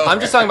 Out, bro. I'm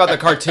just talking about the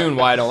cartoon.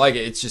 Why I don't like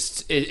it. It's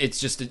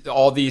just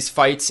all these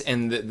fights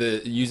and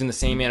the using the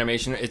same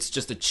animation. It's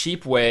just a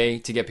cheap way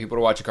to get people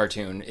to watch a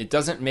cartoon. It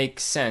doesn't make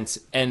sense.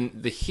 And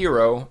the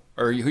hero,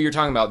 or who you're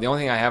talking about, the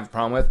only thing I have a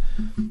problem with,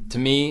 to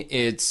me,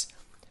 it's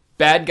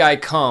bad guy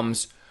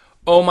comes.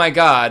 Oh my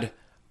god,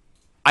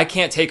 I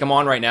can't take him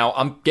on right now.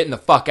 I'm getting the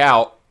fuck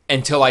out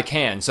until I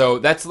can. So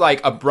that's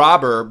like a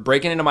robber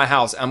breaking into my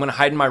house. I'm going to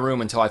hide in my room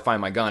until I find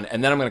my gun,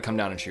 and then I'm going to come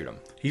down and shoot him.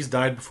 He's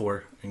died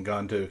before and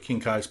gone to King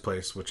Kai's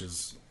place,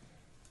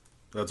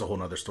 that's a whole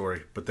nother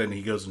story. But then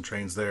he goes and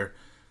trains there,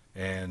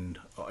 and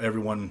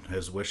everyone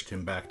has wished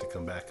him back to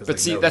come back. But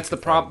see, that's the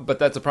problem. But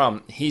that's the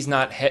problem. He's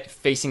not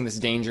facing this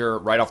danger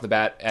right off the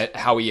bat at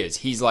how he is.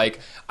 He's like,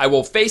 I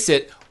will face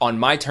it on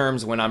my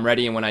terms when I'm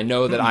ready and when I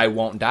know that I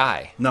won't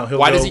die. No,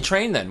 why does he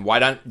train then? Why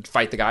not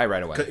fight the guy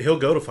right away? He'll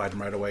go to fight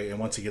him right away, and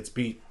once he gets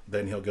beat,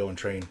 then he'll go and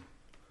train.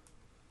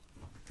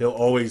 He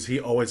always,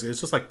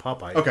 it's just like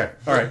Popeye. Okay,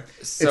 all right.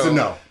 So- it's a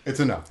no. It's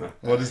a no.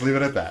 We'll just leave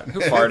it at that.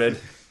 Who farted?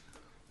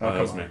 Oh,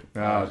 that was come me. on.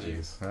 Oh,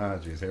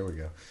 jeez. Here we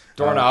go.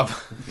 Doorknob.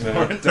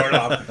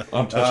 Doorknob.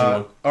 I'm touching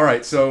one. All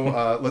right,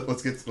 so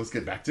let's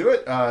get back to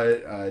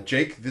it.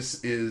 Jake,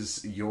 this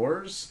is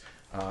yours.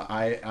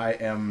 I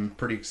am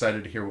pretty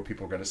excited to hear what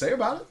people are going to say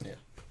about it. Yeah.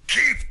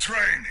 Keep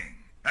training,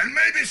 and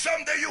maybe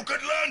someday you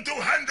could learn to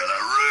handle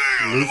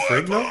a real Lou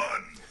Ferrigno?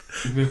 weapon.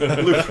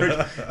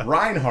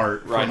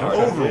 Reinhardt from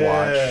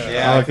Overwatch.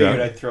 Yeah, I like figured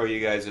that. I'd throw you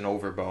guys an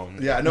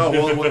overbone. Yeah, no,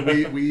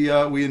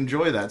 well, we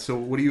enjoy that. So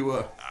what do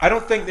you? I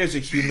don't think there's a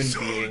human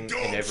being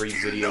in every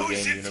video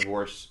game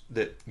universe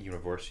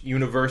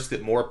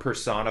that more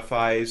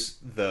personifies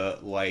the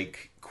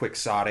like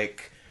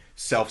quixotic,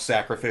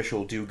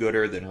 self-sacrificial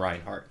do-gooder than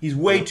Reinhardt. He's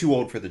way too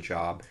old for the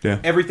job. Yeah.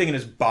 Everything in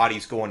his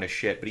body's going to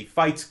shit, but he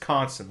fights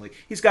constantly.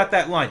 He's got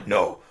that line,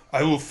 "No,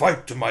 I will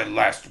fight to my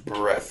last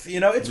breath." You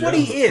know, it's what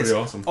he that's is. pretty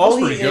awesome. All That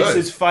he was pretty good.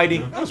 is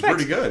fighting. That was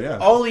pretty good, yeah.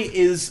 All he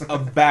is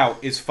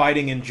about is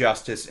fighting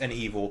injustice and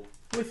evil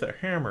with a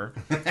hammer.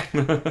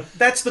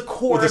 That's the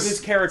core With of a his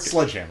character.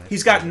 sledgehammer.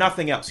 He's got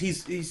nothing else.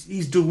 He's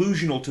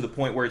delusional to the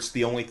point where it's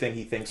the only thing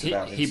he thinks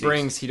about. He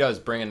does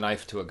bring a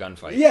knife to a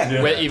gunfight.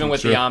 Yeah. Even with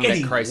Sure. the And Omnic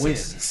he Crisis.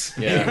 wins.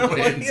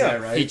 Yeah. Yeah,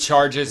 right. He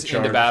charges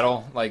Charge. into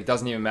battle. Like,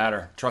 doesn't even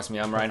matter. Trust me,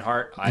 I'm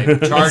Reinhardt. I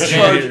charge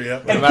Charge. in,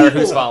 Yep. no And matter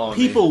who's following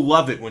me. people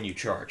love it when you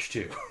charge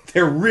too.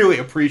 They're really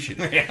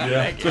appreciative.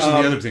 Especially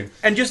the other team.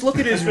 And just look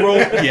at his role.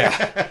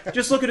 Yeah,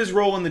 just look at his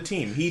role in the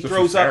team. He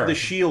throws up the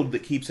shield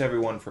that keeps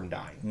everyone from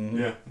dying.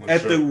 Yeah.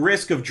 At the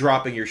risk of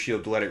dropping your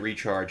shield to let it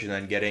recharge and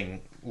then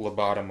getting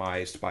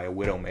lobotomized by a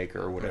Widowmaker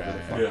or whatever the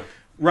fuck. Yeah.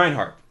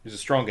 Reinhardt is a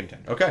strong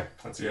contender. Okay.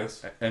 That's a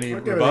yes. Any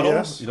I'll give it a rebuttal?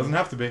 yes. It doesn't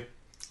have to be.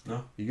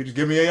 No. You could just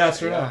give me a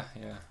yes or no.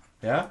 Yeah.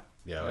 Yeah.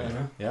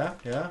 Yeah.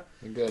 Yeah.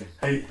 You're good.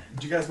 Hey,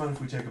 do you guys mind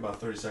if we take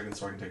about 30 seconds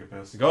so I can take a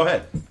piss? Go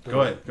ahead.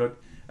 Go.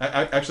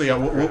 Actually,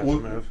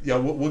 yeah,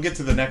 we'll get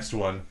to the next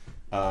one,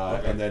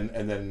 and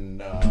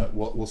then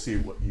we'll see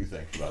what you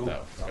think about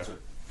that.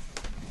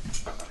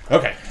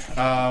 Okay.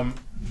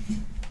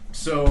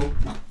 So,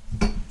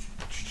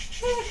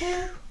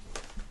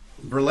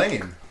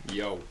 Verlaine.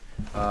 Yo.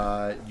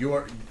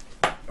 Your.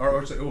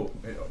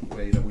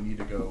 Wait. We need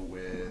to go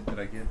with. Did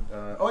I get?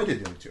 I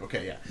did do it too.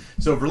 Okay, yeah.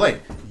 So Verlaine,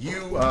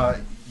 you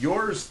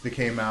yours that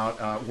came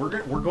out.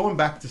 We're going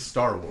back to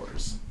Star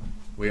Wars.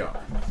 We are,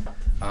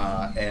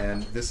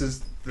 and this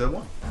is the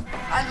one.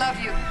 I love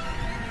you.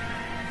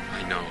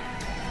 I know.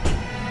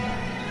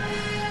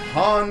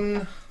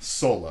 Han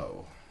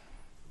Solo.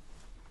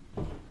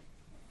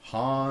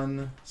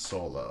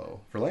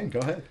 Verlaine, go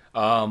ahead.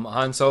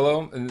 Han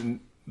Solo. A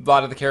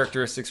lot of the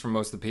characteristics for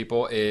most of the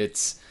people,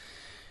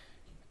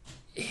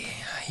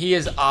 he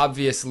is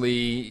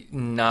obviously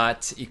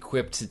not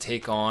equipped to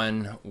take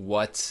on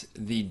what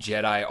the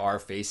Jedi are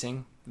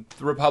facing.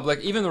 The Republic,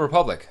 even the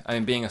Republic, I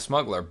mean, being a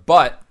smuggler,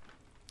 but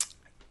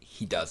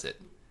he does it.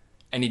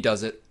 And he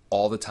does it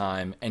all the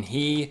time. And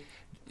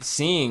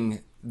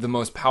seeing the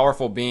most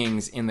powerful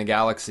beings in the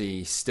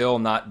galaxy still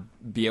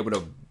not be able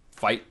to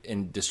fight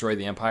and destroy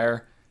the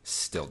Empire,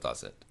 still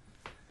does it.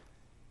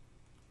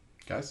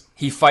 Guys?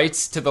 He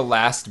fights to the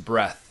last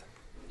breath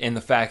in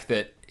the fact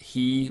that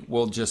he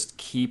will just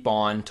keep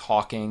on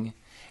talking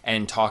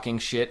and talking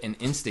shit and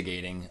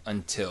instigating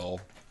until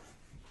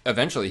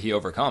eventually he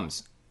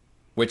overcomes.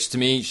 Which to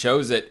me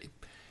shows that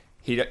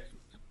he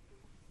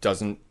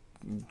doesn't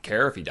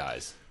care if he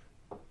dies.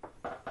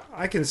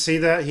 I can see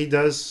that. He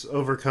does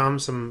overcome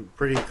some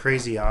pretty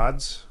crazy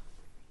odds.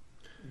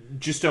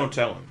 Just don't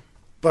tell him.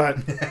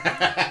 But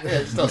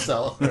just don't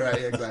tell him.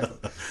 Right,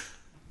 exactly.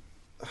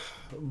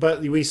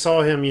 But we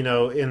saw him,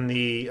 in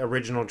the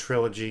original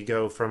trilogy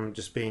go from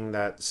just being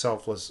that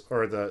selfless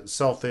or the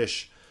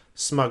selfish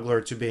smuggler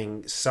to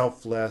being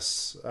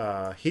selfless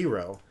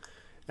hero.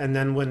 And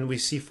then when we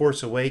see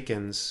Force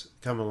Awakens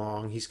come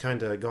along, he's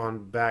kind of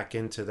gone back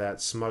into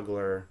that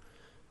smuggler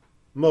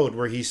mode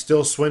where he's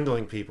still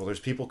swindling people. There's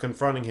people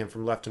confronting him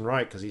from left and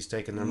right because he's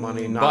taking their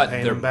money and not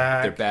paying them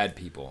back. They're bad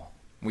people.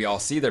 We all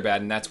see they're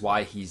bad, and that's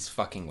why he's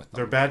fucking with them.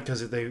 They're bad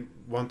because they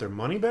want their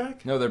money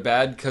back? No, they're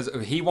bad because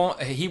he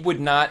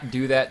would not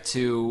do that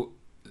to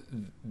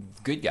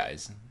good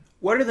guys.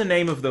 What are the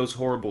name of those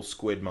horrible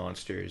squid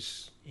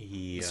monsters?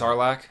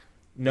 Sarlacc?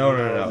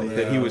 No.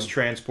 That he was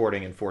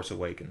transporting in Force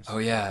Awakens. Oh,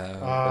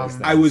 yeah.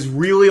 I was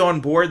really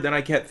on board. Then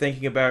I kept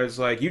thinking about it. It's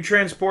like, you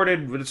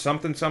transported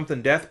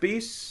something death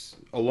beasts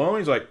alone?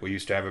 He's like, we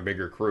used to have a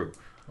bigger crew.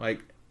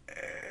 Like,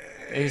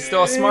 he's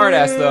still a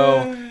smartass,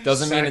 though.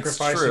 Doesn't mean it's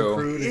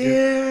true.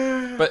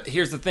 Yeah. But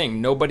here's the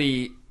thing.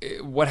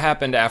 What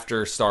happened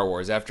after Star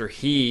Wars? Wasn't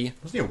he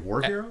a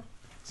war hero?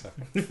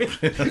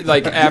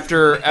 Like,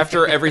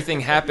 after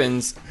everything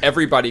happens,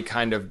 everybody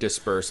kind of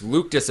dispersed.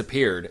 Luke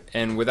disappeared.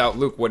 And without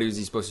Luke, what is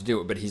he supposed to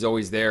do? But he's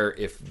always there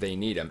if they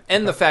need him.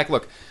 And the fact,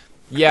 look,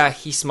 yeah,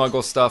 he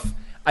smuggles stuff.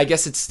 I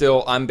guess it's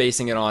still, I'm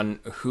basing it on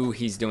who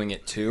he's doing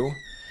it to.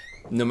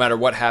 No matter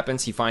what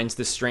happens, he finds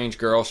this strange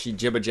girl. She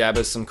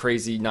jibba-jabbas some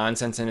crazy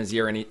nonsense in his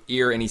ear,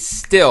 and he's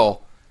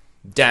still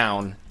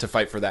down to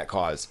fight for that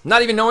cause.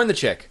 Not even knowing the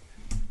chick.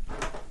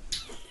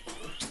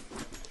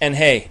 And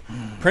hey,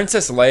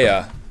 Princess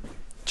Leia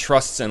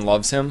trusts and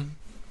loves him.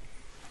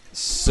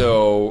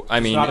 So, I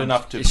mean, not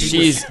enough to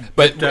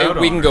but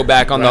we can go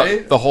back on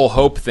the whole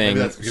hope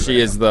thing. She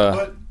is the...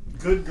 But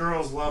good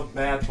girls love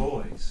bad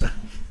boys.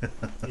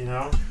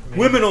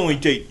 Women only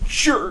date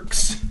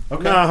jerks.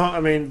 Okay. No, I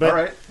mean, but... All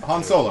right.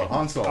 Han Solo.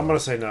 I'm going to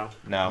say no.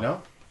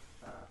 No?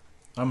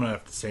 I'm going to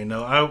have to say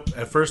no.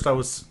 At first I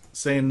was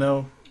saying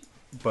no,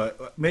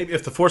 but maybe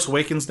if The Force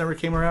Awakens never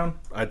came around,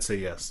 I'd say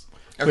yes.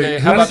 Okay,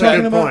 how about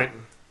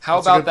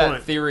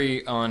that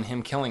theory on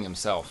him killing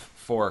himself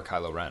for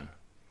Kylo Ren?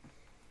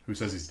 Who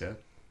says he's dead?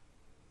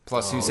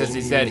 Plus, who says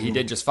he's dead? He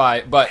did just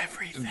fight, but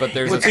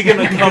there's. What's he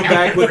gonna come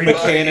back with?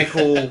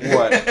 Mechanical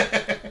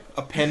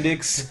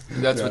appendix?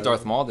 That's what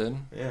Darth Maul did.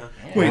 Yeah.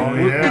 Wait,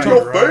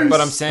 but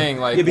I'm saying,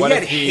 like, yeah, but what he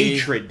had if he...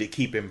 hatred to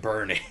keep him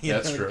burning?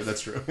 That's true.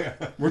 That's true.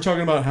 We're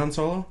talking about Han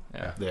Solo.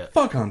 Yeah.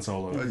 Fuck Han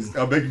Solo.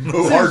 A big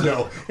hard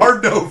no.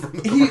 Hard no from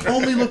the He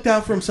only looked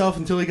out for himself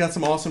until he got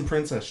some awesome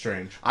Princess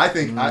Strange. I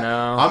think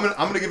I'm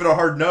gonna give it a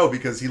hard no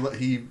because he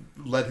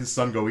let his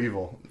son go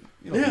evil.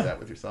 You don't do that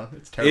with your son.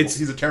 It's terrible.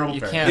 He's a terrible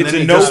parent. It's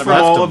a no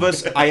from all of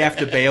us. I have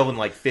to bail in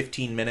like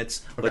 15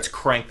 minutes. Okay. Let's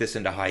crank this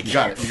into high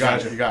gear. You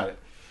got it.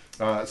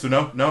 So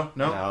no.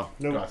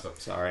 Awesome.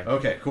 Sorry.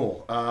 Okay,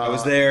 cool. I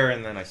was there,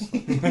 and then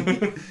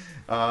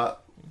I.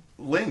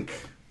 Link,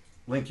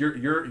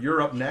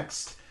 you're up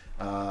next.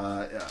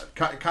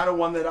 Kind of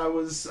one that I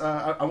was.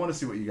 I want to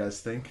see what you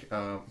guys think.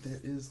 That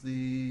is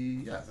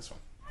this one.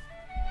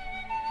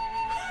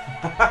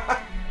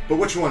 But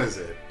which one is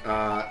it?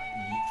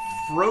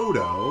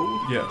 Frodo.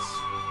 Yes.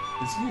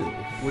 It's you.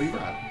 What do you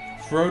got?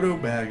 Frodo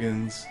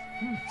Baggins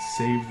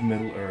saved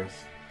Middle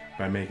Earth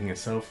by making a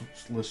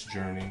selfless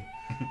journey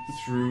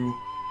through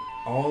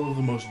all of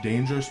the most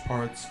dangerous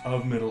parts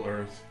of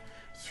Middle-earth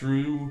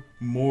through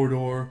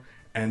Mordor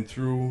and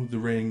through the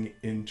ring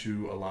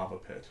into a lava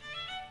pit.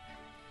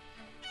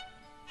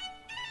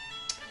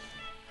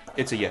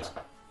 It's a yes.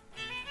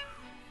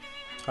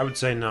 I would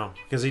say no,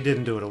 because he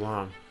didn't do it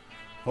alone.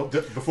 Well,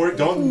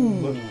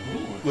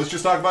 let's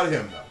just talk about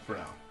him though for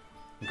now.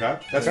 Okay,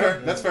 that's fair.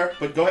 That's fair.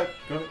 But go ahead.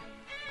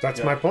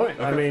 That's my point.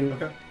 Okay. I mean,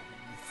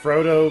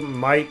 Frodo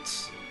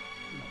might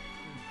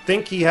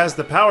think he has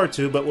the power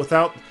to, but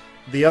without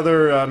the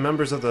other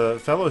members of the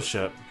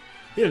Fellowship,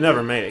 he'd have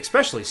never made it.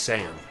 Especially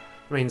Sam.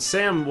 I mean,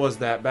 Sam was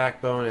that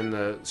backbone and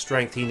the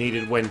strength he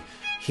needed when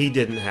he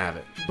didn't have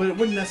it. But it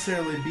wouldn't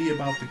necessarily be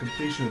about the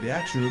completion of the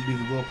action. It would be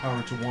the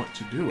willpower to want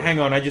to do it. Hang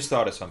on, I just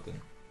thought of something.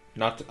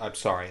 I'm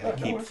sorry. I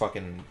keep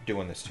fucking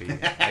doing this to you.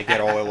 I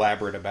get all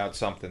elaborate about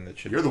something that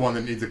should... You're the one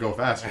that needs to go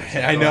faster.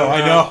 I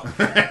know.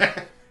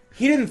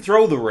 He didn't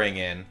throw the ring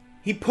in.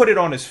 He put it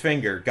on his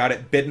finger, got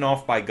it bitten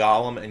off by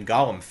Gollum, and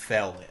Gollum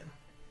fell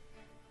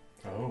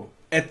in. Oh.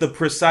 At the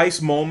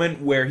precise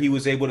moment where he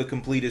was able to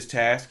complete his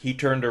task, he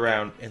turned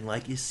around, and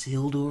like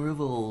Isildur of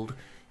old,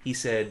 he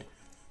said,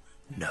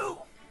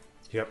 no.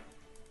 Yep.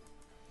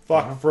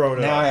 Fuck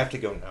Frodo. Now I have to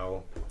go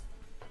no.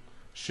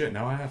 Shit,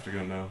 now I have to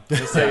go no.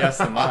 Just say yes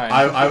to mine.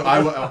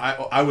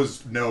 I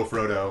was no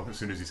Frodo as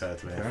soon as he said it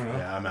to me. Fair enough.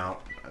 Yeah, I'm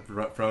out.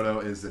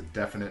 Frodo is a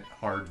definite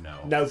hard no.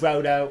 No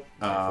Frodo.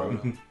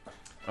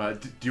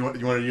 Do you want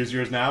to use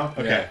yours now?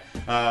 Okay.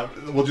 Yeah.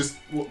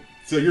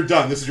 So you're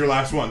done. This is your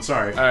last one.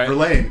 Sorry. All right.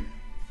 Verlaine.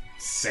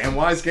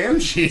 Samwise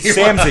Gamgee.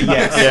 Sam's a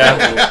yes.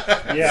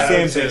 Yeah.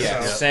 Sam's a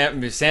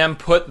yes. Sam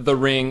put the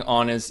ring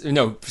on his...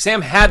 No,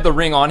 Sam had the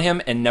ring on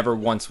him and never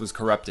once was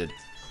corrupted.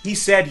 He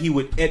said he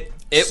would...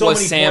 It so was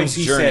many Sam's points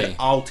he journey. said,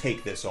 I'll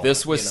take this on.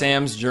 This was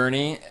Sam's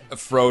journey.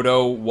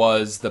 Frodo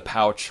was the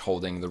pouch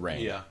holding the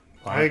ring. Yeah.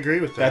 I agree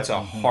with that. That's a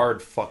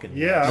hard fucking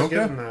Yeah, I'll Okay.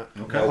 give him that.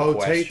 Okay. No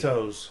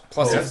Potatoes.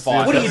 Plus he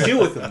fought. What do you do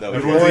with them, though?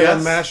 Everyone's a Boil yes?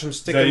 and mash and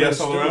stick Is that them in a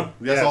yes all stew. around?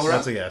 Yes, all around?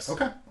 That's a yes.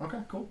 Okay,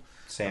 cool.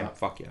 Sam,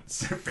 fuck yeah.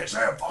 Sam,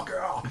 fuck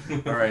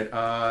yeah. All right.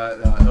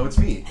 It's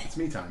me. It's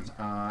me time.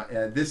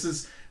 This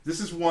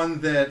is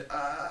one that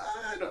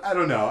I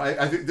don't know.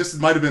 I think this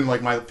might have been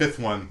like my fifth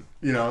one.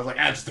 You know, I was like,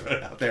 just throw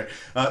it out there.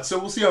 So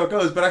we'll see how it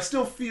goes. But I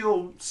still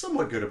feel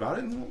somewhat good about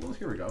it. And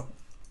here we go.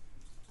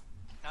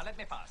 Now let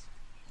me pass.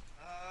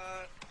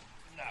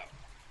 No.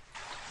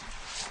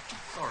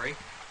 Sorry.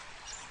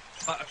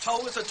 But a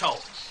toll is a toll,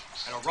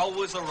 and a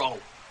roll is a roll.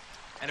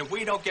 And if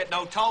we don't get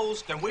no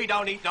tolls, then we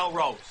don't eat no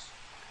rolls.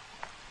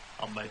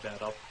 I made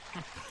that up.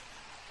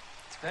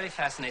 It's very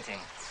fascinating.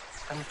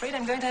 I'm afraid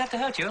I'm going to have to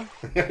hurt you.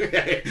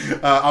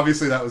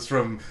 Obviously, that was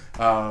from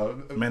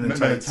Men in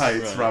Tights,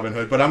 right. Robin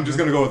Hood. But I'm just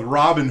going to go with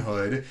Robin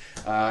Hood.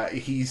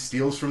 He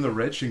steals from the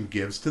rich and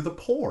gives to the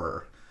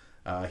poor.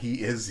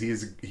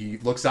 He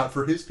looks out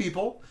for his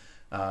people.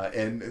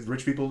 And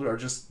rich people are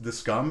just the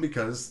scum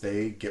because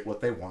they get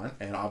what they want.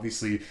 And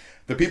obviously,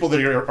 the people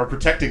that are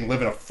protecting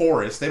live in a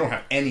forest. They don't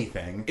have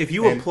anything. If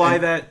you apply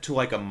that to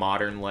like a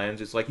modern lens,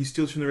 it's like he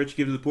steals from the rich,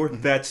 gives to the poor.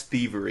 That's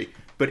thievery.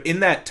 But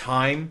in that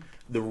time,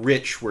 the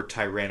rich were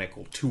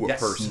tyrannical to a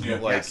person.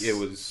 Mm-hmm. Like it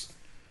was.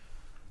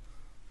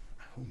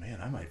 Oh man,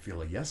 I might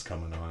feel a yes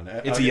coming on.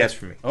 It's a yes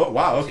for me. Oh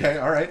wow, okay,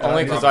 all right.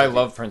 Only because I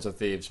love Prince of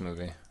Thieves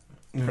movie.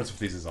 Prince of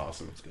Thieves is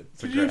awesome. It's good.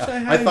 It's Did great. you say I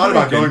hi thought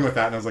about drinking? going with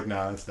that, and I was like,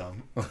 nah, that's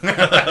dumb.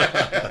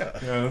 Yeah,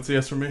 that's a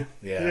yes for me.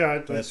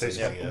 Yeah, I'd say a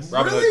so. yes.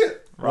 Robin Really? Hood.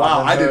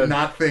 Wow, I did Hood.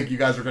 not think you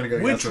guys were going to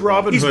go. Which yes with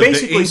Robin me. He's Hood?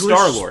 basically the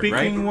Star-Lord,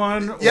 English-speaking right?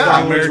 one? or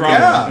Yeah, the American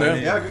yeah,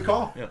 one? yeah, good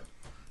call. Yeah.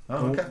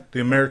 Oh, okay.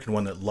 The American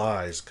one that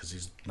lies because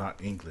he's not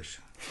English.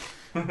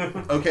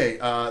 Okay,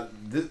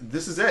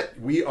 this is it.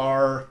 We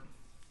are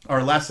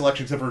our last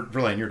selection, except for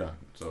Verlaine. You're done,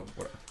 so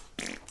whatever.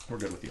 We're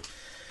good with you.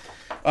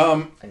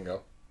 I can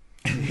go.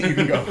 You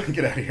can go.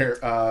 Get out of here.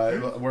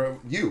 Where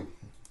you?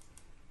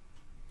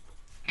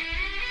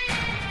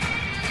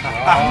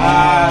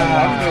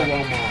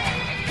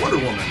 Wonder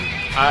Woman.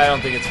 I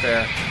don't think it's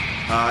fair.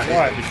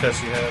 Why? Because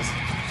she has.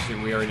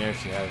 We already know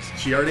she has.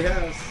 She already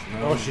has.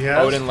 Oh, she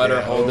has? Odin let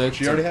her hold it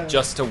she already has.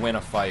 just to win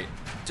a fight.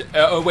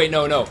 Wait,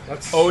 no.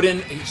 That's-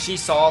 Odin, she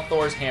saw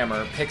Thor's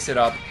hammer, picks it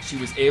up. She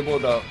was able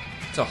to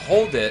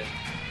hold it,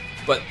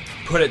 but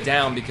put it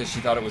down because she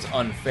thought it was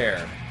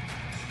unfair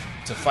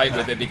to fight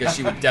with it because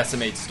she would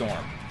decimate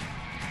Storm.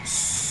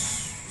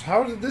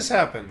 How did this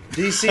happen?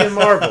 DC and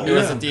Marvel. It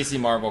was a DC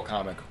Marvel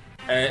comic,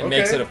 and it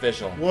makes it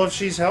official. Well, if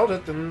she's held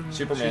it, then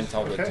Superman she's-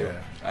 held it okay. too.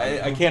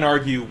 I can't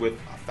argue with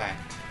a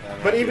fact.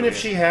 But even if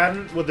she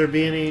hadn't, would there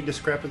be any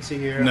discrepancy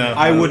here? No.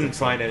 I wouldn't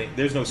find any.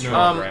 There's no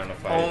strong ground to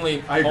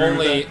fight. I agree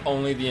with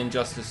Only the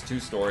Injustice 2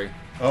 story.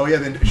 Oh yeah,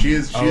 then she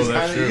is Oh, that's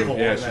kind of true. evil.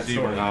 Yeah, in that she's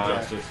evil story. in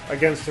Injustice.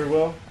 Against her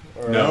will?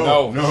 Or-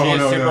 No, she is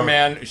no.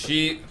 Superman.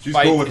 She She's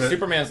fights. cool with it.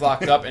 Superman's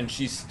locked up, and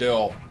she's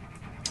still.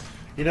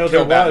 You know,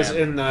 there Kill was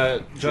Batman.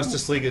 in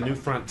Justice League: A New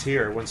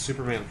Frontier when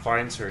Superman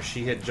finds her,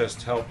 she had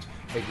just helped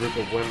a group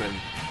of women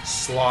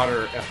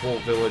slaughter a whole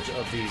village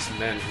of these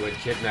men who had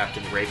kidnapped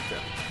and raped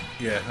them.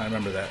 Yeah, I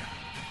remember that.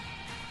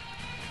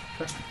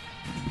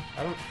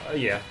 I don't.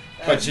 Yeah.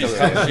 But she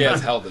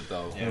has held it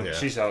though. Yeah.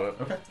 She's held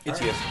it. Okay.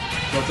 It's all right.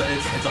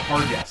 yes. So it's a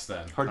hard yes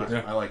then. Hard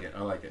yes. I like it.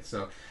 I like it.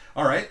 So,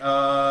 all right,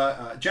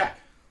 Jack.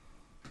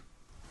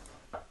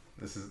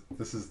 This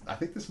is. I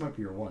think this might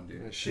be your one,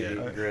 dude.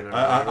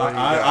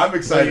 I'm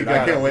excited.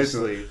 I can't wait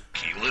to.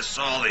 He lists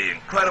all the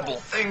incredible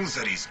things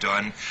that he's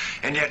done,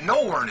 and yet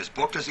nowhere in his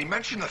book does he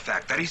mention the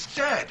fact that he's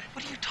dead.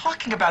 What are you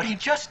talking about? He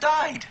just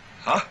died.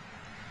 Huh?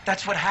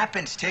 That's what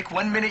happens. Take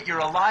 1 minute, you're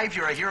alive,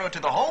 you're a hero to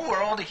the whole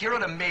world, a hero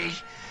to me.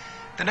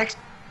 The next,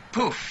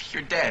 poof,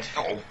 you're dead.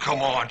 Oh,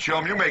 come on,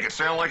 chum. You make it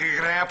sound like it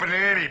could happen to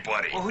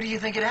anybody. Well, who do you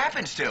think it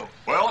happens to?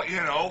 Well, you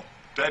know,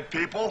 dead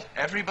people.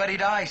 Everybody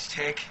dies,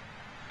 Tick.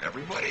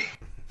 Everybody.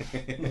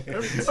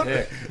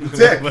 Tick.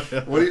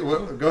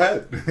 Go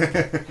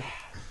ahead.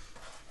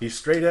 He's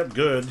straight up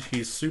good.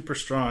 He's super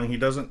strong.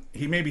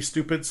 He may be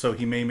stupid, so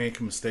he may make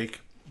a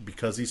mistake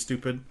because he's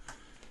stupid.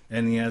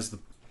 And he has the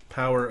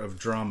power of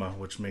drama,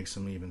 which makes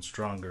him even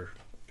stronger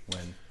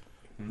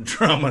when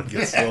drama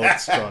gets a little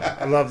stronger.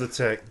 I love the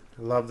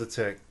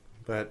Tick.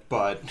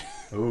 But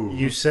Ooh.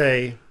 You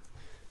say,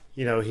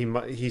 you know,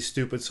 he's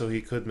stupid, so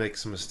he could make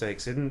some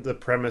mistakes. Isn't the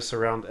premise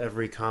around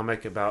every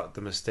comic about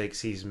the mistakes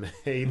he's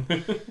made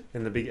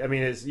in the beginning? I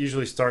mean, it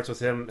usually starts with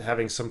him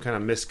having some kind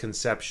of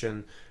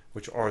misconception,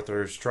 which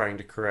Arthur's trying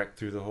to correct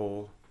through the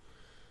whole.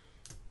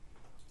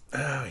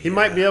 He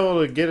might be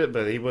able to get it,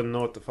 but he wouldn't know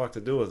what the fuck to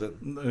do with it.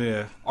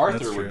 Yeah,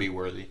 Arthur would be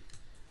worthy.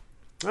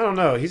 I don't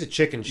know. He's a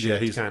chicken shit. Yeah,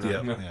 he's kind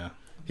of. yeah.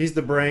 He's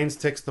the brains,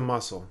 Tick's the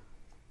muscle.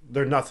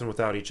 They're nothing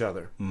without each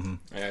other. Mm-hmm.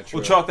 Yeah, true.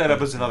 We'll chalk that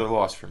up as another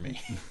loss for me.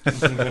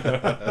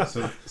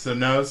 So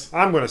no's.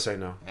 I'm going to say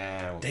no.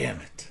 Damn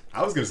it.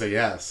 I was going to say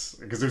yes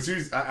because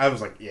I was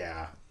like,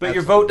 yeah. But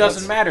your vote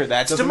doesn't matter.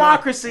 That's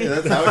democracy. Matter.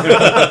 Yeah, that's how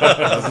it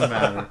doesn't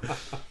matter.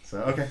 So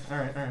okay, all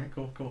right,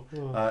 cool.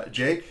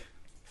 Jake,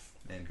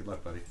 man, good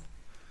luck, buddy.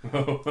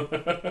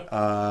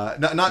 I'm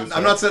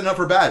not setting up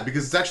for bad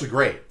because it's actually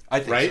great. I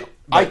think right? so.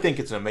 I think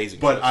it's an amazing.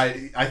 But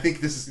choice. I think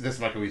this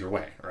might go either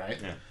way, right?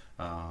 Yeah.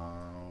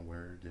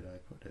 Where did I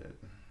put it?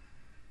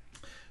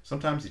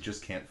 Sometimes you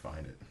just can't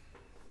find it.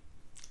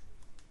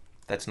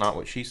 That's not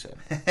what she said.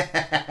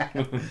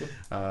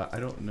 I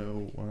don't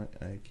know why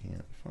I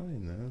can't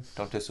find this.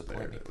 Don't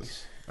disappoint me,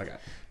 please. Okay.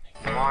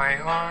 Why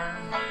are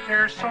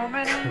there so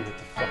many?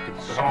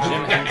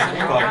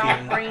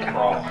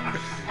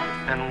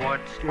 And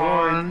what's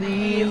on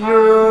the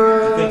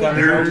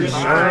earth?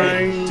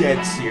 I'm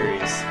dead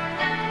serious.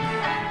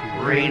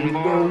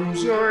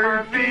 Rainbows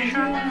are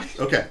visions.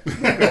 Okay.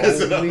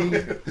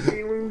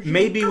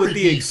 Maybe with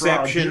the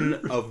exception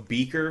of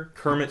Beaker,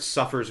 Kermit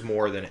suffers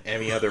more than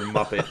any other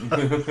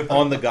Muppet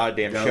on the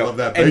goddamn Gotta show. love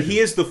that And bacon. he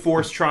is the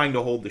force trying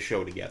to hold the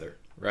show together,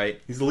 right?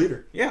 He's the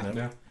leader.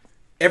 Yeah.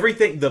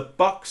 Everything, the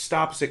buck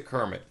stops at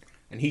Kermit,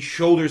 and he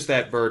shoulders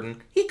that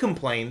burden. He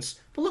complains,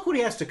 but look what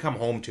he has to come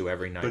home to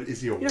every night. But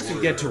is he a He has to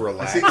warrior? get to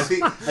relax. I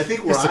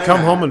think where Just to I'm come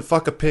at- home and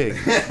fuck a pig.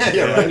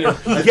 Yeah, right.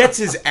 He gets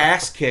his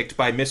ass kicked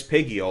by Miss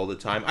Piggy all the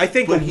time. I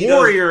think But a he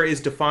warrior is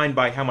defined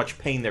by how much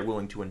pain they're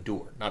willing to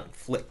endure, not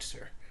inflict,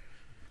 sir.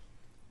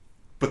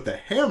 But the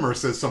hammer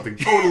says something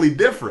totally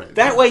different.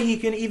 That way he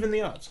can even the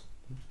odds.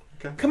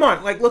 Okay. Come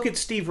on, like look at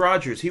Steve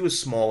Rogers. He was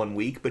small and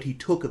weak, but he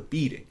took a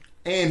beating.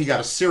 And he got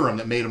a serum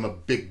that made him a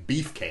big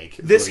beefcake.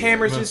 This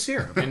hammer's his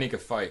serum. And he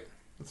could fight.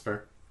 That's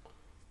fair.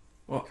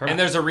 Well, And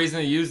there's a reason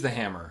to use the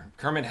hammer.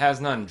 Kermit has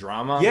none.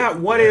 Drama? Yeah,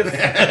 what if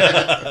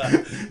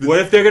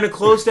they're going to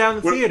close down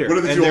the theater what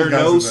are the and two there are old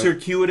guys no in the-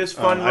 circuitous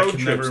fun I road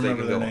can never trips they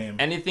remember can the go on? name.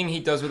 Anything he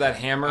does with that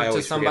hammer I to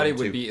always somebody forget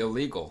him, would too. be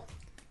illegal.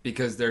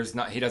 Because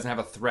he doesn't have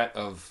a threat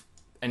of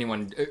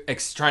anyone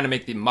trying to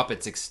make the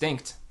Muppets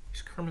extinct.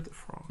 He's Kermit the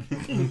Frog.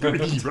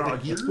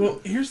 Well,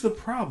 here's the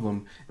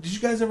problem. Did you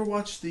guys ever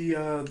watch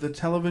the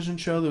television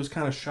show that was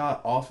kind of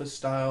shot Office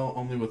style,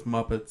 only with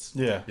Muppets?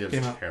 Yeah. It Came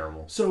was out.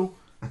 terrible. So,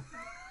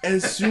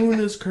 as soon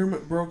as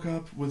Kermit broke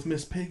up with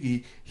Miss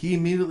Piggy, he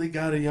immediately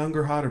got a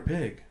younger, hotter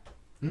pig.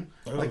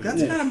 Like,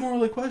 that's kind of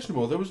morally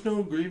questionable. There was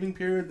no grieving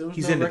period. There was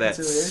He's no into that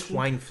reconciliation.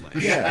 swine flesh.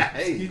 Yeah,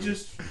 Hey.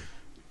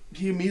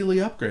 he immediately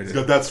upgraded. He's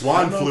got that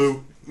swine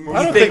flu.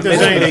 I don't think there's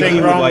Miss anything Piggy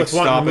would, wrong like, with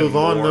wanting stop to move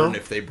and on, mourn though.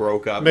 if they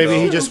broke up. Maybe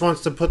though. he just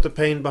wants to put the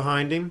pain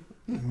behind him.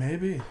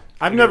 Maybe.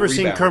 I've He never got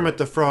seen rebound. Kermit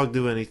the Frog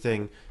do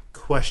anything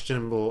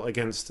questionable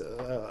against,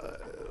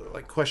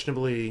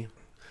 questionably.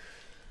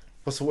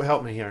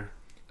 Help me here.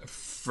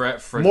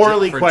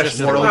 Morally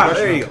questionable.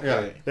 There you go.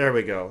 Yeah. There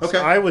we go. Okay.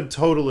 So I would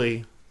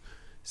totally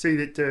say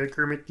that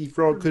Kermit the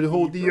Frog could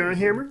hold the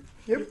hammer.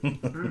 Yep.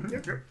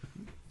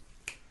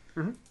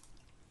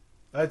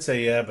 I'd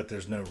say yeah, but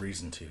there's no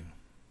reason to.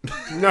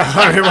 No,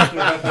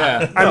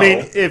 I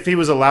mean, if he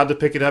was allowed to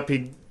pick it up,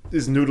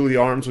 his noodly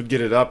arms would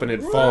get it up and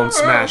it'd fall and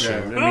smash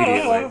him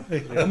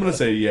immediately. I'm gonna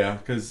say yeah,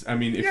 because I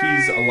mean, if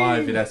he's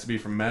alive, it has to be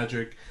from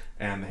magic,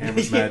 and the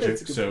hammer's magic,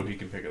 so he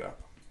can pick it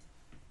up.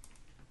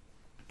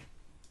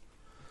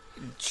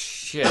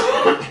 Shit.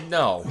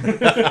 No.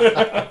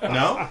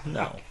 No?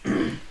 No.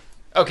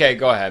 Okay,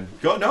 go ahead.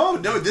 No,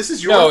 this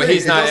is your No, thing.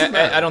 he's It not. doesn't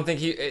matter. I don't think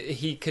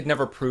he could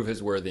never prove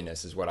his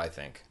worthiness, is what I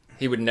think.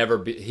 He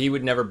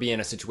would never be in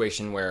a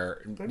situation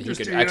where he just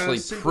could a, actually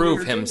single prove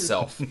entertainer.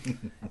 himself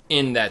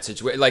in that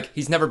situation. Like,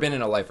 he's never been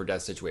in a life or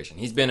death situation.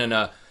 He's been in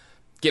a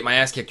get my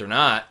ass kicked or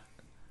not,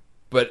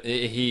 but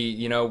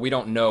we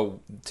don't know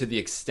to the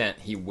extent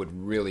he would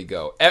really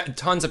go.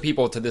 Tons of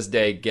people to this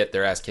day get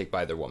their ass kicked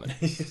by their woman.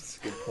 That's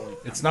a good point.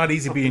 It's not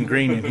easy being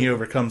green, and he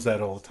overcomes that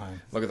all the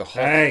time. Look at the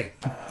Hulk. Hey.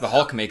 The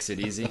Hulk makes it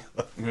easy.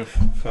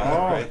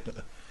 Right.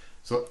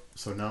 So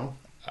no.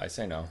 I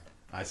say no.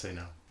 I say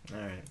no. All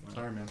right. Well,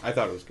 Sorry, man. I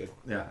thought it was good.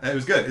 Yeah, it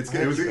was good. It's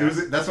good. It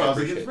was. That's why I was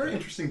like, it's a very Appreciate it.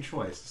 interesting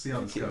choice. To see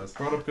how this goes.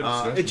 Brought up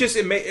good It just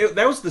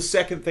that was the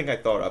second thing I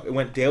thought of. It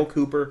went Dale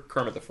Cooper,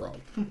 Kermit the Frog.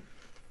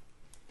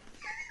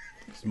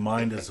 His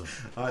mind is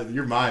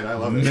your mind. I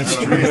love it.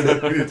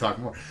 We need to talk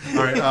more.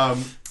 All right,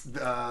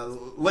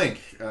 Link,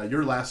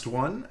 your last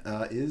one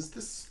is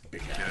this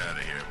big guy. Get out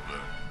of here, Blue.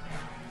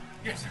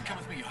 Yes, come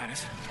with me, Your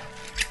Highness.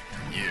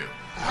 And you.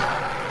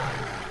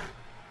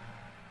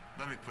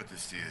 Let me put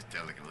this to you as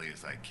delicately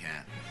as I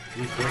can.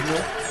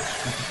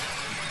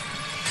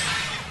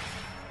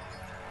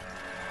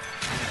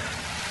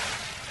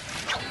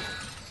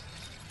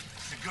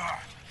 Cigar.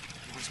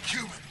 It was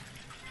Cuban.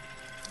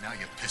 Now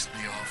you pissed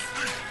me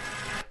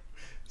off.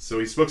 So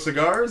he smokes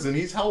cigars and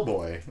he's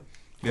Hellboy.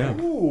 Yeah.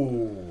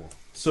 Ooh.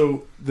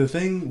 So the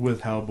thing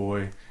with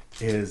Hellboy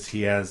is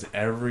he has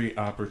every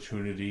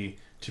opportunity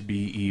to be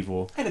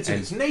evil, And it's in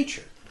his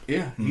nature.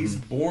 Yeah, he's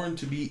born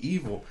to be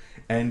evil,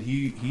 and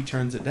he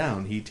turns it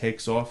down. He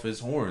takes off his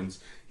horns.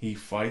 He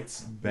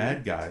fights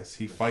bad guys.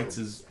 He fights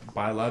his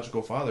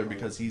biological father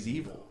because he's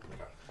evil.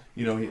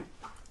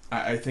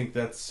 I think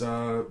that's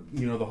the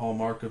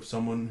hallmark of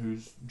someone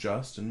who's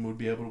just and would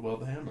be able to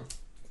wield the hammer.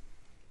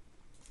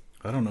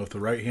 I don't know if the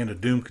right hand of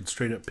doom can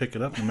straight up pick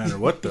it up no matter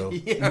what, though.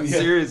 Yeah,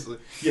 seriously.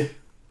 Yeah.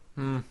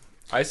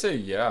 I say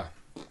yeah.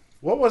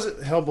 What was it,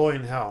 Hellboy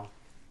in Hell?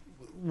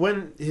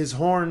 When his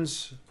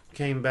horns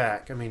came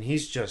back, I mean,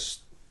 he's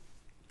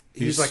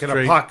like an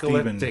straight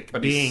apocalyptic demon.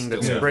 But he's being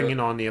that's still bringing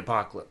good. on the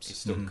apocalypse. He's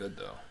still good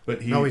though.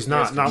 But No, he's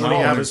not. Not when control.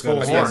 he have his full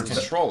But he has horns.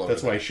 control over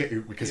That's why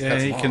them. because Yeah,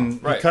 he he cuts can- him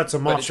off. Right. He cuts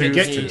him But off so he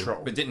didn't gets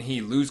control. But didn't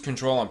he lose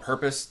control on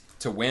purpose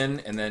to win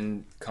and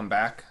then come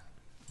back?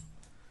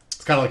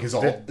 It's kind of like his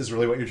ult is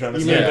really what you're trying to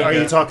You say. mean, are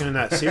you talking in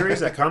that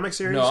series, that comic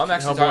series? No, I'm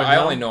actually Hellboy talking. in I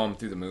Hell? only know him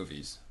through the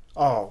movies.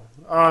 Oh,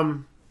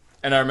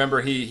 And I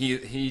remember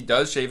he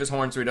does shave his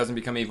horn so he doesn't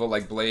become evil.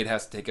 Like Blade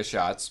has to take his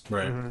shots.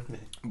 Right.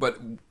 But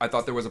I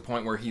thought there was a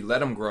point where he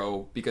let him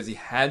grow because he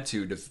had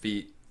to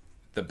defeat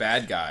the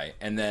bad guy,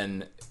 and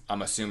then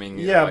I'm assuming.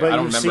 yeah, like, but I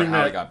don't you've remember seen how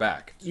that, he got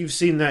back. You've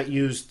seen that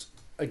used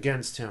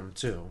against him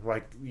too,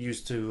 like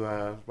used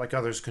to like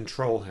others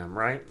control him,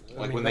 right?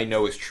 Like when they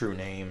know his true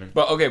name. And...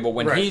 But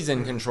when Right. he's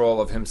in control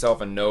of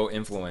himself and no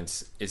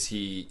influence, is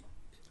he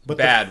But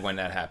bad when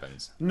that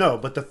happens? No,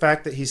 but the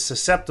fact that he's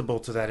susceptible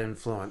to that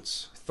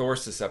influence.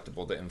 Thor's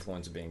susceptible to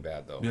influence being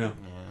bad, though. Yeah.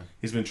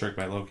 He's been tricked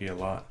by Loki a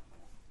lot.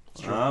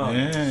 Oh,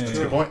 Yeah. That's a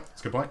good point.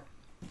 That's a good point.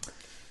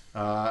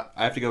 I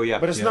have to go. Yeah,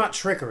 But it's yeah. not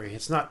trickery.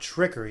 It's not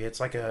trickery. It's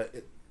like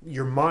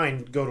your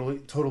mind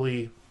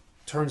totally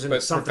turns into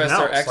But something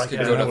Professor else. X like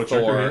could a- go to what Thor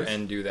trickery is?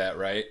 and do that,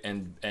 right?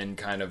 And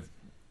kind of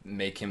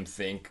make him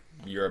think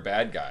you're a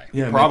bad guy.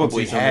 Yeah, Probably make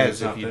him see something has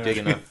that's if you not dig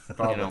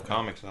there. enough,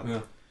 comics up.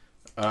 Yeah.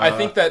 I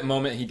think that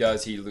moment he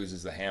does, he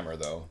loses the hammer,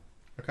 though.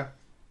 Okay.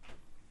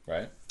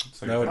 Right?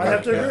 That would I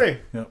have to yeah. agree.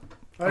 Yep.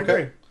 I Okay.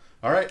 agree.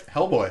 All right,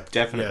 Hellboy.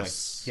 Definitely.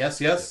 Yes.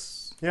 Yes,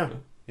 yes, Yeah.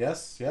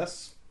 yes,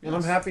 yes. And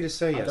I'm happy to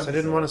say yes. I definitely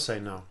didn't say want that. to say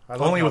no. I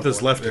love Only with his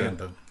Hellboy. left hand,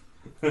 though.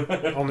 Only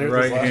The with his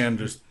right left. hand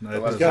just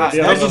left hand.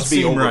 doesn't Must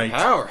be seem right.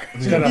 overpowered.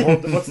 He's got to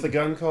hold. What's the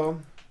gun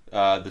called?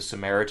 The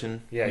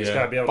Samaritan. Yeah, he's Yeah.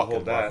 got to be able to Fucking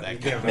hold love that. that You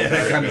guy. can't Yeah, hold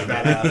that gun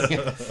that.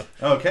 is badass.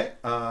 Okay,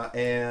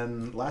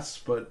 and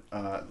last but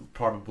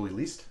probably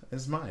least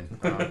is mine.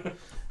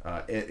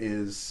 It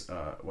is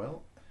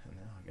well.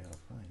 Now I gotta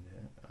find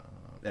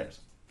it. There's.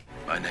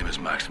 My name is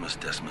Maximus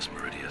Decimus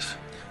Meridius,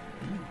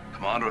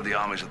 commander of the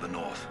armies of the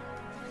North,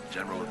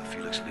 general of the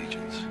Felix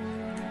Legions,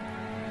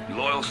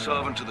 loyal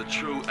servant to the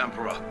true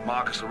emperor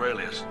Marcus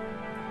Aurelius,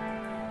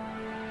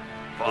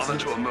 father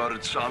to a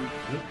murdered son,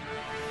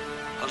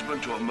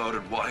 husband to a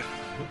murdered wife,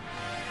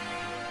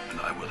 and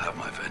I will have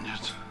my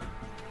vengeance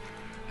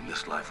in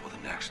this life or the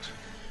next.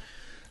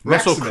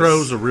 Russell Maximus.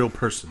 Crowe's a real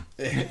person.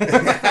 But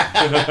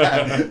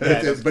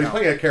he's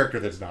playing a character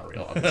that's not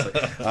real, obviously.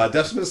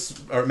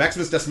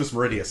 Maximus Decimus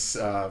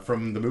Meridius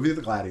from the movie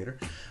The Gladiator.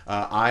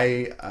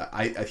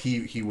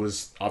 He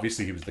was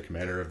obviously he was the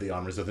commander of the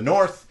armies of the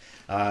North.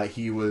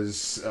 He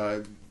was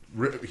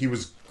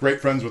great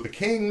friends with the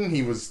king.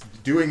 He was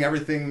doing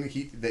everything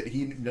that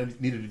he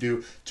needed to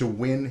do to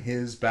win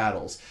his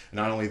battles. And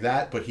not only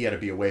that, but he had to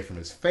be away from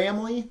his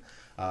family.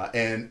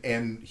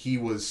 And he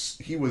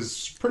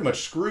was pretty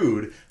much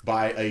screwed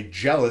by a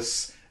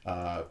jealous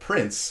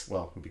prince,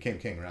 well, who became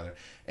king rather,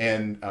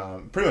 and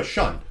pretty much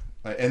shunned.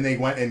 And they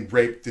went and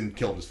raped and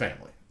killed his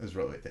family. Is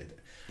really what they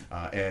did.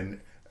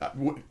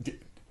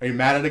 Are you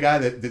mad at a guy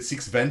that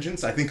seeks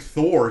vengeance? I think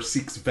Thor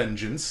seeks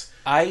vengeance.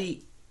 I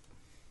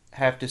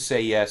have to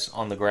say yes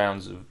on the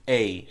grounds of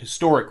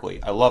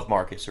historically, I love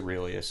Marcus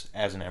Aurelius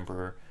as an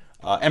emperor.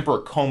 Emperor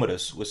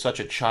Commodus was such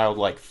a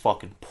childlike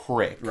fucking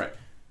prick, right?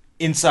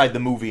 Inside the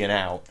movie and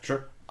out,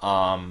 sure.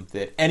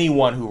 That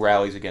anyone who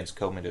rallies against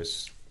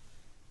Commodus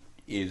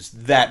is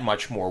that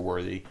much more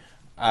worthy.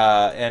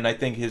 And I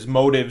think his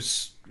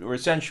motives were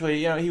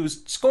essentially, he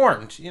was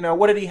scorned.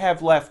 What did he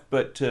have left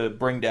but to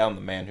bring down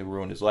the man who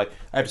ruined his life?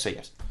 I have to say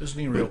yes. Isn't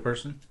he a real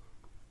person?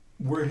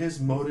 Were his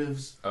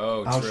motives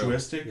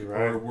altruistic,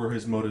 or were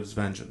his motives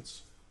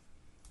vengeance?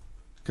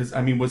 Because,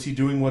 was he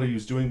doing what he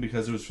was doing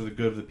because it was for the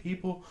good of the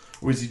people?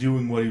 Or was he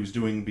doing what he was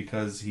doing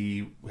because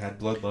he had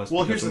bloodlust?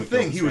 Well, here's the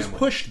thing. He was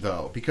pushed,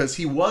 though, because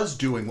he was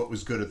doing what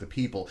was good of the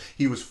people.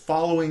 He was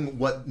following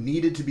what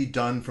needed to be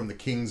done from the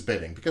king's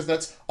bidding, because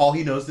that's all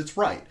he knows that's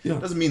right. Yeah.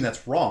 Doesn't mean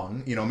that's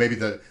wrong.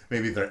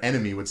 Maybe their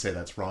enemy would say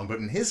that's wrong, but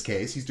in his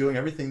case, he's doing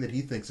everything that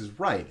he thinks is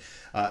right.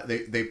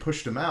 They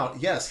pushed him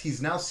out. Yes,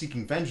 he's now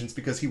seeking vengeance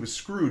because he was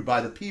screwed by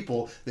the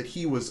people that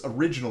he was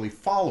originally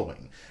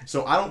following.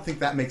 So I don't think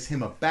that makes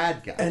him a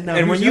bad guy.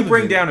 And when you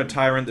bring down a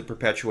tyrant that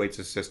perpetuates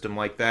a system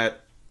like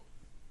that,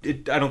 I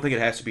don't think it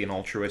has to be an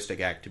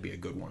altruistic act to be a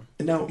good one.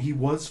 Now, he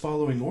was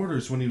following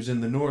orders when he was in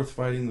the north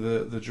fighting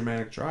the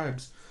Germanic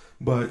tribes,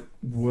 but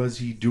was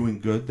he doing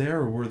good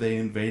there, or were they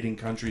invading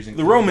countries? And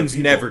the Romans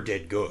never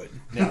did good.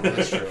 No,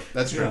 that's true.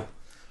 That's true. Yeah.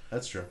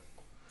 That's true.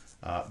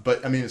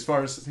 But, as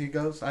far as he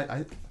goes,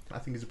 I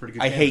think he's a pretty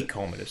good candidate. I hate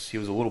Commodus. He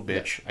was a little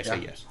bitch. I say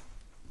yes.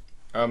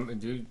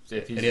 Dude,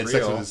 if he's and he had real,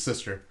 sex with his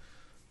sister.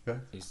 Okay.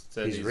 He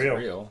said he's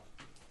real.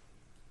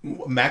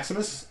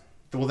 Maximus?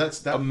 Well,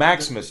 that's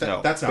Maximus.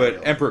 No, that's not but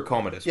real. Emperor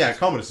Commodus. Yeah,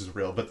 Commodus is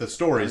real, but the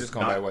story I'm is just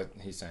going not. by what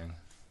he's saying.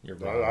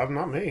 You're I'm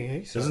not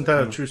me. Isn't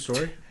that a true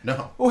story?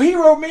 No. Well, he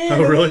wrote me.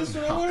 Oh, really?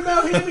 What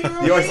about him?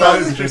 You always thought it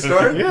was a true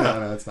story? Yeah.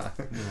 No, it's not.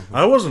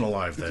 I wasn't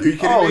alive then. Are you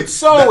kidding me? It's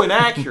so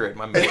inaccurate,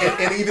 my man.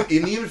 And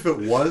even if it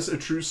was a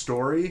true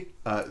story,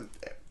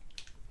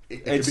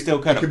 it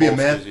still kind of could be a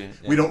myth. bolsters you,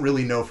 yeah. We don't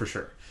really know for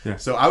sure. Yeah.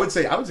 So I would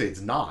say it's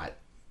not.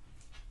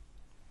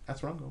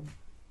 That's where I'm going.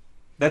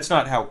 That's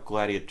not how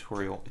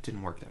gladiatorial. It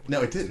didn't work that way.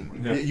 No, it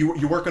didn't. Yeah.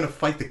 You weren't going to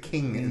fight the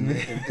king. And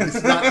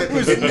it's not.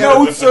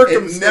 no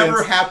circumstance. It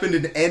never happened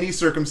in any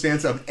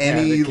circumstance of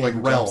any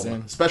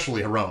realm,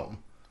 especially a Rome.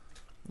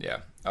 Yeah.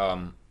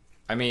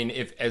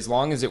 If as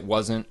long as it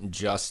wasn't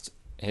just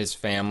his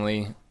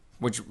family,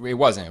 which it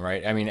wasn't,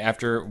 right?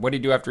 What did he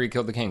do after he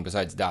killed the king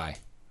besides die?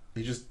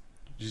 He just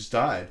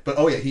died.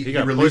 But he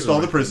got released all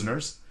the poisoned.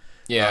 prisoners.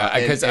 Yeah,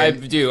 because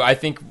I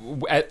think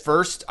at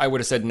first I would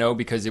have said no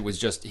because he was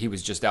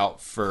just out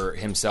for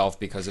himself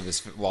because of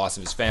his loss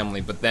of his family.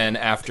 But then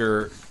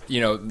after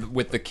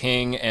with the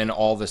king and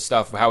all the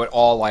stuff, how it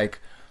all it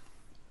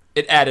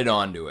added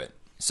on to it.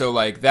 So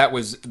that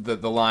was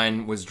the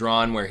line was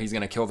drawn where he's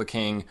going to kill the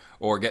king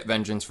or get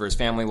vengeance for his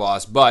family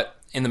loss. But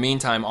in the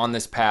meantime, on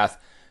this path,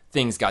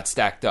 things got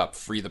stacked up.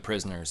 Free the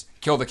prisoners,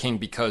 kill the king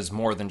because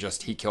more than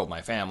just he killed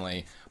my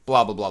family.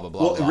 Blah blah blah blah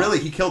blah. Well, really,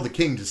 he killed the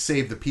king to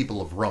save the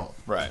people of Rome.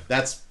 Right.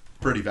 That's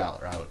pretty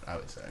valor, I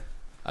would say.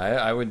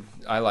 I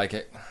like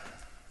it.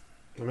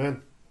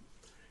 Amen.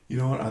 You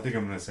know what? I think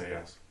I'm going to say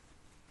yes.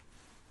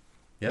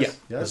 Yes.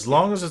 As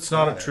long as it's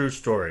not a true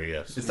story,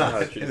 yes. It's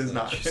not. It is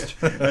not.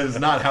 That is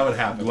not how it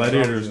happened.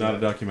 Gladiator is not a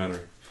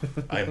documentary.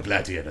 I am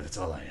Gladiator. That's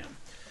all I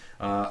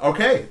am.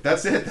 Okay,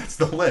 that's it. That's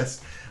the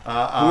list. Who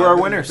are our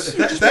winners?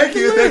 Thank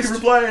you for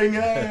playing.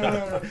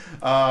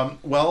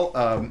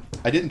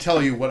 I didn't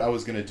tell you what I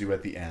was going to do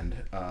at the end,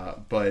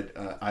 but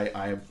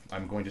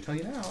I'm going to tell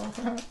you now.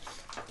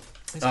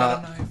 He's got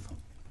a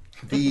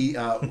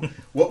knife.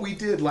 What we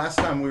did last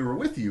time we were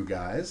with you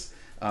guys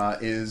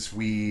is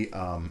we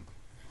played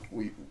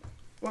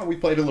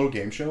a little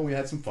game show. We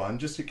had some fun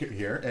just to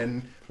here,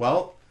 and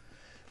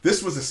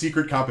this was a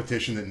secret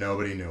competition that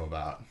nobody knew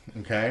about.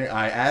 Okay,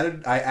 I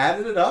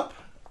added it up.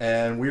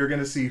 And we are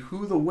going to see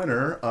who the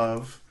winner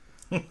of.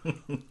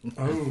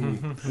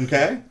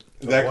 Okay,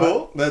 is that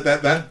cool?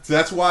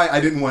 That's why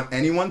I didn't want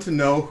anyone to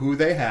know who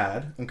they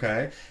had.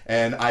 Okay,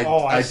 and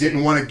I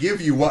didn't want to give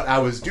you what I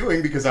was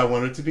doing because I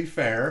wanted it to be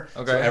fair.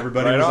 Okay, so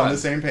everybody was on the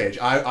same page.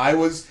 I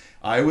was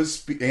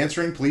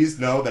answering. Please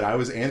know that I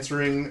was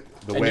answering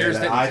the way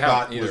that I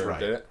thought was right.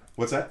 Did it?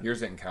 What's that?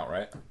 Yours didn't count,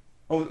 right?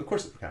 Oh, of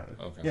course it counted.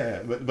 Okay.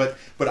 Yeah, but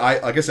I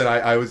like I said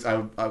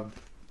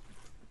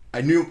I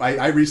knew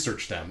I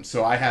researched them,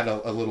 so I had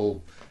a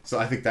little. So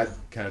I think that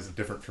kind of is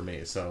different for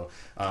me. So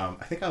I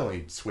think I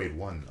only swayed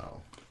one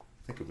though.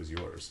 I think it was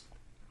yours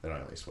that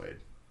I only swayed.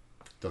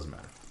 Doesn't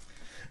matter.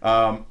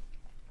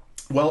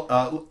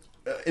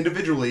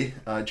 Individually,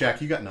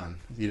 Jack, you got none.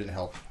 You didn't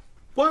help.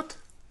 What?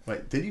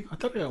 Wait, did you? I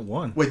thought I got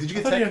one. Wait, did you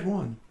get? I thought you had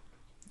one.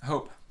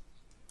 Hope.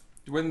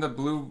 When the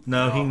blue.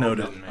 No, he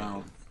noted.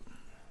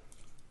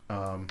 Yeah,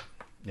 I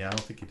don't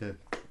think you did.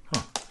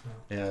 Huh?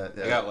 Yeah,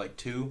 I got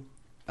 2.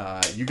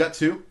 You got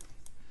 2.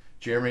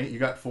 Jeremy, you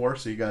got 4,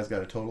 so you guys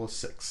got a total of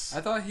 6.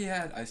 I thought he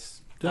had.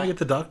 Did I get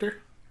the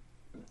doctor?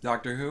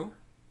 Doctor Who?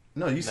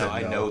 No, you said no.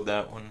 I know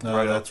that one.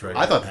 No, that's right.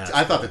 I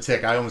thought the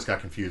tick. I almost got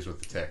confused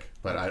with the tick,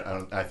 but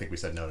I think we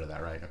said no to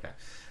that, right? Okay.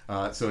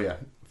 So yeah,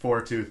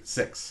 4, 2,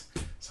 6.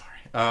 Sorry.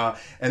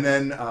 And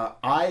then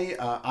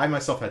I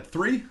myself had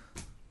 3.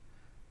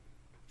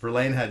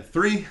 Verlaine had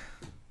 3.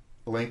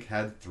 Link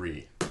had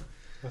 3.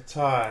 A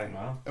tie.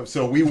 Wow.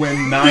 So we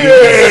win 9. We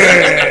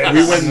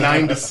win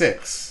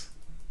 9-6.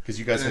 Because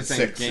you guys had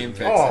 6. Game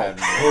Fix had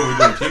we're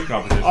doing team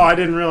competition. Oh, I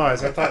didn't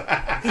realize. I thought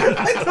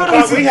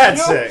we had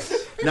 6.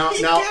 Now,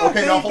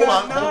 hold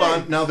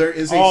on. Now there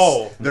is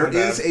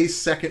a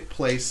second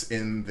place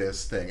in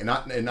this thing, and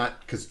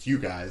not because it's you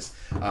guys.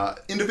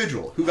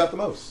 Individual, who got the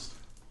most?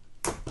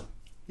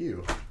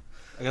 You.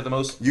 I got the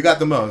most. You got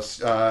the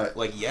most.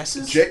 Like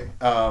yeses?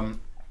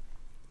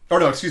 Oh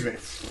no, excuse me.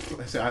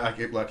 I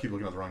keep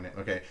looking at the wrong name.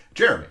 Okay,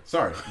 Jeremy.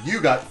 Sorry, you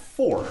got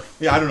 4.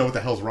 Yeah, I don't know what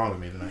the hell's wrong with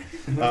me tonight.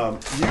 You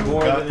got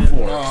 4.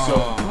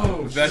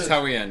 So that's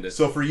how we end it.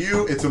 So for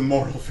you, it's a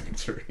moral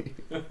victory.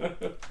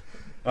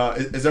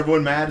 Is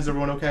everyone mad? Is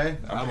everyone okay?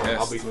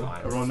 I'll be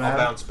fine. Everyone mad?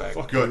 I'll bounce back.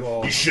 Good.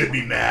 You should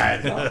be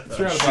mad.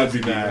 Should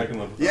be mad.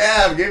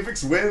 Yeah, Game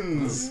Fix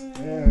wins.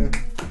 Yeah.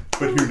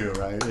 But who knew,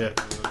 right? Yeah.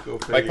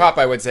 Like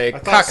Popeye would say, I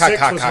thought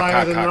 6 was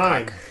higher than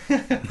 9.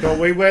 Don't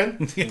we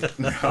win?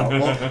 No.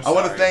 Well, I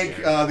want to thank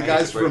the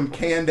guys from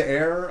Canned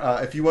Air.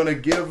 If you want to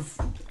give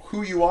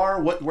who you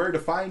are, where to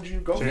find you,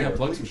 go for it.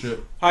 Plug some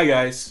shit. Hi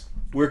guys,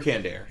 we're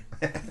Canned Air.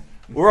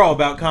 We're all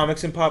about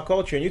comics and pop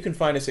culture, and you can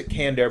find us at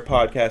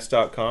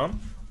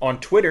cannedairpodcast.com, on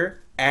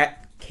Twitter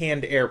at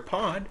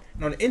cannedairpod,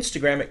 and on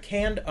Instagram at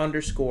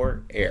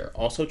canned_air.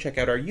 Also check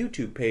out our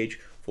YouTube page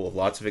full of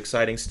lots of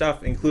exciting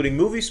stuff, including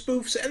movie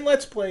spoofs and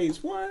Let's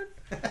Plays. What?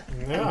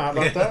 Yeah, how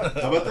about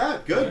that? How about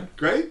that? Good,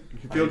 great.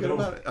 You feel good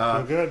about it.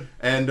 Feel good.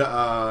 And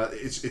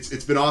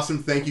it's been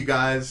awesome. Thank you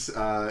guys.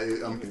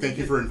 Thank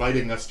you for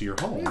inviting us to your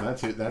home.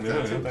 That's it.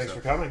 Thanks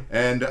for coming.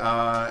 And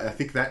I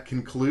think that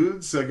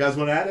concludes. So, you guys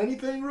want to add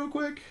anything real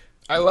quick?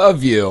 I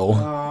love you.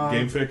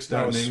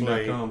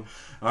 Gamefix.name.com.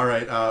 All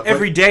right.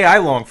 Every day I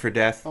long for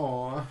death.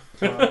 Aw.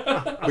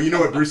 Well, you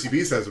know what Brucey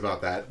B says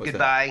about that.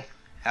 Goodbye.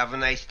 Have a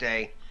nice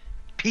day.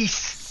 Peace.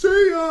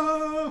 See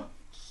ya.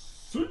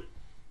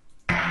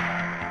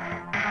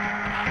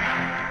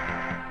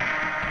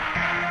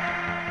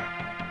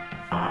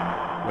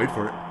 Wait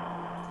for it.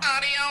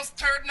 Adios,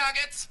 turd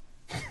nuggets.